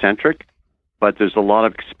trout-centric, but there's a lot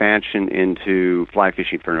of expansion into fly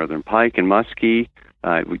fishing for northern pike and muskie.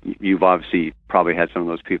 You've obviously probably had some of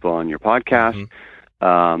those people on your podcast.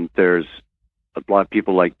 Mm-hmm. There's a lot of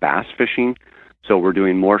people like bass fishing. So we're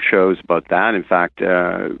doing more shows about that. In fact,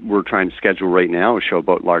 we're trying to schedule right now a show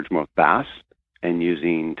about largemouth bass and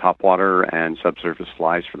using topwater and subsurface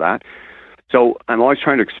flies for that. So I'm always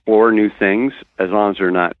trying to explore new things as long as they're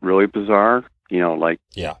not really bizarre.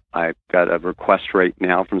 I've got a request right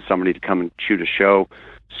now from somebody to come and shoot a show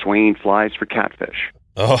swinging flies for catfish.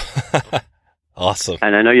 Oh, awesome.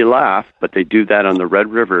 And I know you laugh, but they do that on the Red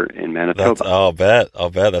River in Manitoba. I'll bet.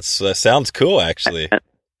 That sounds cool, actually.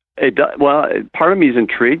 It does. Well, part of me is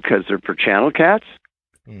intrigued because they're for channel cats,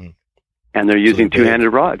 and they're using two-handed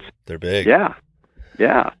rods. They're big. Yeah.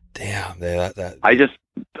 Damn. It's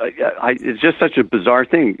just such a bizarre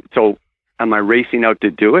thing. So, am I racing out to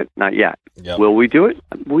do it? Not yet. Yep. Will we do it?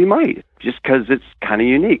 We might, just because it's kind of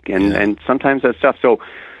unique, and sometimes that stuff. So,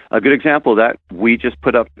 a good example of that we just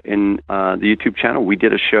put up in the YouTube channel. We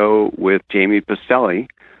did a show with Jamie Pastelli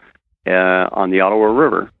on the Ottawa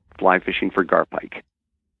River, fly fishing for garpike.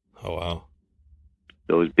 Oh wow!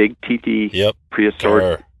 Those big TT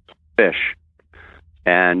prehistoric fish.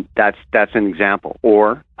 And that's an example.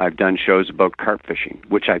 Or I've done shows about carp fishing,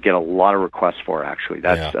 which I get a lot of requests for, actually.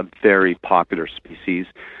 That's a very popular species.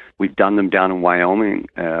 We've done them down in Wyoming,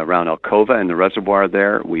 around Alcova and the reservoir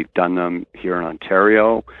there. We've done them here in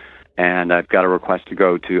Ontario. And I've got a request to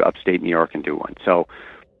go to upstate New York and do one. So,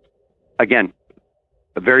 again,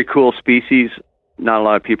 a very cool species. Not a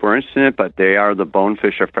lot of people are interested in it, but they are the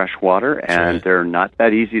bonefish of freshwater, and they're not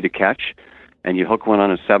that easy to catch. And you hook one on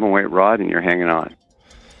a 7-weight rod, and you're hanging on.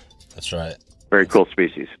 That's right. Very cool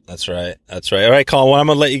species. That's right. All right, Colin. Well, I'm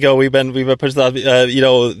gonna let you go. We've been pushed off.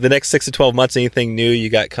 The next 6 to 12 months. Anything new you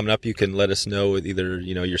got coming up? You can let us know with either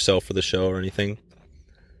yourself for the show or anything.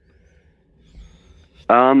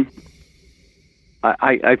 I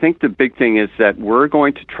think the big thing is that we're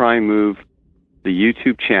going to try and move the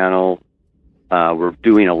YouTube channel. We're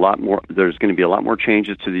doing a lot more. There's going to be a lot more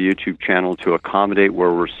changes to the YouTube channel to accommodate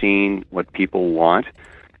where we're seeing what people want.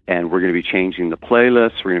 And we're going to be changing the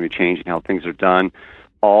playlists. We're going to be changing how things are done,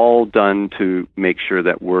 all done to make sure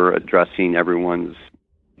that we're addressing everyone's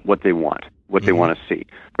what they want, what they want to see.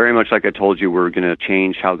 Very much like I told you, we're going to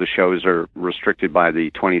change how the shows are restricted by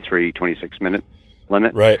the 23, 26-minute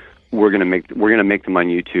limit. Right. We're going to make them on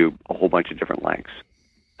YouTube a whole bunch of different lengths,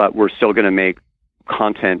 but we're still going to make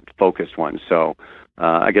content-focused ones. So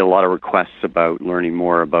I get a lot of requests about learning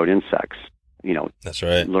more about insects. That's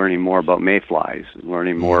right. Learning more about mayflies,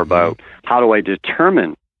 learning more about how do I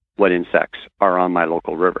determine what insects are on my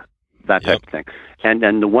local river, that type of thing.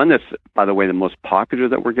 And the one that's, by the way, the most popular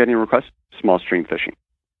that we're getting requests, small stream fishing.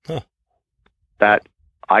 Huh. That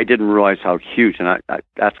I didn't realize how huge, and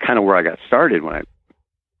that's kind of where I got started when I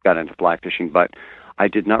got into fly fishing, but I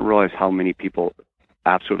did not realize how many people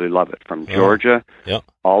absolutely love it, from Georgia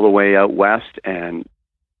all the way out west and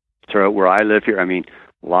throughout where I live here. I mean,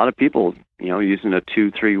 a lot of people, using a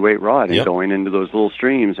 2-3 weight rod and going into those little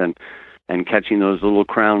streams, and and catching those little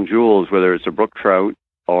crown jewels, whether it's a brook trout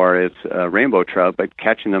or it's a rainbow trout, but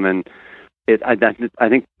catching them. And I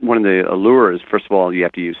think one of the allures, first of all, you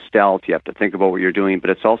have to use stealth. You have to think about what you're doing, but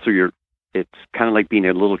it's also it's kind of like being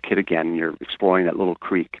a little kid again, and you're exploring that little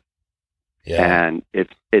creek. Yeah. And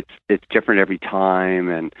it's different every time,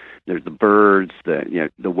 and there's the birds, the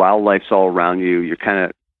wildlife's all around you.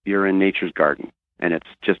 You're in nature's garden, and it's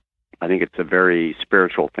just, I think it's a very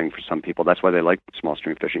spiritual thing for some people. That's why they like small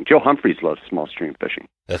stream fishing. Joe Humphreys loves small stream fishing.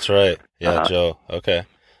 That's right. Yeah, Joe. Okay,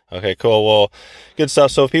 cool. Well, good stuff.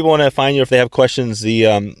 So if people want to find you, if they have questions, the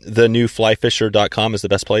new FlyFisher.com is the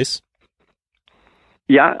best place.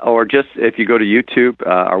 Yeah, or just if you go to YouTube,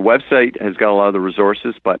 our website has got a lot of the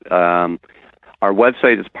resources, but our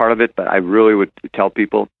website is part of it. But I really would tell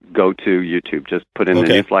people, go to YouTube. Just put in the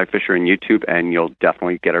new FlyFisher in YouTube, and you'll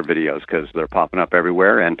definitely get our videos because they're popping up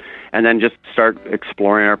everywhere. And then just start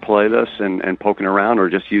exploring our playlists and poking around, or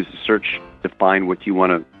just use the search to find what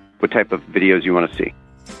type of videos you want to see.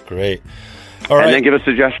 Great. All right. And then give us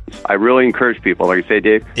suggestions. I really encourage people, like you say,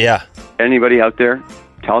 Dave. Yeah. Anybody out there,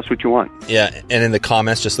 tell us what you want. Yeah, and in the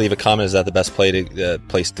comments, just leave a comment. Is that the best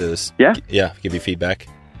place to give you feedback?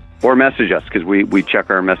 Or message us, because we check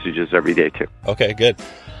our messages every day too. Okay, good.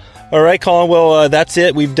 All right, Colin. Well, that's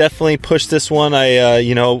it. We've definitely pushed this one.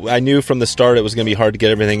 I knew from the start it was going to be hard to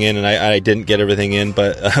get everything in, and I didn't get everything in,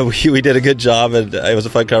 but we did a good job, and it was a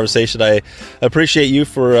fun conversation. I appreciate you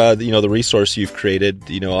for the resource you've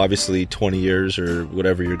created. Obviously 20 years or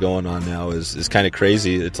whatever you're going on now is kind of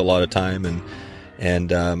crazy. It's a lot of time,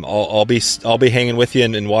 and I'll be hanging with you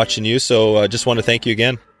and watching you. So I just want to thank you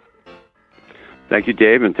again. Thank you,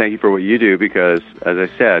 Dave, and thank you for what you do, because, as I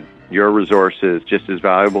said, your resource is just as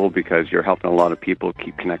valuable because you're helping a lot of people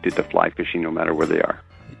keep connected to fly fishing no matter where they are.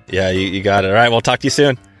 Yeah, you got it. All right, we'll talk to you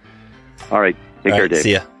soon. All right. Take care, Dave.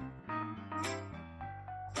 See ya.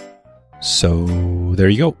 So there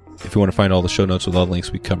you go. If you want to find all the show notes with all the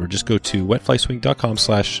links we covered, just go to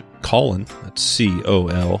wetflyswing.com/Colin. That's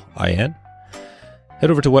COLIN.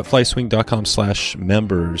 Head over to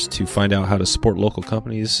wetflyswing.com/members to find out how to support local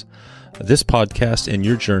companies, this podcast, and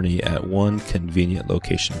your journey at one convenient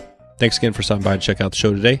location. Thanks again for stopping by to check out the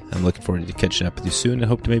show today. I'm looking forward to catching up with you soon and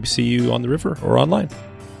hope to maybe see you on the river or online.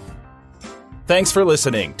 Thanks for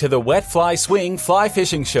listening to the Wet Fly Swing Fly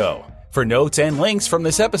Fishing Show. For notes and links from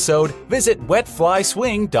this episode, visit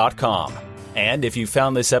wetflyswing.com. And if you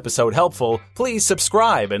found this episode helpful, please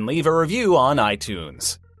subscribe and leave a review on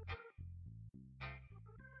iTunes.